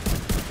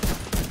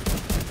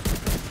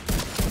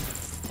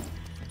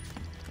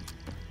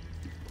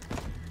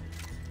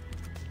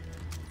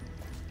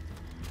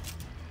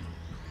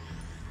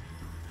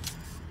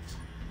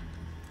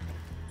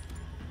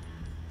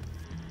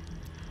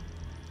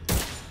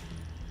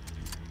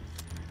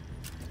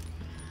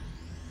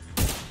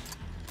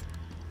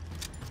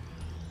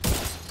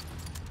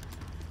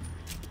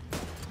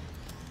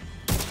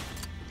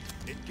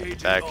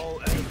 Back.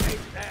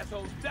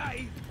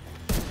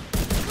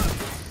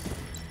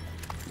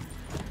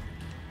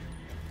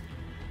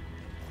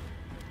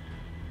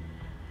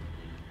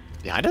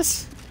 Behind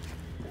us?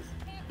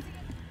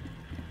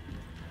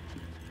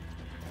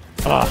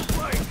 Ah.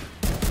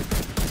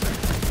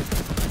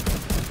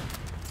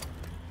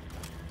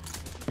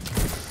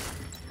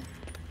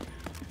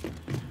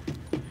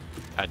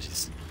 Ah,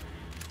 jeez.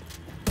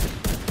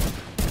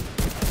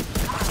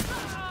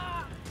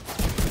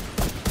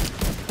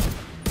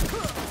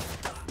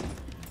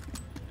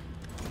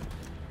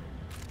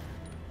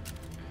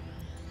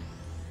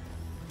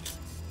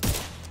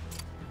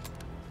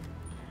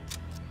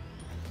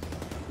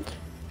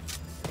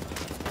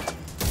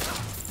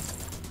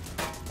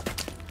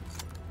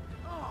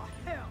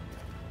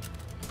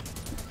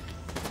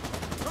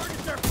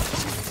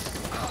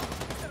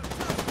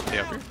 They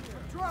up here?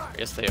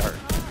 Yes, they are.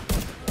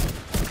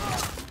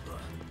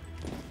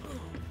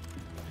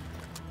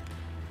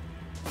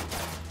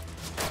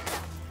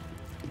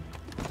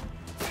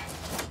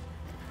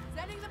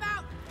 Sending them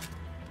out.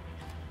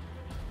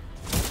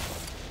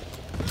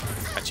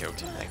 I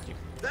choked. Thank you.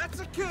 That's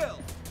a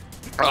kill.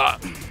 Ah.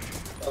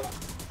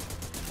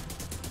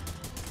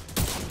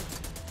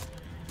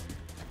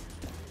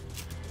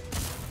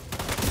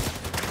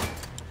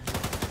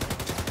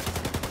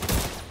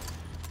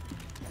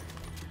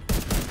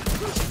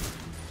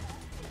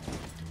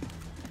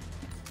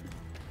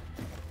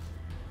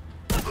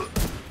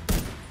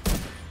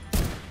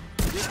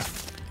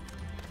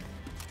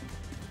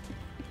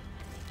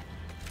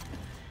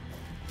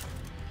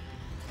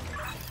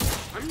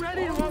 I'm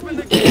ready to open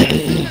the gate.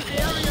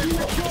 The area is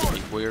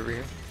secure. Way over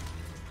here.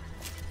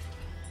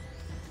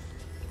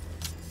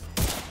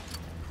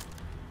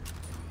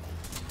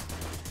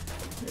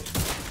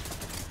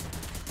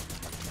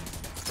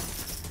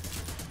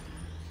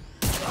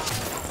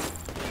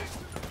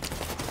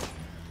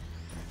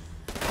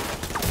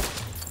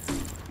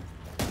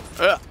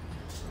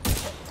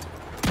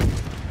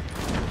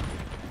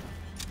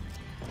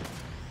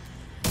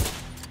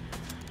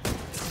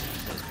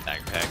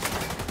 Backpack.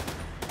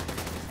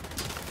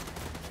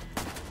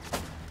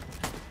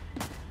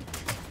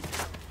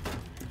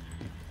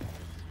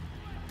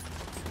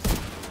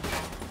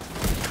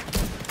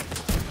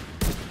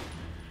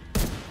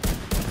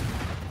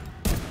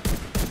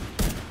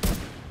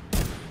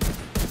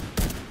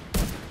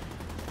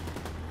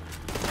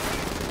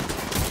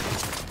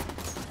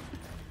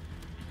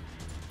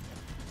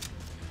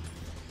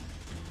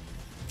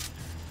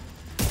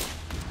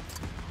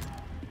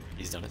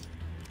 He's done it.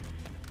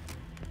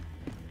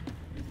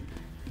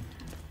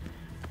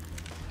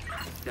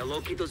 Now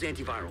locate those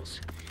antivirals.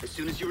 As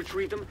soon as you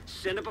retrieve them,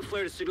 send up a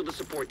flare to signal the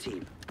support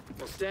team.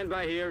 Well, stand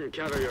by here and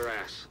cover your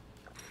ass.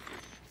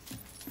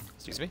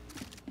 Excuse me?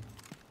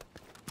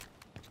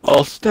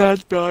 I'll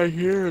stand by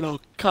here and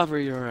I'll cover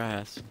your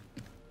ass.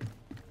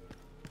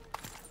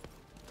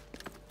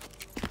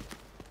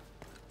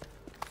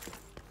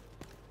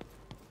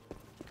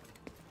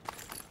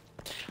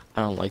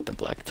 I don't like the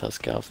black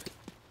tusk outfit.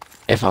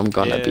 If I'm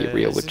gonna be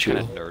real with you.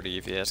 Kind of nerdy,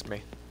 if you ask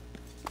me.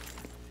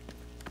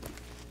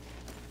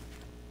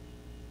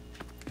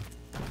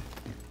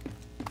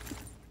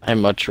 I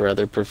much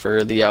rather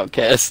prefer the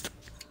Outcast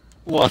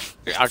one.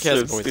 The Outcast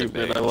so boys are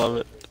stupid, big. I love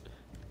it.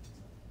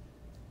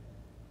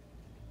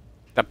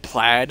 The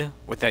plaid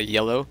with that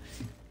yellow,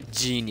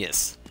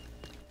 genius.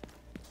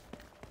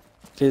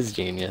 It is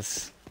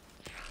genius.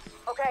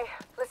 Okay,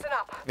 listen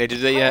up. They did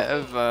they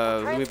have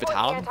Louis Transport the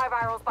Vuitton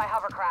antivirals by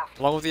hovercraft.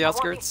 along with the I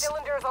want these outskirts?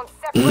 cylinders on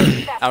separate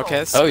vessels.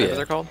 Outcasts? Oh, Whatever yeah.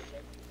 they're called.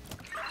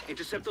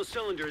 Intercept those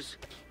cylinders.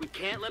 We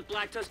can't let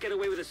Black Tusk get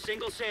away with a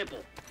single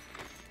sample.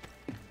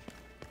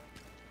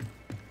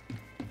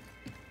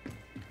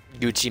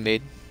 Gucci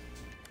made.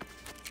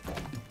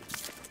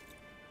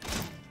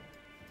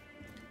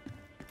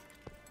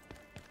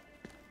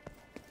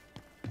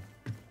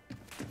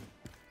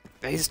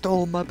 They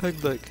stole my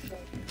pigbook.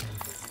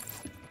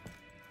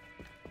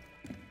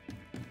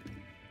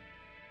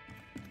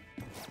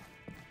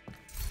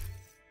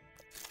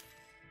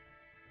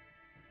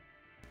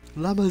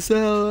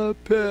 Lamazel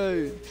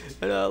pain,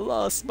 and I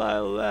lost my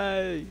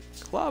leg.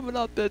 Climbing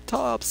up the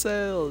top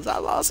sails, I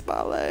lost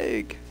my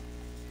leg.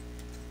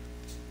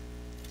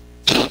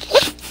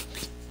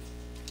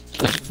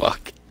 The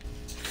fuck?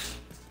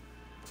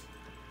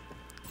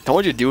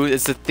 Told you, dude,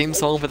 it's the theme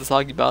song for the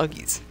Soggy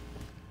Boggies.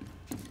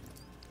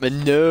 But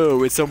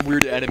no, it's some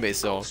weird anime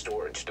song.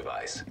 Storage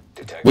device.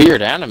 Detected.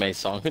 Weird anime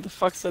song. Who the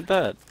fuck said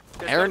that?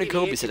 Aaron and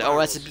Kobe said, oh,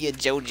 that should be a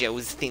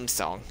JoJo's theme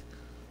song.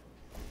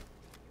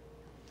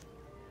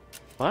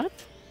 What?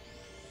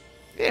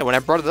 Yeah, when I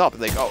brought it up,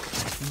 like, oh,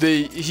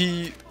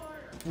 he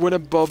went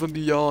above and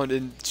beyond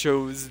and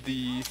chose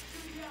the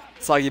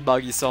Soggy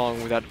Boggy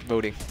song without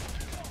voting.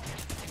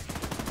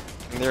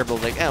 And they're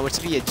both like, oh, it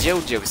should be a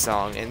JoJo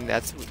song, and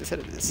that's what they said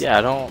it is. Yeah,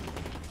 I don't.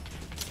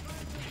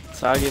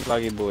 Soggy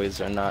Boggy Boys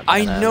are not. I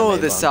an know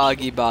anime the bunch.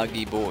 Soggy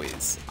Boggy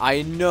Boys.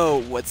 I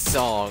know what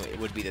song it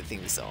would be the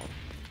theme song.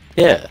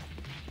 Yeah.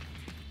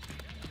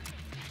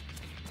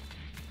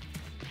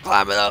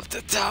 Climbing up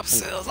the top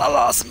sills, I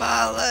lost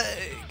my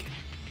leg.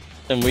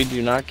 And we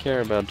do not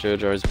care about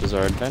JoJo's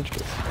Bizarre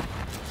Adventures.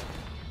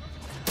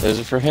 Those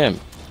are for him.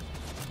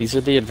 These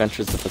are the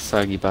adventures of the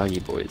Soggy Boggy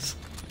Boys.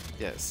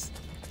 Yes.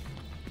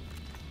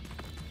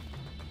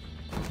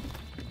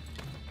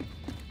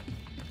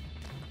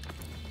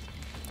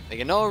 Like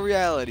in all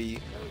reality,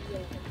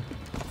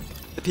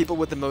 the people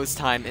with the most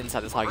time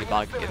inside this Hoggy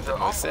Boggy get the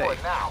most say.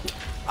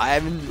 I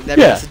haven't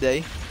never missed a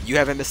day. You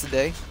haven't missed a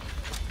day.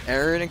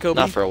 Aaron and Kobe.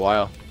 Not for a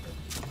while.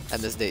 I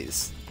miss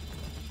days.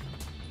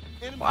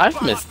 Well,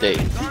 I've missed days.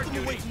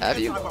 Have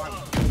you?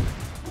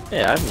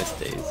 Yeah, I've missed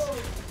days.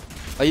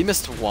 Oh, you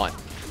missed one.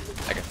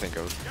 I can think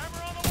of.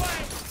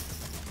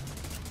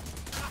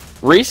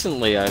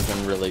 Recently, I've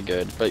been really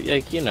good, but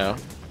like you know,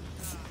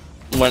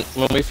 when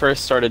we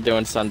first started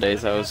doing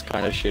Sundays, I was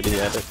kind of shitty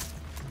at it.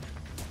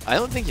 I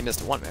don't think you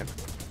missed one, man.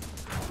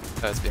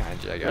 That's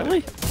behind you. I got Really?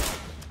 it.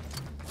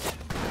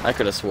 I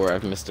could have swore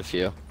I've missed a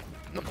few.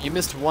 No, you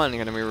missed one,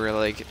 and then we were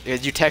like,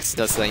 you texted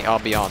us saying I'll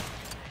be on,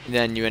 and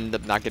then you ended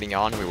up not getting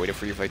on, and we waited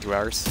for you for like 2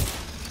 hours.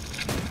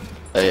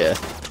 Oh yeah.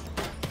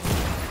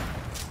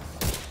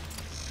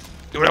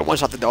 Dude, I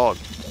one-shot the dog.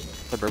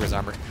 The broke his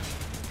armor.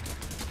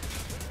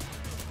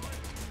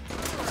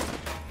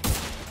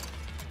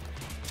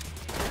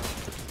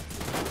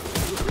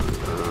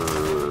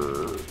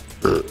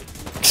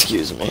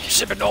 Excuse me.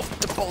 Shipping off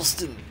to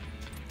Boston.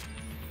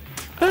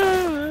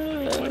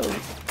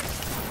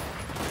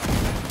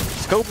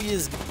 Kobe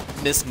has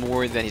missed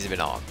more than he's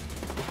been on.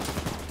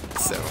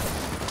 So,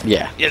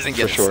 Yeah, he doesn't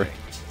get for sure.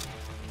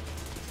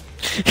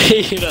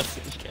 He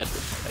doesn't get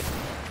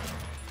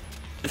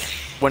it.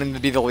 Wanting to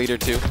be the leader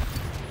too.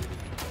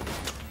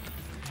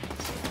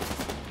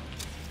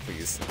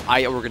 Please.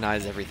 I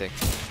organize everything.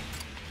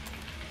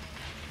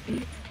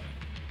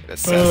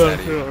 That's sad.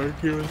 I can't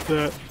argue with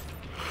that.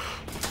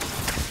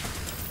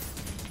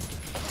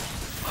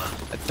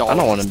 I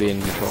don't want to be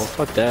in control.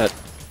 Fuck that.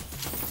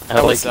 I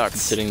like sucks.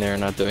 sitting there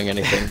and not doing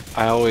anything.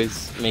 I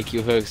always make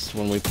you host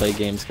when we play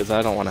games because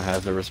I don't want to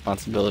have the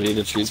responsibility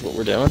to choose what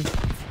we're doing.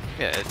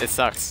 Yeah, it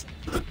sucks.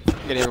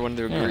 Get everyone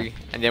to agree, Yeah.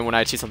 and then when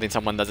I choose something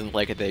someone doesn't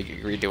like it, they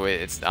agree to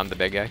it. I'm the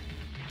bad guy.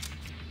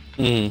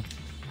 Mm.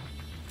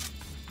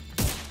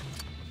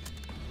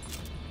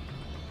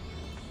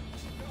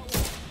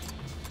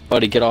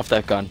 Buddy, get off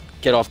that gun.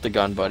 Get off the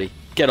gun, buddy.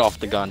 Get off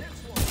the gun.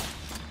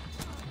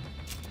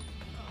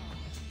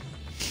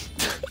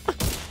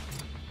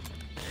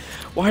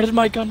 Why did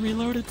my gun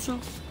reload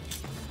itself?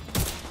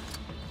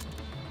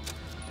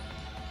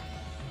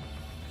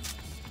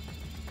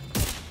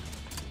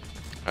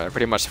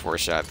 Pretty much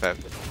 4-shot that.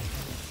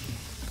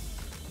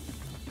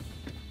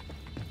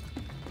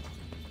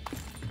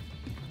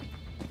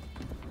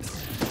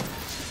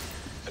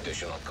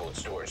 Additional cold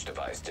storage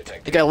device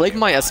detected. Like, I like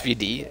my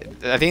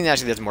SVD. I think it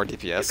actually does more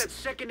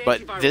DPS,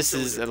 but this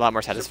is a lot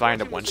more satisfying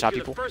to one-shot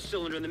people.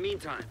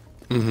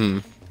 Mm-hmm.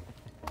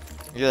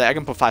 Yeah, I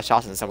can put 5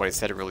 shots in somebody's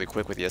head really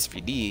quick with the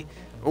SVD,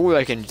 or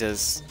I can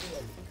just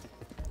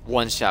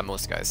one-shot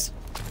most guys.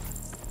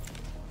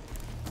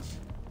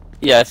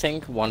 Yeah, I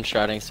think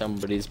one-shotting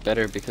somebody's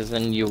better because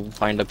then you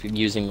wind up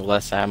using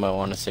less ammo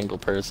on a single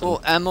person.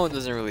 Well, ammo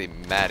doesn't really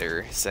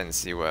matter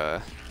since you,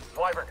 I'm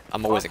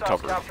always in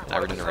cover. I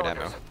regenerate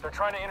ammo. They're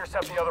trying to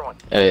intercept the other one.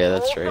 Oh yeah,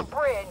 that's Hold right. the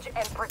bridge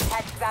and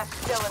protect that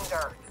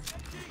cylinder.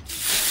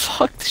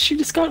 Fuck, she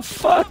just got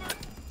fucked.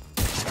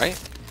 Right?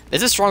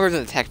 This is stronger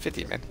than the TAC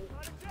 50, man.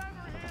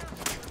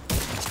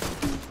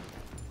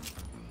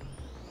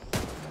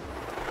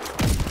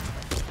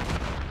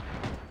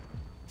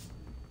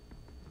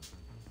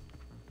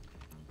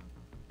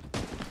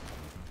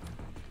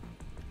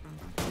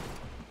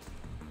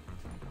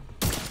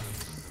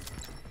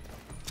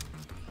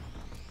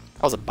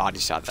 That was a body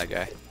shot, that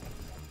guy.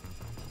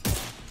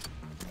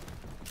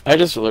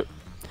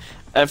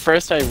 At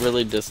first I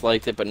really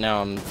disliked it, but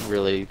now I'm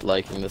really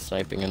liking the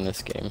sniping in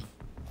this game.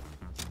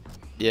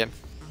 Yeah.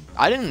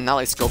 I didn't not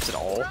like scopes at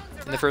all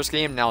in the first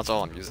game, now it's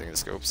all I'm using is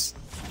scopes.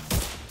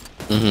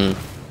 Mm-hmm.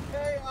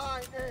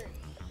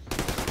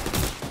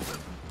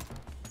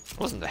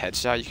 Wasn't a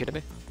headshot, you kidding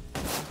me?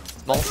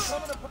 Smalls?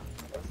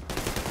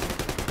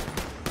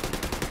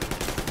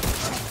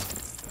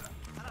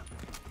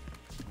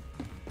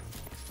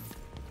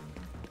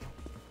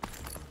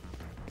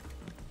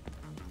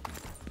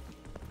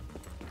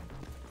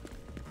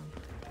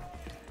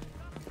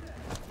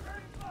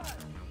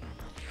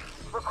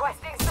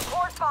 Requesting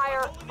support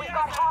fire. We've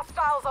got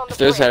hostiles on the If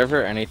there's bridge.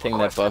 ever anything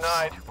that buffs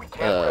We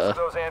can't risk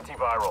those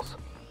antivirals.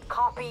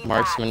 Copy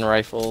marksman that.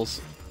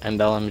 rifles and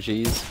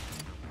LMGs,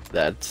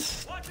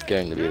 that's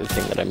going to be the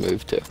thing that I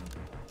move to.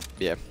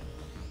 Yeah.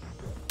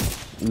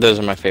 Those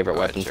are my favorite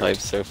Alright, weapon sure.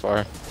 types so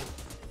far.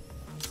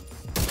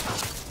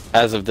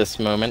 As of this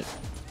moment.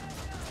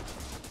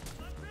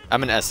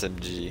 I'm an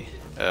SMG,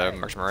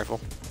 marksman rifle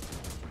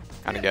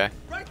kind of guy.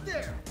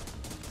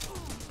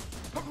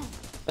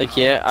 Like,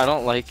 yeah, I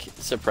don't like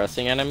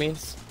suppressing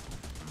enemies,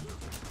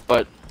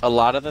 but a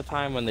lot of the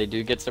time when they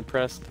do get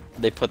suppressed,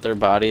 they put their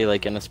body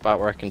like in a spot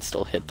where I can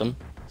still hit them,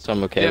 so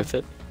I'm okay Yeah. with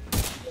it.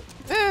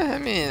 I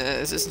mean,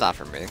 it's just not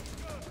for me. This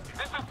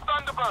is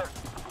Thunderbird.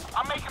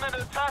 I'm making an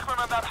attack run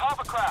on that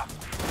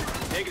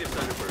hovercraft. Negative,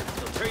 Thunderbird.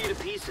 They'll tear you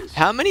to pieces.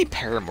 How many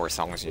Paramore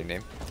songs do you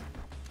name?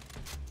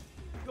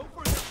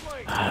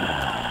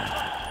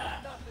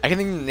 I can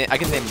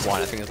name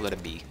one. I think it's Let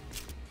It Be.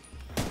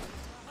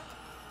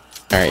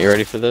 All right, you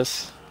ready for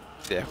this?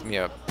 Yeah, hook me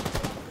up.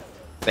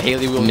 The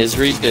Haley Williams.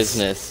 Misery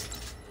Business.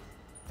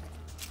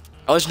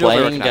 I'll let you know if I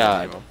Playing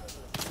recognize the God. name.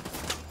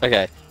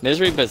 Okay,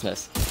 Misery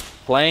Business.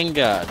 Playing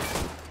God.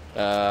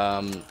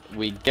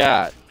 We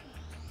got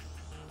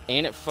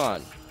Ain't It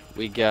Fun.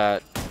 We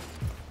got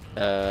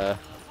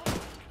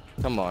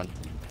come on.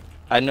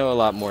 I know a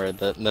lot more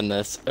than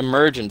this.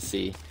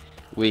 Emergency.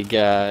 We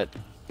got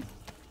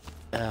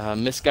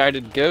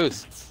Misguided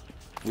Ghosts.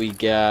 We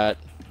got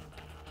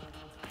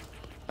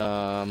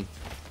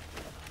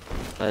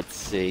let's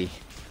see.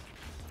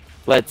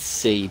 Let's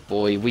see,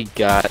 boy. We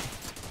got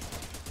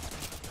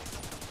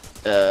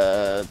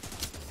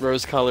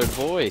Rose-Colored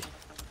Boy.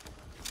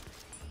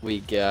 We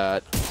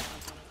got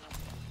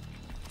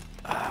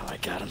oh my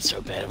god, I'm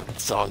so bad with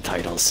song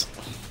titles.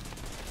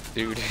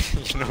 Dude,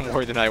 you know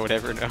more than I would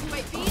ever know.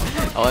 Might be.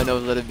 All I know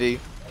is Let It Be.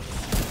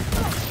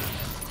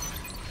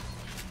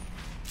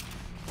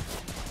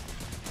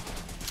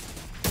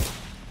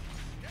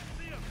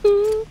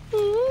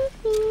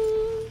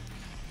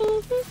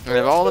 And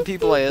of all the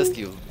people I asked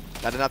you,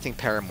 I did not think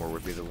Paramore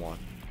would be the one.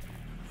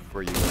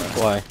 Where you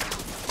Why?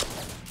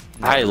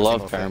 not I a love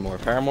single fan. Paramore.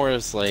 Paramore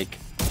is like,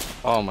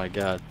 oh my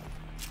god.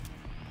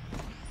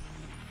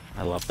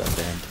 I love that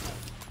band.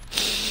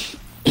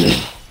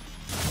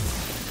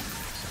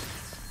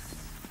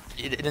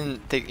 It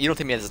didn't take, you don't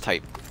take me as a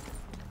type.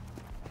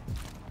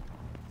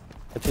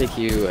 I take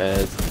you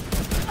as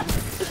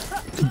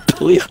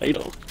Billy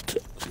Idol.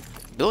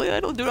 Billy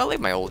Idol, dude, I like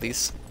my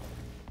oldies.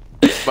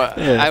 But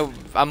Yeah.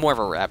 I'm more of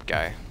a rap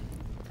guy.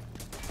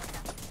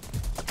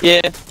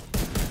 Yeah.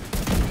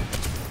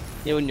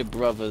 You and your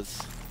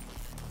brothers.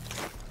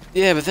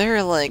 Yeah, but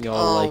they're like, Y'all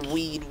oh, like-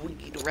 weed,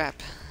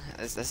 rap.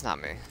 That's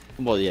not me.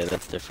 Well, yeah,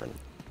 that's different.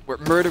 We're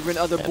murdering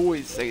other Yeah.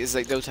 boys. Like, it's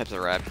like those types of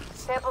rap.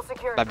 Sample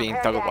secured. Not being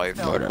Prepare thug to life.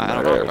 I exfil. Murder, don't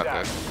murder. know Good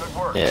about that.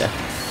 work. Yeah.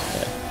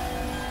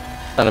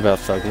 Not about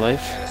thug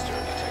life.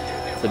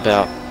 It's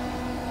about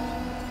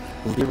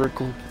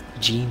lyrical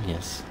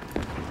genius.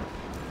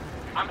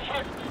 I'm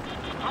hit.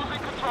 Losing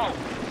control.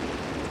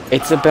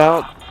 It's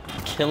about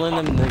killing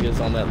them niggas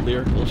on that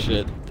lyrical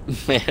shit.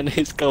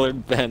 Mayonnaise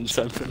colored Benz.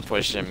 I've been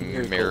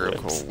Pushing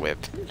Miracle Whips.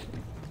 Whip.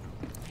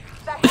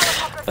 That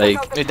helicopter Like-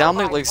 took out the Dude,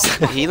 Dominic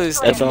turbines. looks, he looks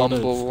That's all it is.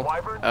 mumble,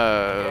 Wyvern, the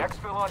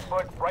exfil on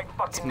foot right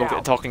fucking now.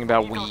 talking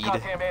about We need weed, those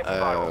goddamn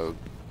antivirals.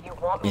 You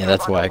want me Yeah, to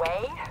that's run whack.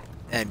 away?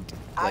 and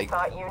I like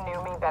thought you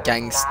knew me better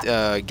than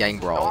that. gang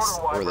brawls,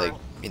 or like,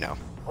 you know,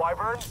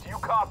 Wyvern, do you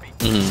copy?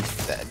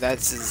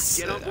 that's his,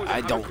 Get on board the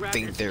I don't hovercraft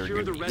think and they're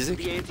secure good the rest of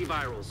music. the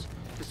antivirals.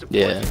 The support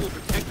Yeah. team will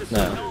protect the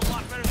No.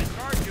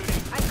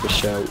 signals. For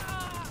sure.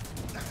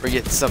 Or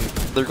get some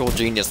lyrical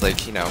genius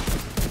like, you know,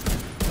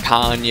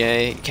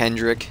 Kanye,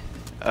 Kendrick,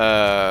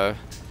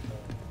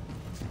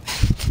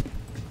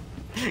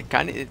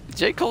 kinda,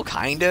 J. Cole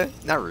kinda,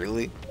 not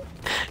really.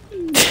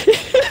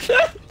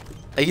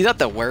 Like, he's not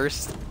the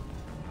worst,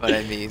 but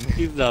I mean,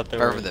 He's not the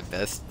far from worst. the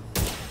best.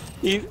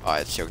 He- Oh,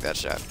 I choked that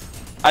shot.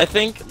 I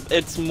think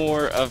it's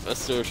more of a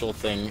social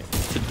thing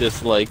to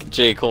dislike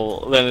J.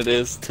 Cole than it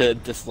is to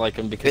dislike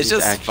him because It's he's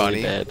just actually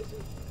funny. bad.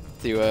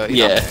 To, you know,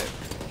 Yeah.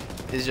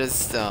 it's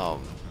just,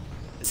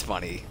 it's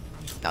funny.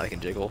 Not like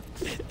in Jiggle.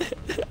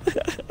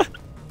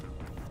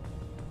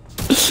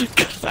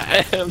 Cause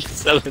I am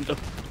selling them.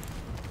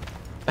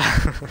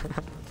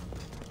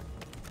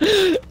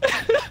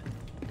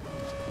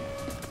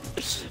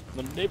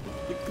 My neighbor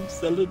think I'm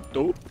selling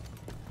dope.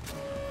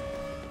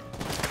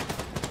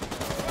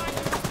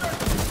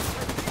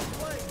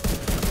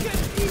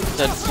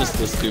 That's just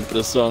the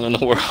stupidest song in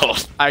the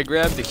world. I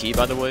grabbed the key,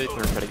 by the way,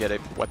 for trying to get a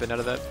weapon out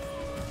of that.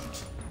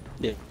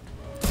 Yeah.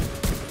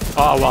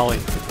 Oh, Wally.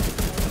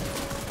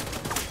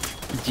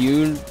 Do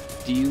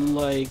you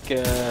like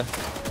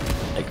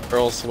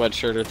Earl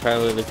Sweatshirt or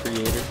Tyler the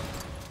Creator?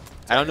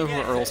 I don't know who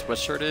Earl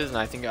Sweatshirt is, and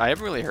I think I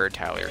haven't really heard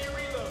Tyler.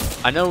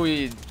 I know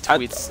he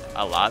tweets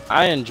a lot.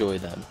 I enjoy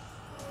them.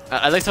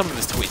 I like some of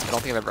his tweets, but I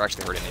don't think I've ever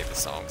actually heard any of his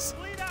songs.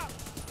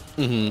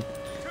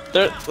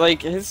 They're,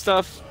 like, his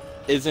stuff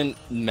isn't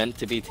meant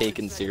to be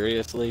taken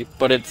seriously,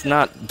 but it's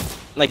not,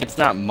 like, it's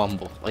not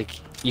mumble. Like,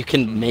 you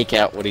can make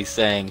out what he's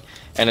saying,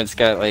 and it's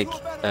got, like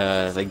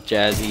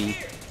jazzy,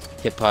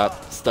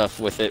 hip-hop stuff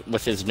with it,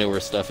 with his newer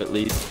stuff at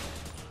least.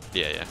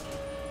 Yeah, yeah.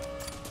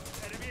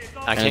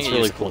 I And can't it's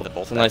really use cool. the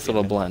both It's a nice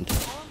little blend.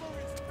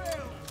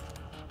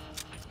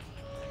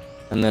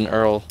 And then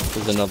Earl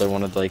is another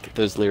one of, like,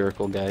 those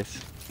lyrical guys.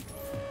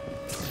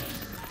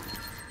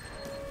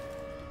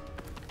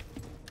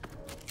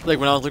 Like,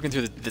 when I was looking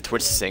through the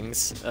Twitch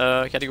sings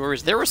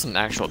categories, there were some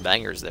actual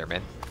bangers there,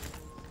 man.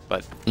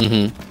 But, what do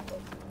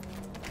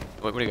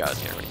you got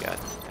here? What do you got?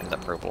 And the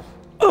purple.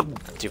 Oh,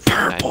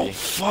 249B.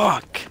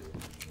 fuck!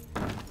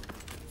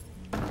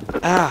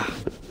 Ah!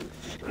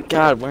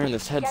 God, wearing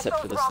this Get headset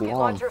those for this rocket long.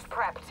 launchers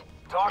prepped.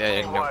 Talk to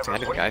me, no, Wyvern. I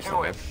didn't What guy are you film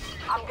doing? it.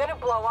 I'm gonna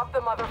blow up the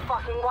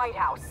motherfucking White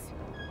House.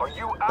 Are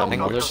you The out of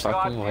your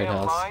motherfucking White goddamn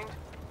House. mind?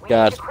 We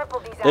God. need to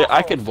cripple these I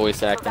assholes. could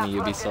voice act So in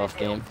a that's what I'm Ubisoft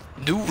gonna game.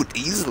 Dude,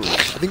 easily. I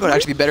think it would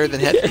actually be better than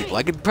head people.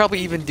 I could probably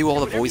even do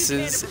all the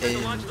voices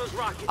in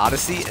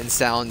Odyssey and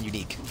sound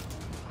unique.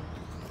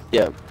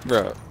 Yeah,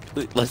 bro.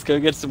 Let's go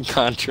get some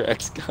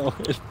contracts going.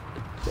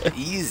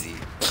 Easy.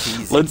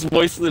 Easy. Let's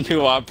voice the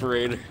new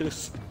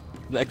operators.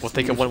 Next We'll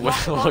take a week. one-way.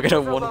 We'll get a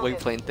one-way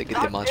plane ticket to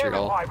God damn it,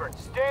 Montreal. Wyvern.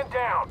 Stand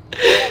down.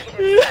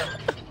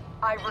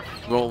 I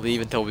refuse. We won't leave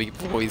until we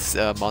voice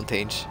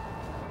Montage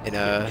in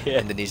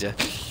Indonesia.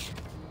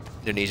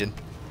 Indonesian.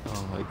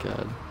 Oh my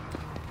god.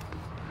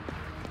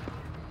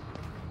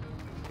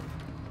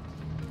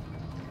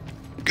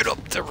 Get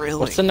up the railing.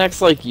 What's the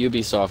next like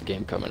Ubisoft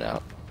game coming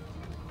out?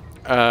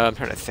 I'm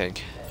trying to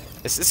think.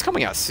 It's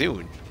coming out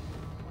soon,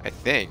 I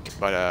think.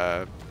 But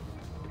let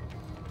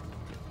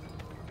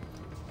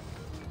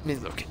me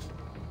look.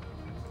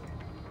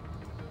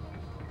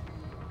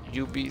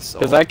 Ubisoft.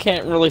 Because I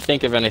can't really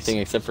think of anything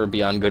except for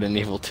Beyond Good and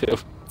Evil 2.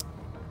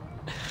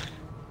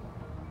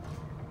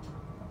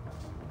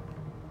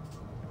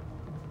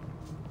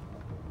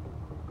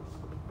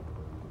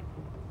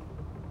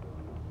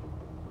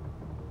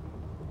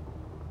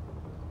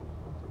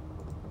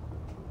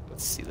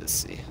 Let's see. Let's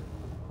see.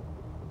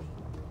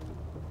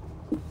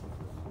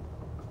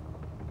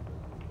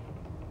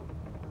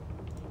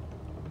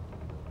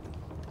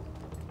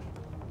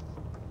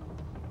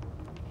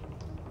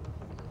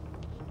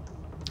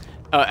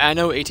 I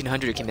know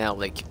 1800 came out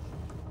like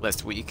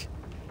last week.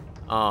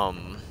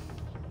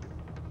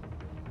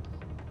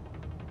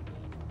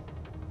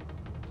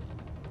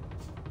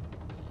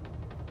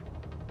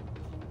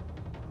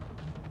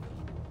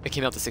 It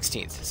came out the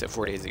 16th, so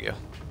 4 days ago.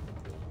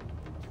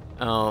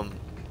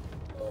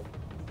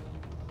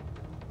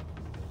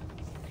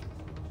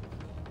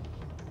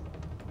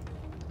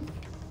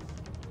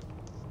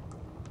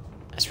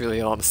 That's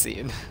really all I'm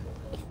seeing.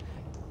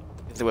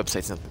 The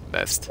website's not the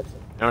best.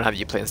 I don't have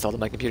Uplay installed on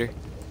my computer.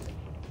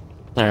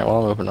 Alright,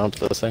 well, I'm opening up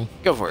this thing.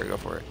 Go for it, go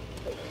for it.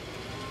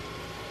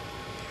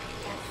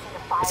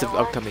 What's the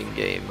upcoming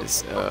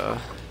games?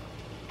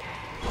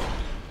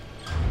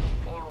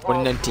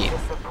 2019.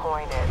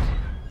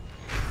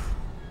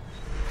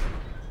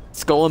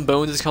 Skull and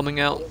Bones is coming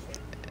out.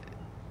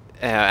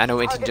 I know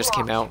 18 just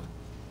came out.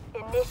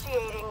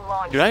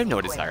 Dude, I have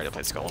no desire to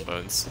play Skull and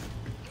Bones.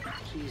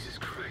 Jesus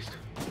Christ.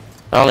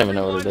 I don't even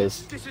know what it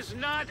is. This is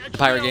not a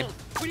Pirate drill. game.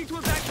 We need to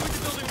evacuate the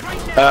building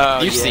right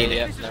now. You've yeah, seen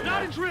yeah, it. This is never not a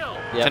mind. drill.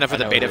 Yeah, Signed up for I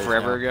the know beta what it is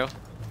forever now. ago.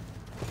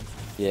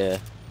 Yeah.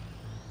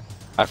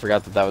 I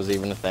forgot that that was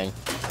even a thing.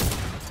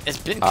 It's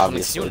been coming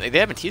Obviously. soon. They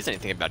haven't teased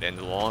anything about it in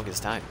the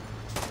longest time.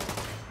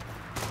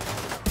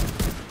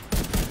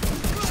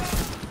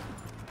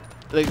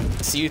 Like,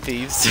 Sea of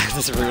Thieves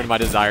doesn't ruin my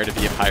desire to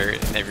be a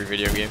pirate in every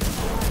video game.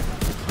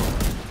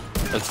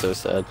 That's so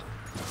sad.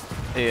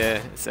 Yeah,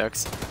 it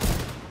sucks.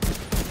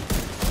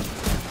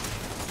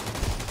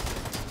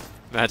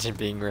 Imagine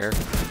being rare.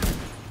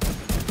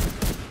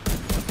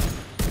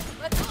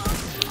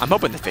 I'm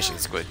hoping the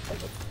fishing's good.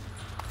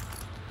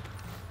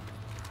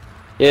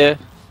 Yeah.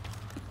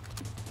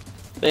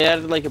 They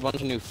added like a bunch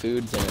of new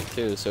foods in it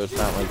too, so it's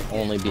not like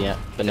only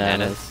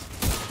bananas.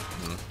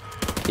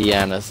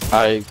 Bananas.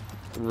 I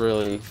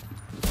really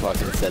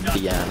fucking said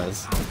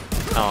bananas.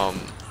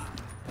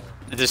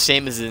 The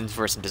same is in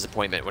for some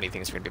disappointment when he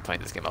thinks we're gonna be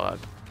playing this game out loud.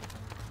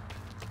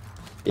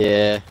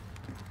 Yeah.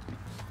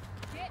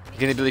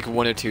 Gonna be like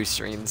 1 or 2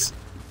 streams,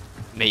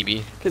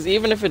 maybe. Because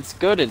even if it's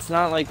good, it's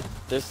not like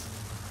there's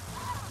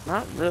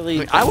not really.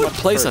 Like, I would much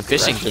play some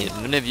fishing progression.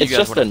 games. None of you It's guys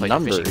just want a to play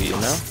number, fishing you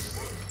know? games.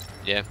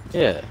 Yeah.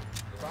 Yeah.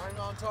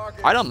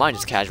 I don't mind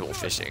just casual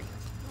fishing,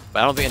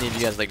 but I don't think any of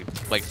you guys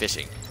like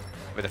fishing,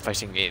 or the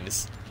fishing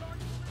games.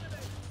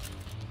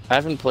 I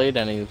haven't played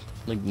any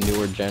like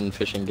newer gen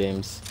fishing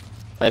games.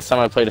 Last time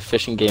I played a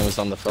fishing game was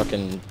on the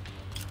fucking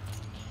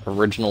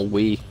original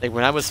Wii. Like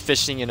when I was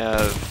fishing in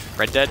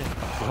Red Dead.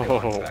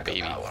 Oh Backup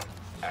baby. power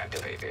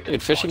activated.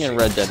 Dude, fishing in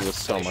Red Dead was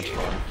so much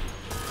fun.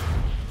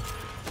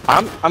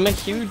 I'm a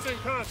huge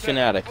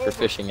fanatic for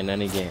fishing in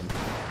any game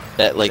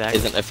that like Exactly.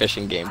 isn't a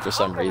fishing game for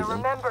some I'm gonna reason.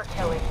 remember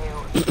killing you.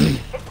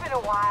 It's been a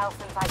while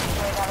since I can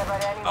say that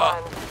about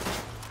anyone.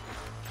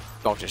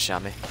 Dog just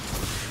shot me.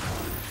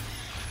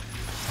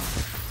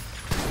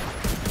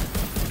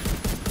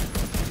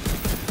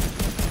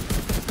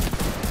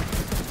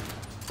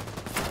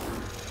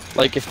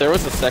 Like if there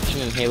was a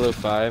section in Halo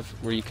 5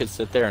 where you could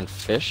sit there and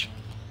fish,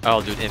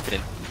 Oh, dude,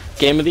 infinite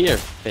game of the year.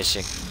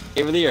 fishing.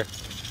 Game of the year.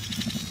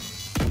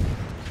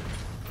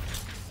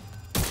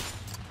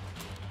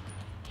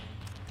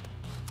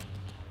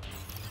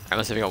 I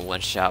must having a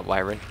one-shot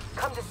Wyvern.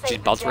 Come to She's save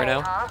the built right day,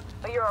 now? huh?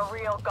 But you're a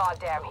real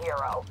goddamn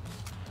hero.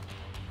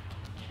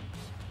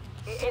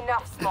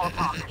 Enough small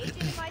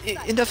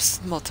talk. Enough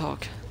small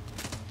talk.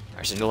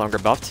 Alright, she's no longer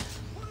buffed.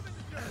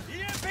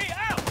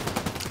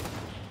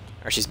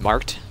 Or she's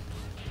marked.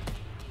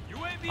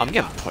 I'm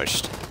getting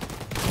pushed.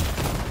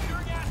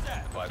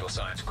 Vital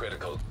signs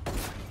critical.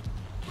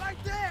 Right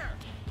there.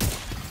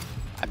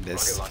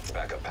 miss. Rocket launch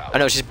backup power I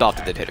know she's buffed.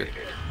 It did hit her.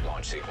 activated.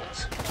 Launch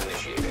sequence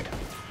initiated.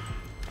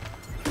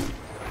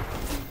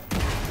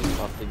 He's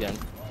buffed again.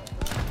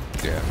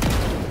 Yeah.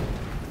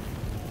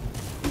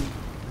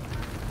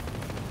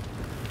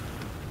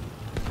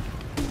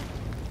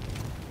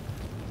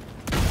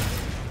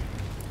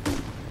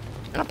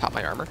 I'm gonna pop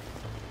my armor.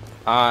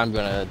 I'm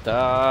gonna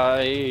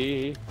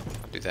die.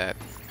 I'll do that.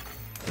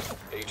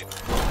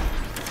 Agent.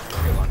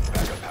 Rocket launch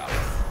backup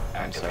power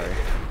I'm sorry.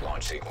 activated.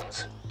 Launch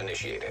sequence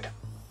initiated.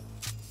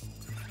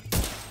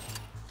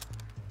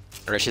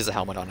 Or she has a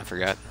helmet on. I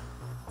forgot.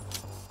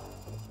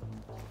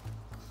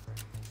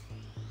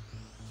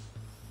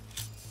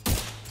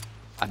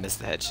 I missed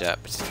the headshot,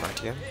 but she's marked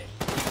again.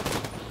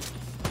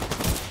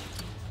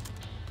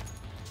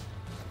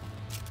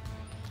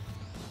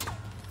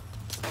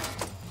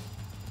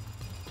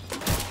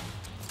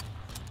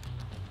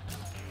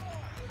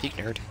 Peek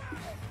nerd.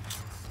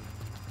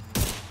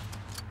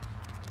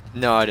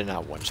 No, I did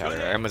not one-shot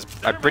her.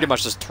 I pretty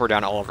much just tore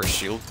down all of her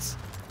shields,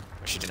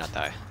 but she did not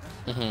die.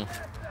 Mm-hmm.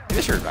 Maybe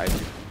I should revive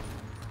you.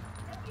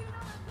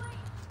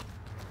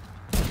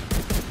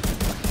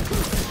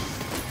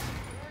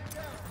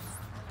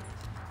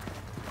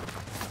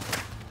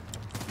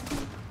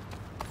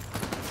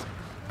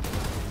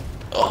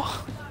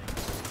 Oh.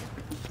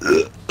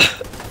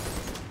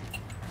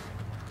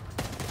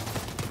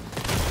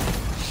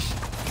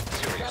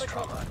 Serious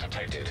trauma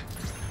detected.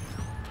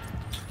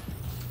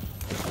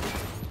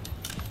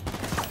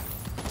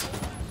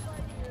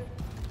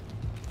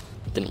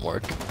 Didn't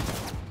work.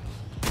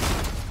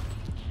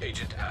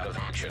 Agent out of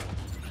action.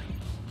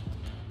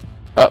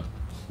 Oh.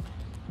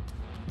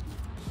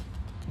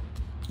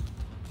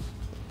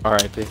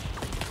 R.I.P.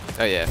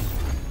 Oh yeah,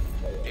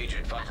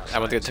 Agent vital I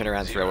went to go signs turn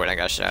around zero. throw when I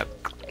got shot.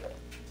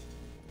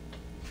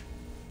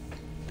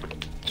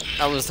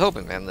 I was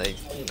hoping, man, like,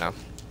 you know,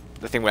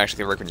 the thing would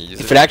actually work when you use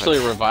it. If it actually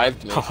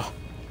revived me, Oh.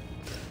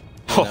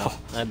 you know,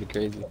 that'd be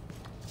crazy.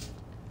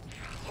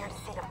 Here to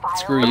see the fire.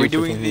 Screw Are you we for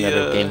doing thinking the,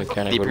 that a game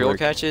mechanic would pre-roll work.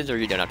 catches, or are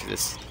you done after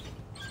this?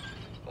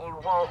 You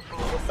won't be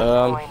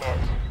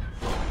disappointed.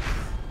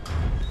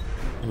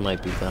 It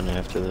might be done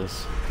after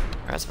this.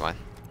 That's fine.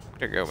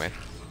 There you go, man.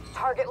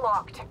 Target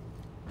locked.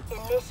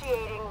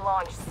 Initiating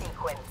launch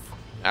sequence.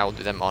 I will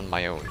do them on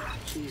my own.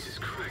 Jesus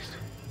Christ.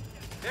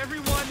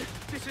 Everyone,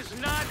 this is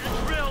not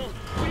a drill.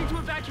 We need to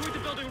evacuate the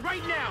building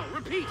right now.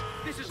 Repeat,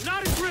 this is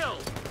not a drill.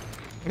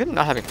 I'm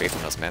not having faith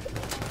in us, man.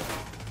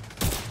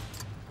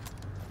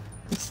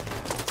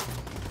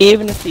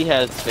 Even if he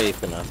has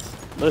faith in us,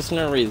 there's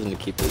no reason to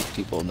keep those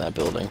people in that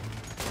building.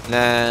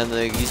 Nah,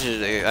 like,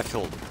 usually I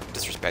feel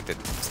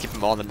disrespected. Just keep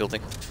them all in the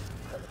building.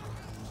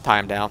 Tie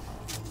them down.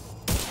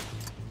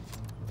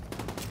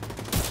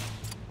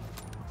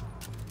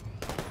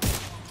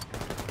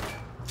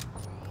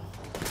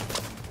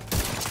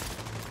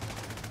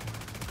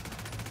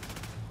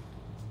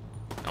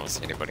 I don't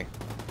see anybody.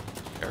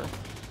 There.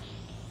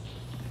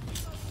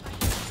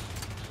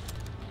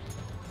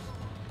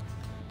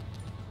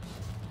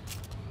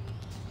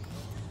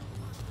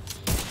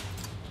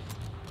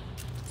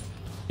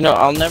 No,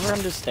 I'll never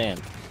understand.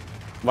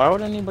 Why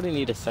would anybody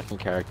need a second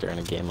character in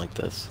a game like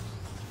this?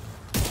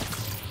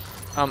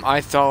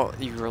 I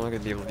thought you were only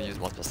going to be able to use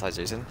one besides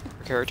Jason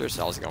for characters,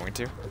 so I was going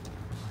to.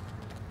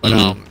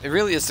 But it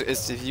really is.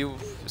 It's if you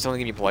it's only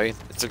going to play,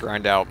 it's to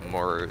grind out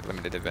more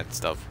limited event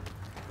stuff,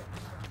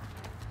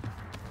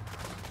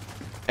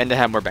 and to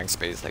have more bank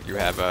space. Like you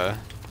have a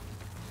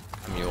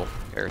mule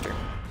character.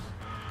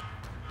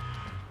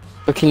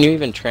 But can you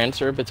even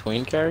transfer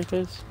between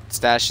characters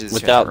Stash is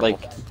without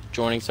transferable. like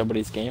joining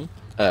somebody's game?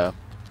 Oh,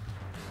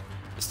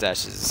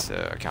 Stash is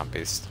account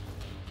based.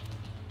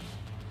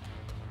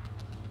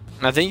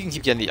 And I think you can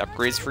keep getting the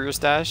upgrades for your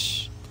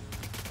stash,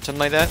 something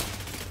like that,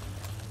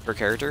 per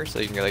character, so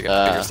you can get like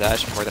a bigger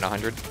stash, more than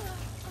 100.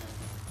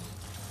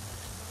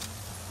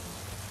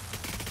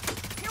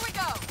 Here we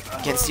go.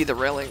 I can't see the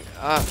railing.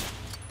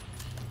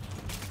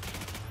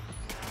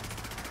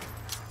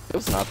 it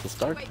was not the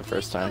start the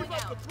first time. The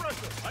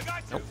pressure. I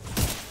got you. Nope.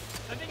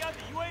 Sending out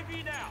the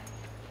UAV now.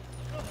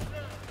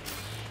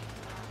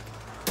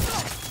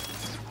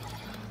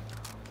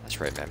 That's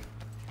right, man.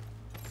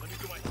 Let me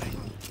do my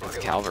thing. It's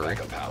cavalry.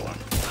 Backup power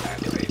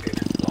activated.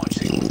 Launch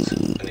sequence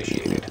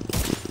initiated.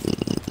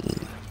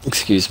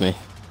 Excuse me.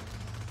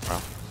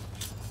 Wow.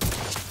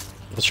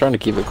 I was trying to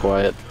keep it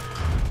quiet.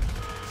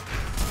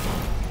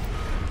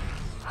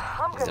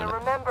 I'm Isn't gonna it?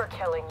 remember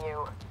killing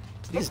you.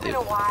 Please It's been do.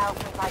 a while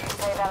since I could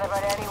say that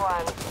about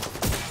anyone.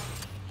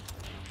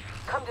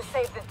 Come to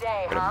save the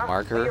day, Gonna huh?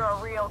 mark her. You're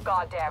a real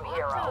goddamn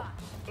hero.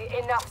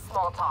 Enough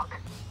small talk.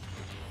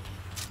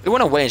 It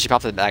went away and she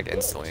popped it back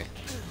instantly.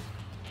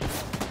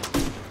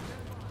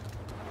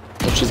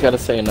 Well, she's got to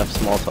say enough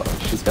small talk.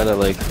 She's got to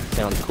like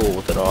sound cool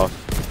with it off,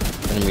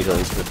 and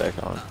immediately put it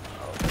back on.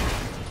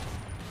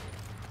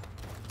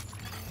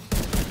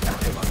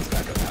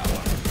 Backup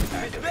power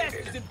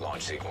activated.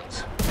 Launch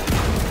sequence.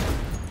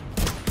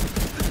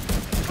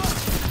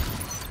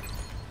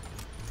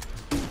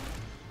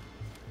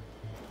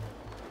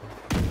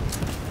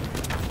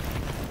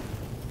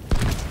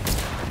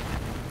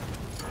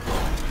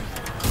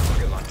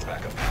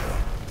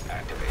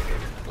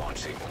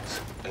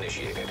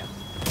 initiated.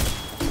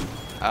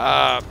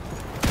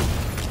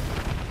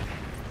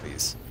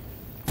 Please.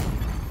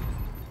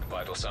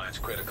 Vital signs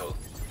critical.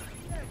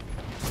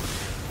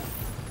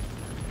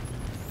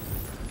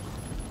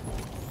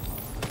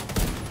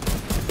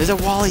 There's a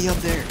Wally up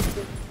there.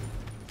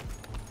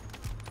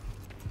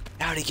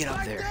 How'd he get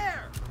up there?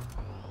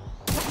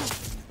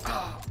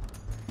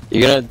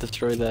 You gonna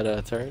destroy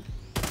that turret?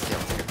 Yeah,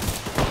 I'll take it.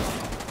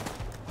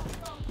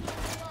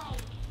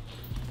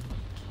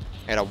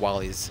 And a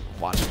Wally's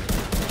watching.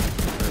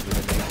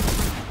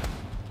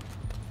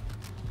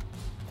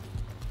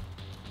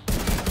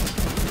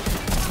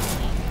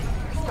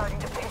 You're starting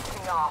to piss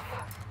me off.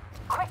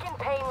 Quick and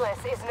painless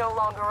is no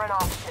longer an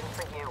option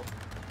for you.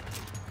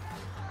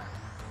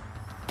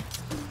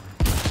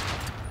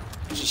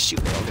 She's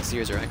shooting all his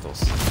ears or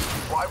ankles.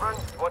 Wyvern,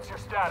 what's your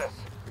status?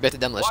 You bet the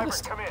Wyvern,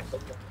 demolitionist? come in.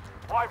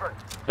 Wyvern,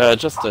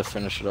 Just to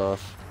finish it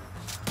off.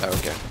 Oh,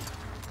 okay.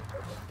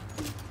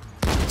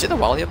 Is the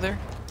Wally up there?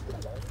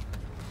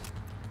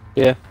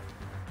 Yeah.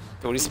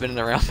 What are you spinning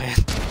around, man?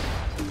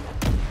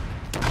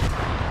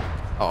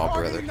 Oh,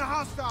 brother.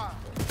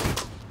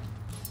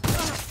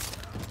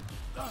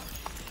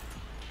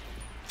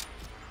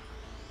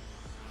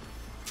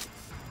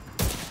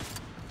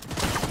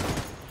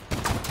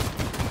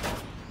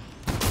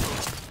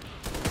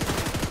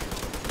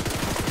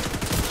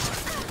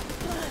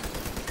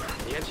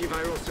 The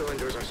antiviral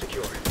cylinders are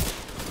secure.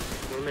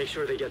 We'll make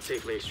sure they get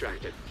safely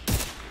extracted.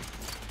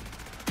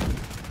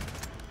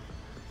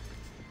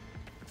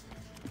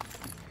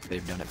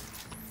 They've done it.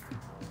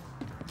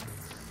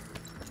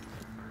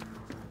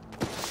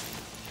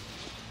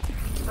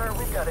 sir,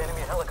 we've got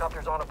enemy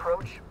helicopters on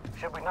approach.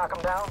 Should we knock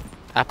them down?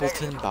 Appleton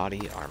Negative.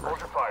 body armor. Hold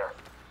your fire.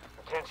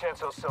 We can't chance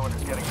those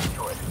cylinders getting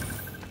destroyed.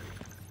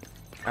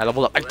 I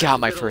leveled up. I got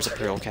my first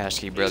Imperial cache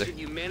key, brother.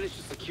 You managed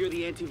to secure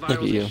the Look at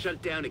antivirals you. and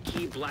shut down a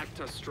key Black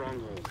Tusk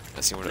stronghold.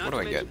 Let's see, what Not do to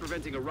I mention get?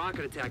 preventing a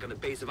rocket attack on the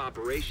base of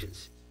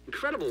operations.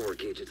 Incredible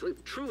work, agents.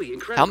 Like, truly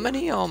incredible. How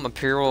many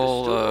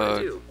Imperial Still what I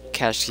do.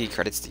 cache key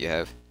credits do you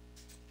have?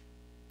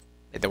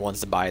 Like the ones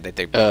to buy that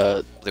they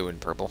blue and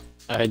purple.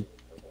 I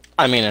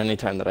mean,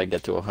 anytime that I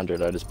get to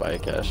 100, I just buy a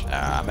cache.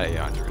 I'm at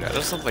 800.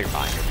 There's something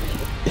buying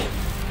it.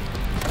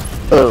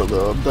 I don't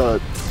know, I'm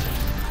not...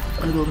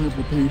 I don't have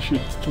the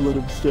patience to let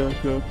them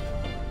stack up.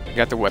 You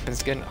got the weapon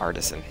skin?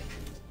 Artisan.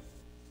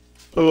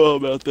 I'm all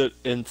about that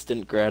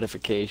instant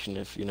gratification,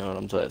 if you know what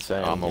I'm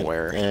saying. I'm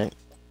aware. Yeah.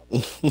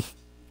 Alright.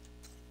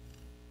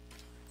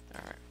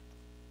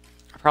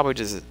 I'll probably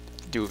just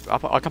do...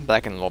 I'll come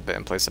back in a little bit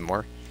and play some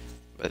more.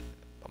 But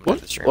I'm gonna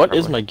do the stream What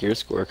is probably. my gear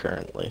score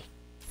currently?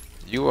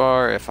 You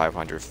are at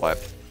 500 flat.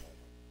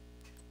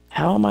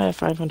 How am I at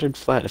 500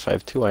 flat if I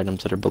have 2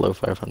 items that are below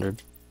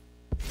 500?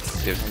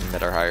 You have some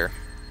that are higher.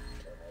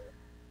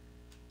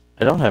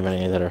 I don't have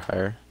any that are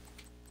higher.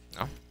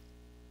 No?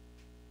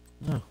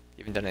 No. You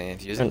haven't done any I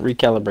infusing? haven't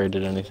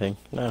recalibrated anything.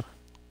 No.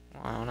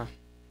 Well, I don't know.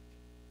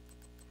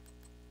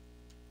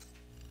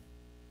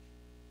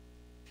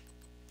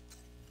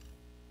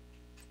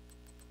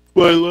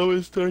 My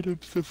lowest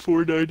item's a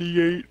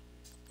 498.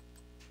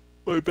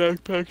 My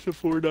backpack's a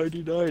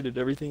 499 and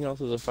everything else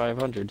is a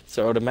 500.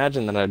 So I would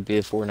imagine that I'd be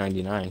a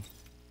 499.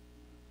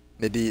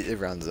 Maybe it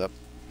rounds up.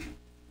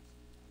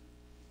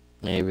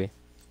 Maybe.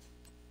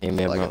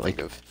 Maybe All I I'm can at like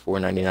think of.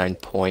 499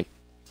 point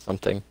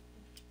something.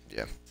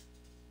 Yeah.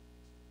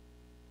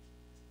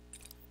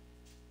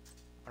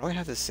 Why do I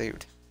have this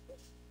saved?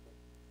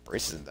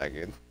 Brace isn't that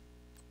good.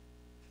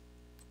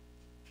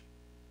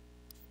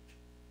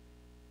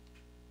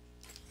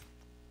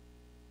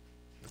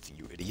 Listen,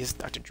 you idiots.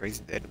 Dr. Dre's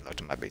dead and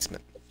left in my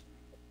basement.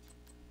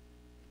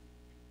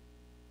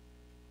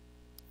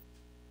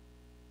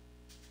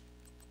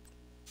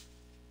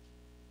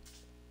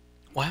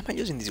 Why am I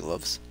using these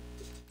gloves?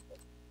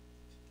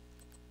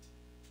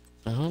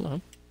 I don't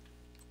know.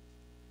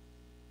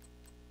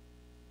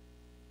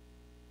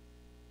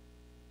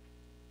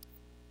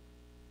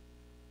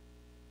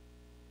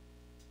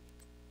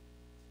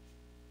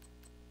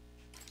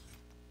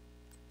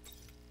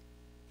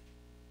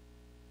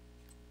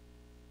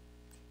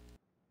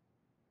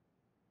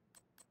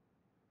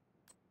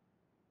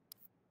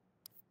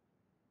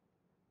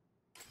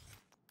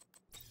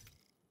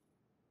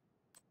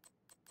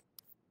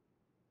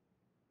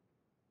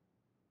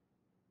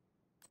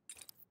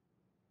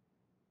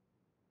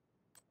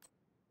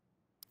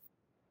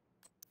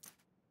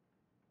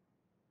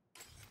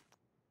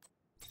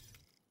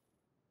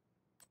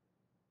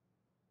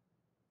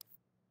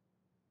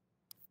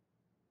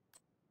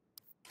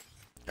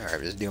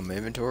 Alright, just doing my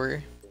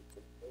inventory.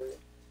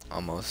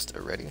 Almost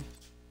ready.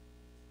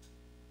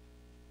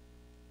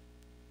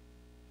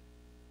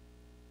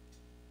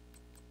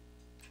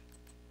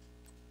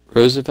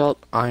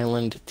 Roosevelt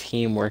Island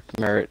teamwork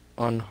merit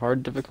on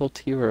hard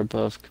difficulty or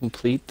above.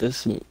 Complete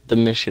the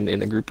mission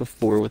in a group of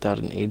 4 without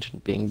an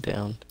agent being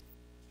downed.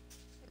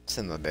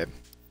 Send them, babe.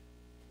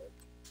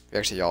 You're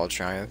actually all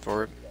trying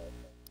for it.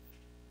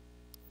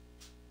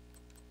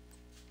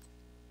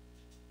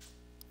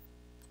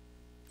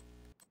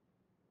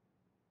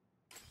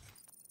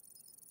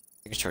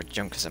 can start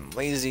junk because I'm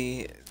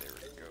lazy. There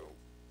we go.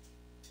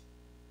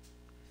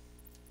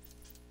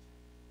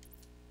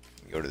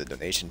 Go to the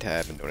donation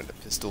tab and donate a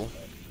pistol.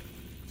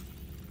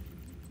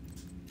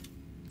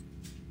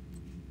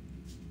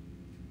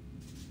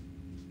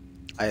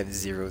 I have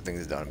 0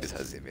 things done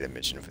besides the evaded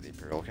mission for the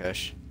Imperial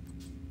Cache.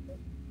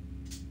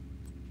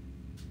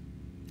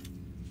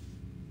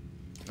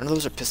 None of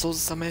those are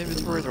pistols on my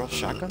inventory, they're all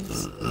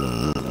shotguns?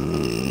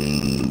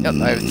 Yep,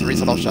 I have 3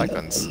 sawed-off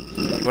shotguns.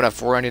 You would have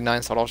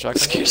 499 sawed-off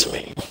shotguns? Excuse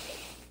me.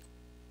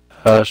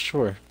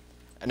 Sure.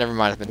 Never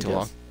mind, it's been too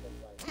long.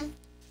 Okay.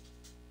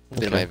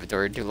 Been my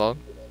inventory too long?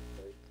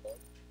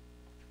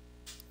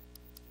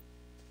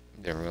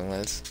 Didn't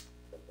realize.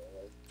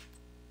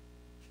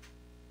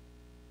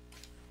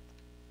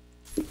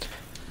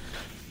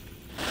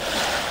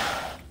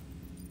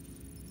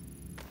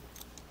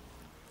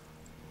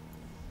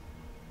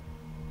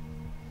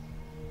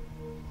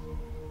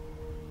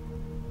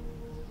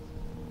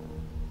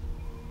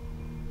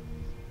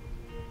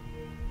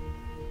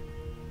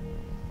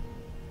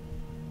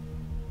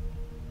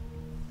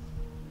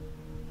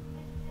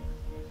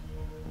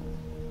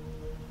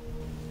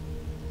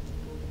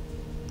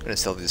 I'm gonna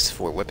sell these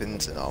 4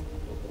 weapons and I'll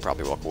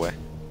probably walk away.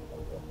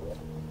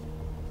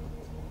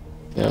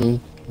 Yeah,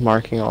 I'm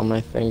marking all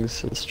my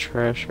things as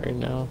trash right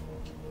now.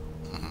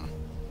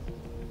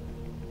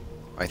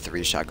 My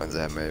 3 shotguns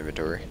I have in my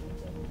inventory.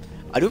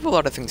 I do have a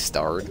lot of things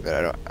starred, but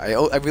I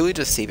don't. I really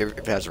just save it if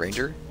it has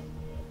Ranger.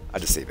 I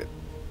just save it.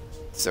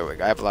 So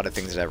like, I have a lot of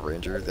things that have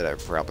Ranger that I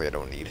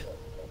don't need.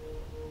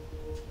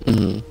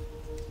 I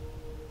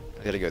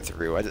gotta go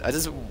through. I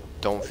just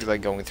don't feel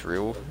like going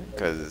through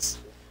because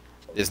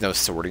there's no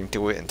sorting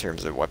to it in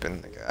terms of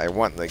weapon. Like, I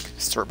want like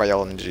sort by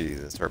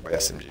LMGs and sort by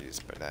SMGs,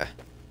 but nah,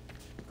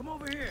 Come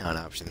over here. not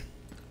an option.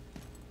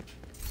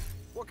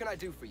 What can I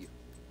do for you?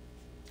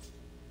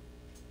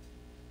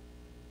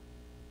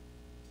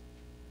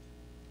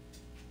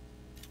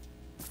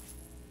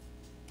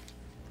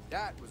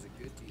 That was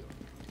a good deal.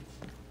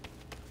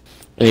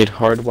 I need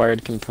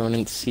hardwired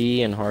component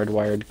C and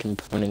hardwired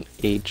component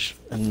H,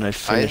 and I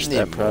finished I need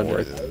that project.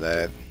 more than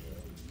that.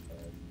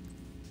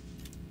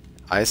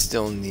 I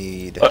still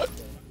need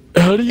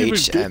How do you even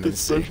HM get and the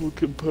C. special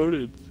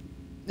components?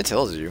 It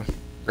tells you.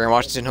 Grand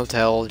Washington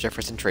Hotel,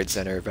 Jefferson Trade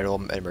Center, Federal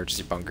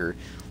Emergency Bunker,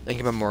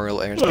 Lincoln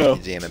Memorial, Air and Space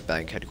Museum, and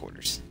Bank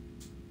Headquarters.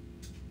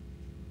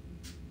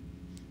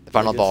 The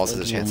final boss is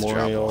a chance to drop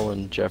Memorial one.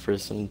 and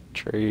Jefferson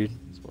Trade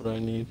is what I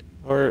need.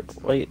 Or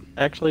wait,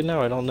 actually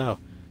no, I don't know.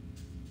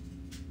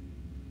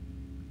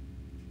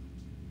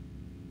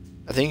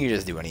 I think you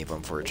just do any of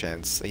them for a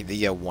chance. If you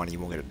get one, you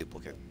won't get a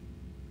duplicate.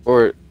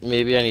 Or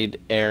maybe I need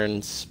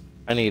Aaron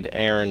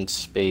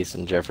Space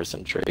and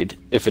Jefferson Trade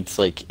if it's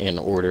like in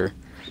order.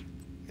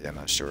 Yeah, I'm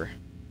not sure.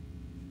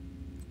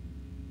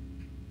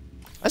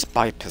 I just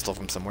buy a pistol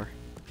from somewhere.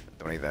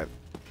 Don't need that.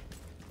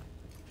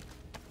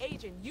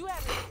 Agent, you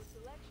have a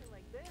selection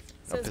like this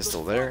A since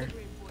pistol before there. the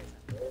Green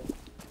Poison.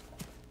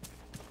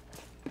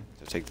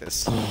 So take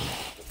this.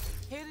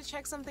 Here to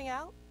check something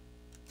out?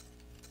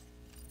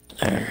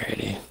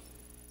 Alrighty.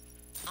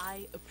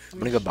 I appreciate I'm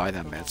gonna go buy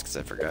that mask because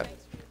I forgot.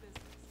 Thanks for your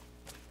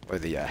business. Or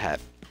the hat.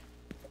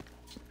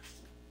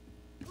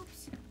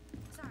 Oops.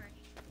 Sorry.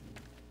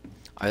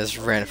 I just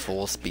ran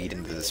full speed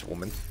into this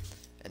woman.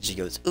 And she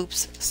goes,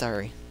 oops,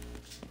 sorry.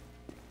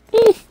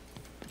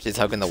 She's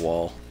hugging the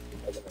wall.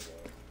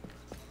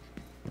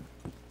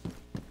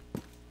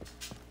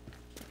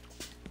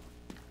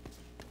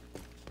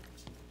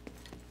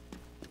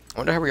 I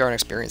wonder how we are in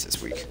experience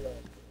this week.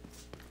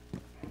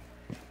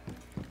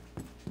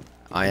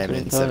 I am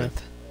in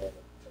 7th.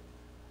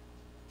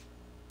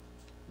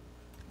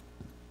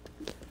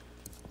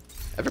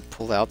 Ever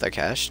pulled out that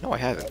cash? No, I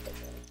haven't.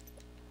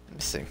 Let me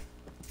see.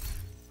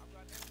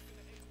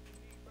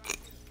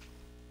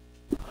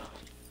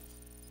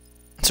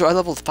 So I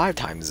leveled 5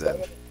 times then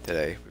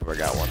today before I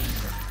got one.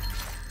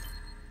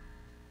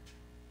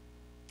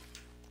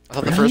 I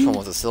thought the first one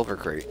was a silver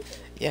crate.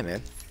 Yeah,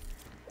 man.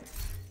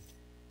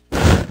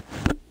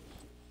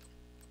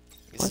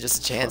 It's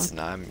just a chance, and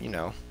I'm, you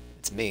know,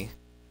 it's me.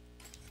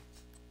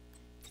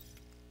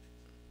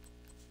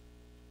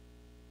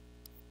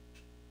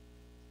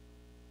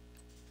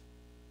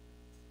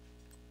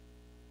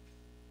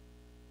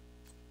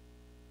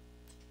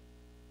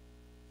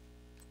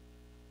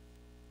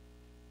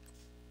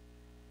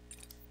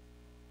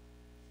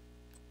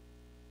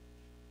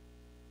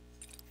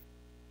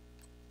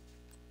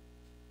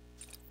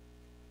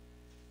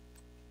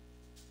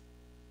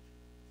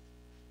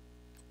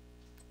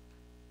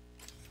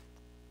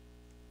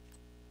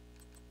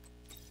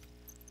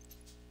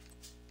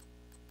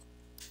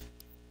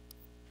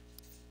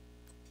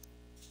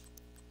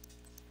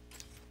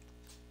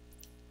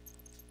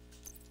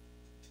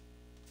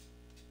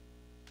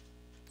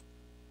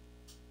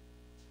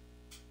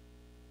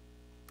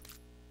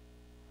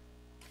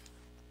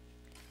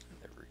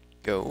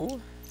 Go.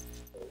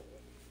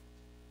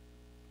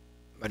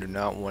 I do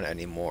not want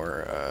any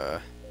more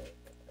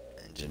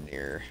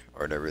engineer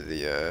or whatever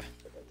the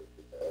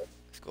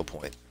skill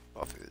point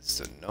buff is.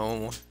 So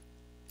no.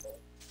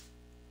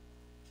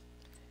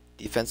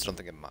 Defense, I don't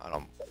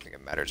think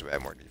it matters if I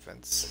have more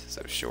defense,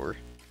 so sure.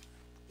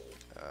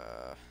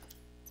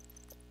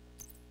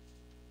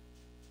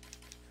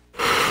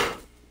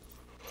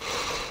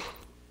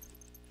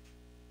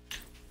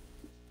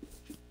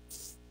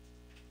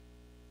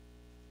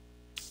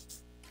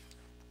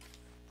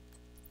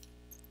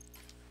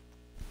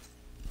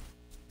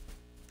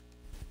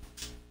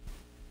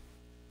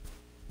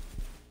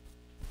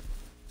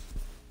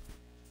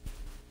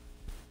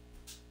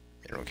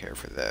 I don't care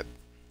for that.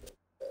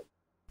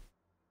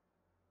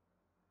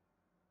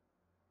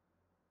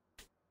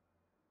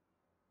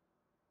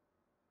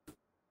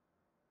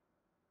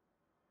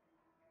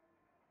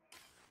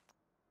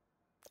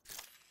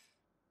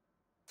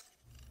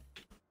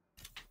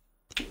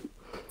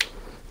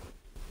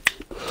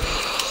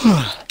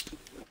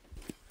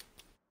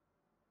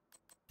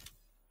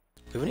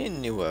 Do we need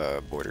new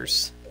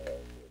borders?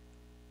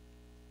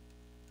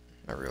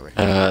 Not really.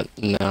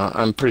 No,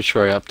 I'm pretty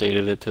sure I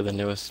updated it to the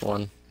newest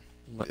one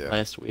Yeah.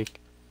 last week.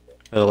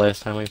 Or the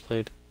last time we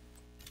played.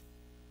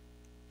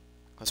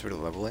 What's with the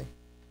leveling?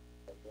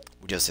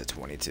 We just hit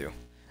 22.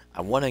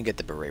 I want to get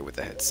the beret with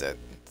the headset.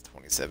 It's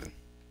 27.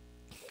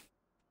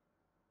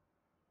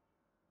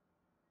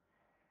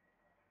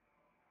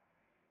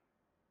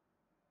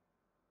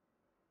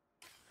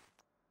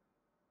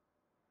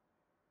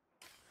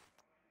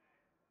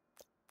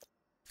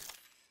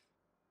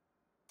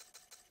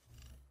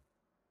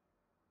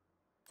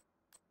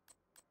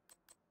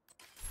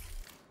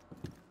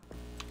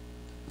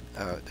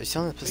 Are you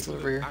selling the pistol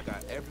over here? I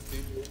got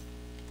everything.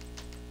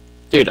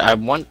 Dude, I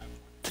want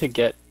to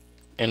get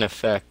an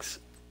effects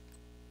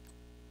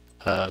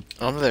I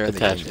don't know if they're in the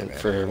game attachment yet,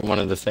 for one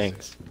of the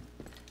things.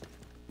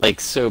 Like,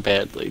 so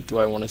badly. Do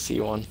I want to see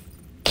one?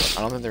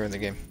 I don't think they're in the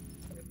game.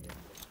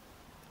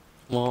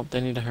 Well,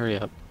 they need to hurry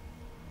up.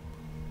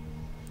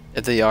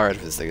 If they are,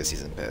 if it's like a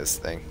season pass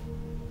thing.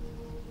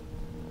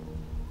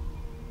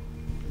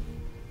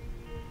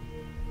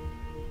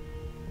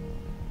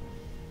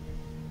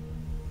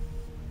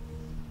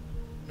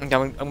 Okay,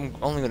 I'm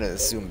only gonna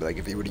assume that, like,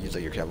 if you were to use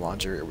like your cam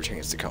launcher, it would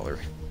change the color.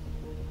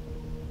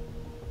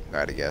 If I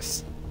had to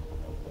guess.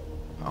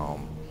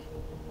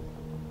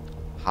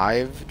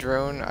 Hive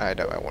drone? I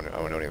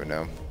don't even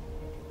know.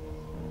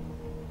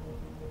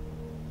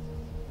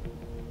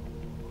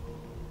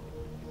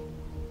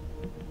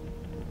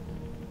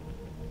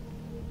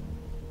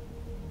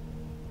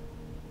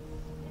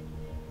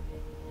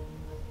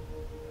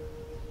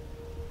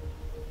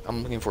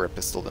 I'm looking for a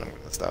pistol, then I'm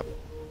gonna stop.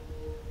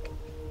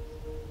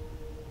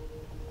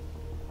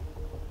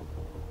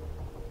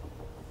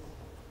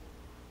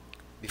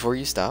 Before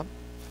you stop,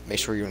 make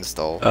sure you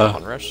install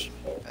Onrush,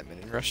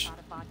 Admin Rush.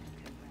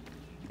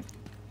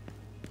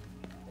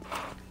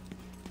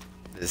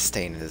 The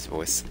disdain in his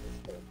voice.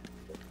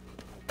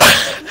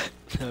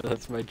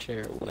 That's my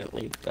chair when it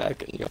leaned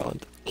back and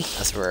yawned.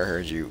 That's where I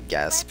heard you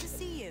gasp. Glad to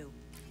see you.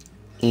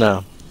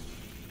 No.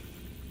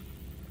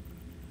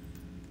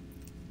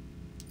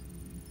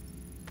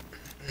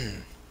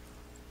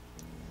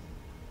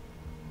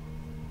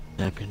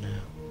 Happy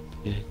now.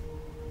 Yeah.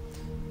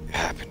 It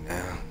happened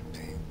now.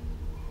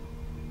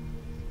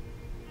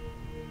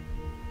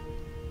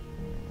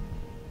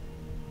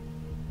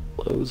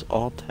 Close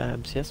all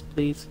tabs. Yes,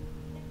 please.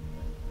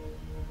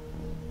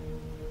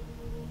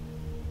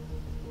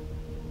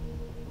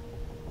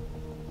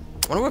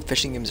 I wonder what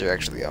fishing games are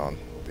actually on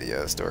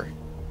the store.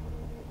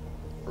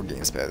 Or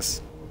Games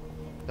Pass.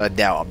 I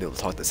doubt I'll be able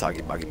to talk to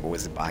Soggy Boggy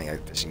Boys and buying a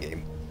fishing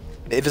game.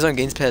 If it's on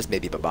Games Pass,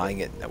 maybe, but buying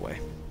it, no way.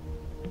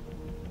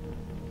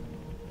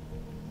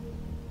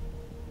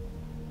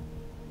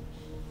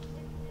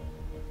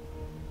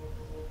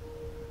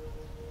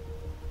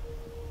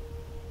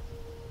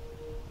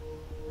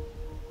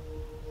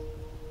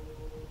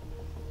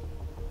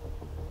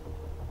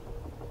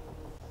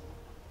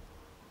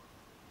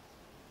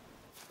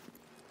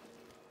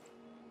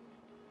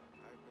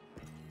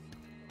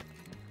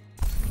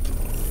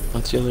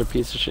 What's the other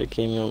piece of shit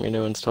game you want me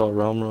to install?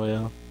 Realm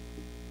Royale.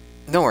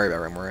 Don't worry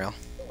about Realm Royale.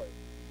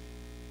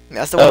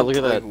 That's the Oh, one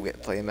look at we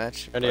play a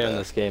match. Already on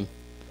this game.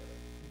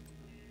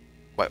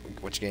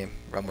 Which game?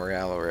 Realm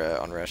Royale or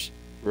Onrush?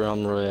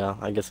 Realm Royale.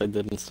 I guess I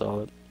did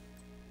install it.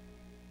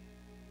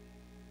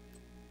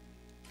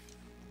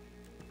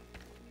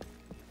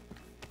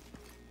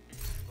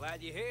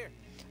 Glad you're here.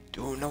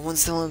 Dude, no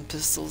one's selling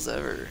pistols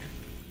ever.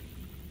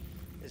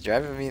 It's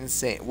driving me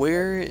insane.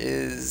 Where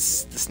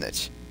is the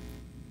snitch?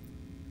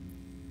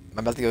 I'm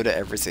about to go to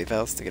every safe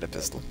house to get a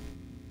pistol.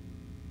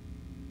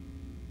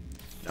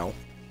 No. I'm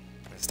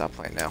gonna stop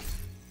playing now.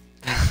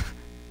 I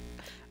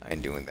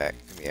ain't doing that.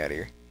 Get me out of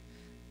here.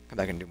 Come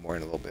back and do more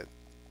in a little bit.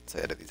 So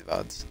I edit these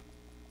VODs.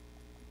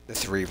 The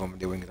 3 of them I'm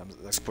doing, I'm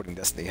exporting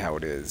Destiny how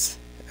it is.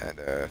 And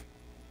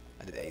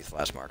I did a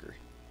slash marker.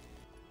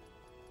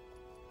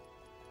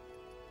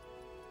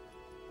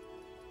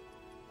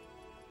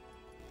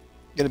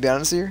 Gonna be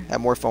honest here, I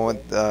had more fun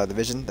with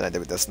Division than I did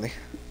with Destiny.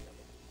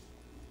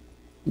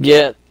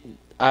 Yeah,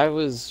 I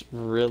was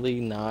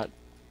really not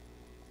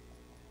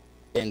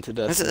into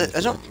Destiny. I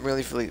don't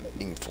really feel like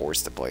being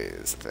forced to play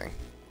is the thing.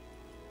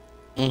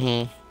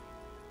 Mm-hmm.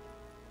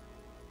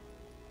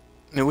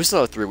 I mean, we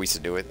still have 3 weeks to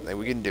do it. Like,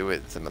 we can do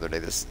it some other day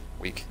this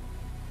week.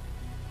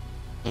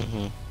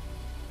 Mm-hmm.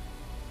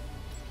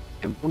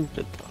 It won't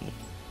get done.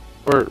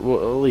 Or we'll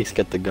at least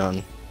get the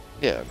gun.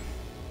 Yeah.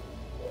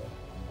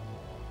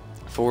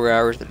 4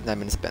 hours, 59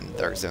 minutes spent in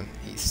Dark Zone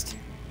East.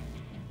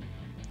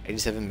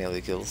 87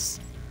 melee kills.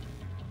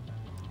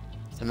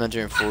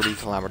 740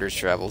 kilometers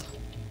traveled.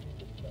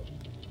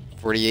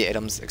 48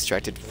 items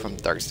extracted from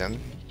Dark Zone.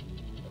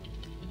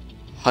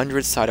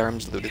 100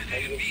 sidearms looted.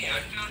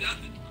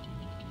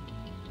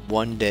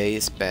 1 day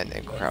spent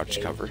in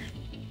crouch cover.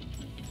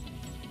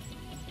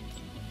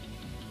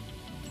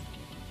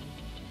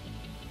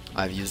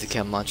 I've used the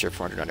chem launcher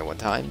 491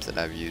 times, and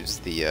I've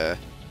used the,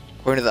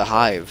 according to the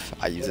Hive,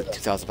 I used it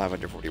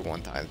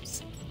 2,541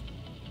 times.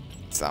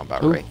 Sound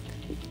about right.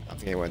 I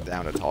think it went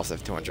down to toss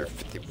of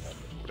 250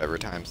 whatever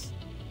times.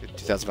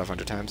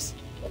 2,500 times.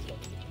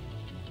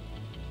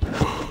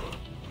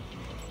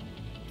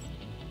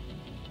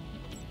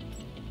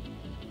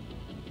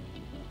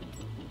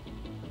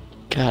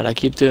 God, I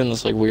keep doing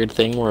this like weird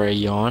thing where I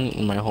yawn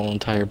and my whole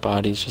entire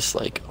body's just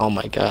like, oh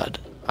my god,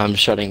 I'm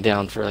shutting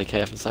down for like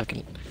half a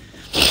second.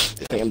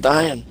 I think I'm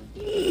dying.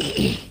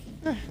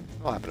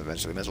 It'll happen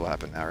eventually. Might as well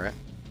happen now, right?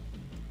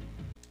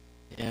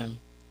 Yeah.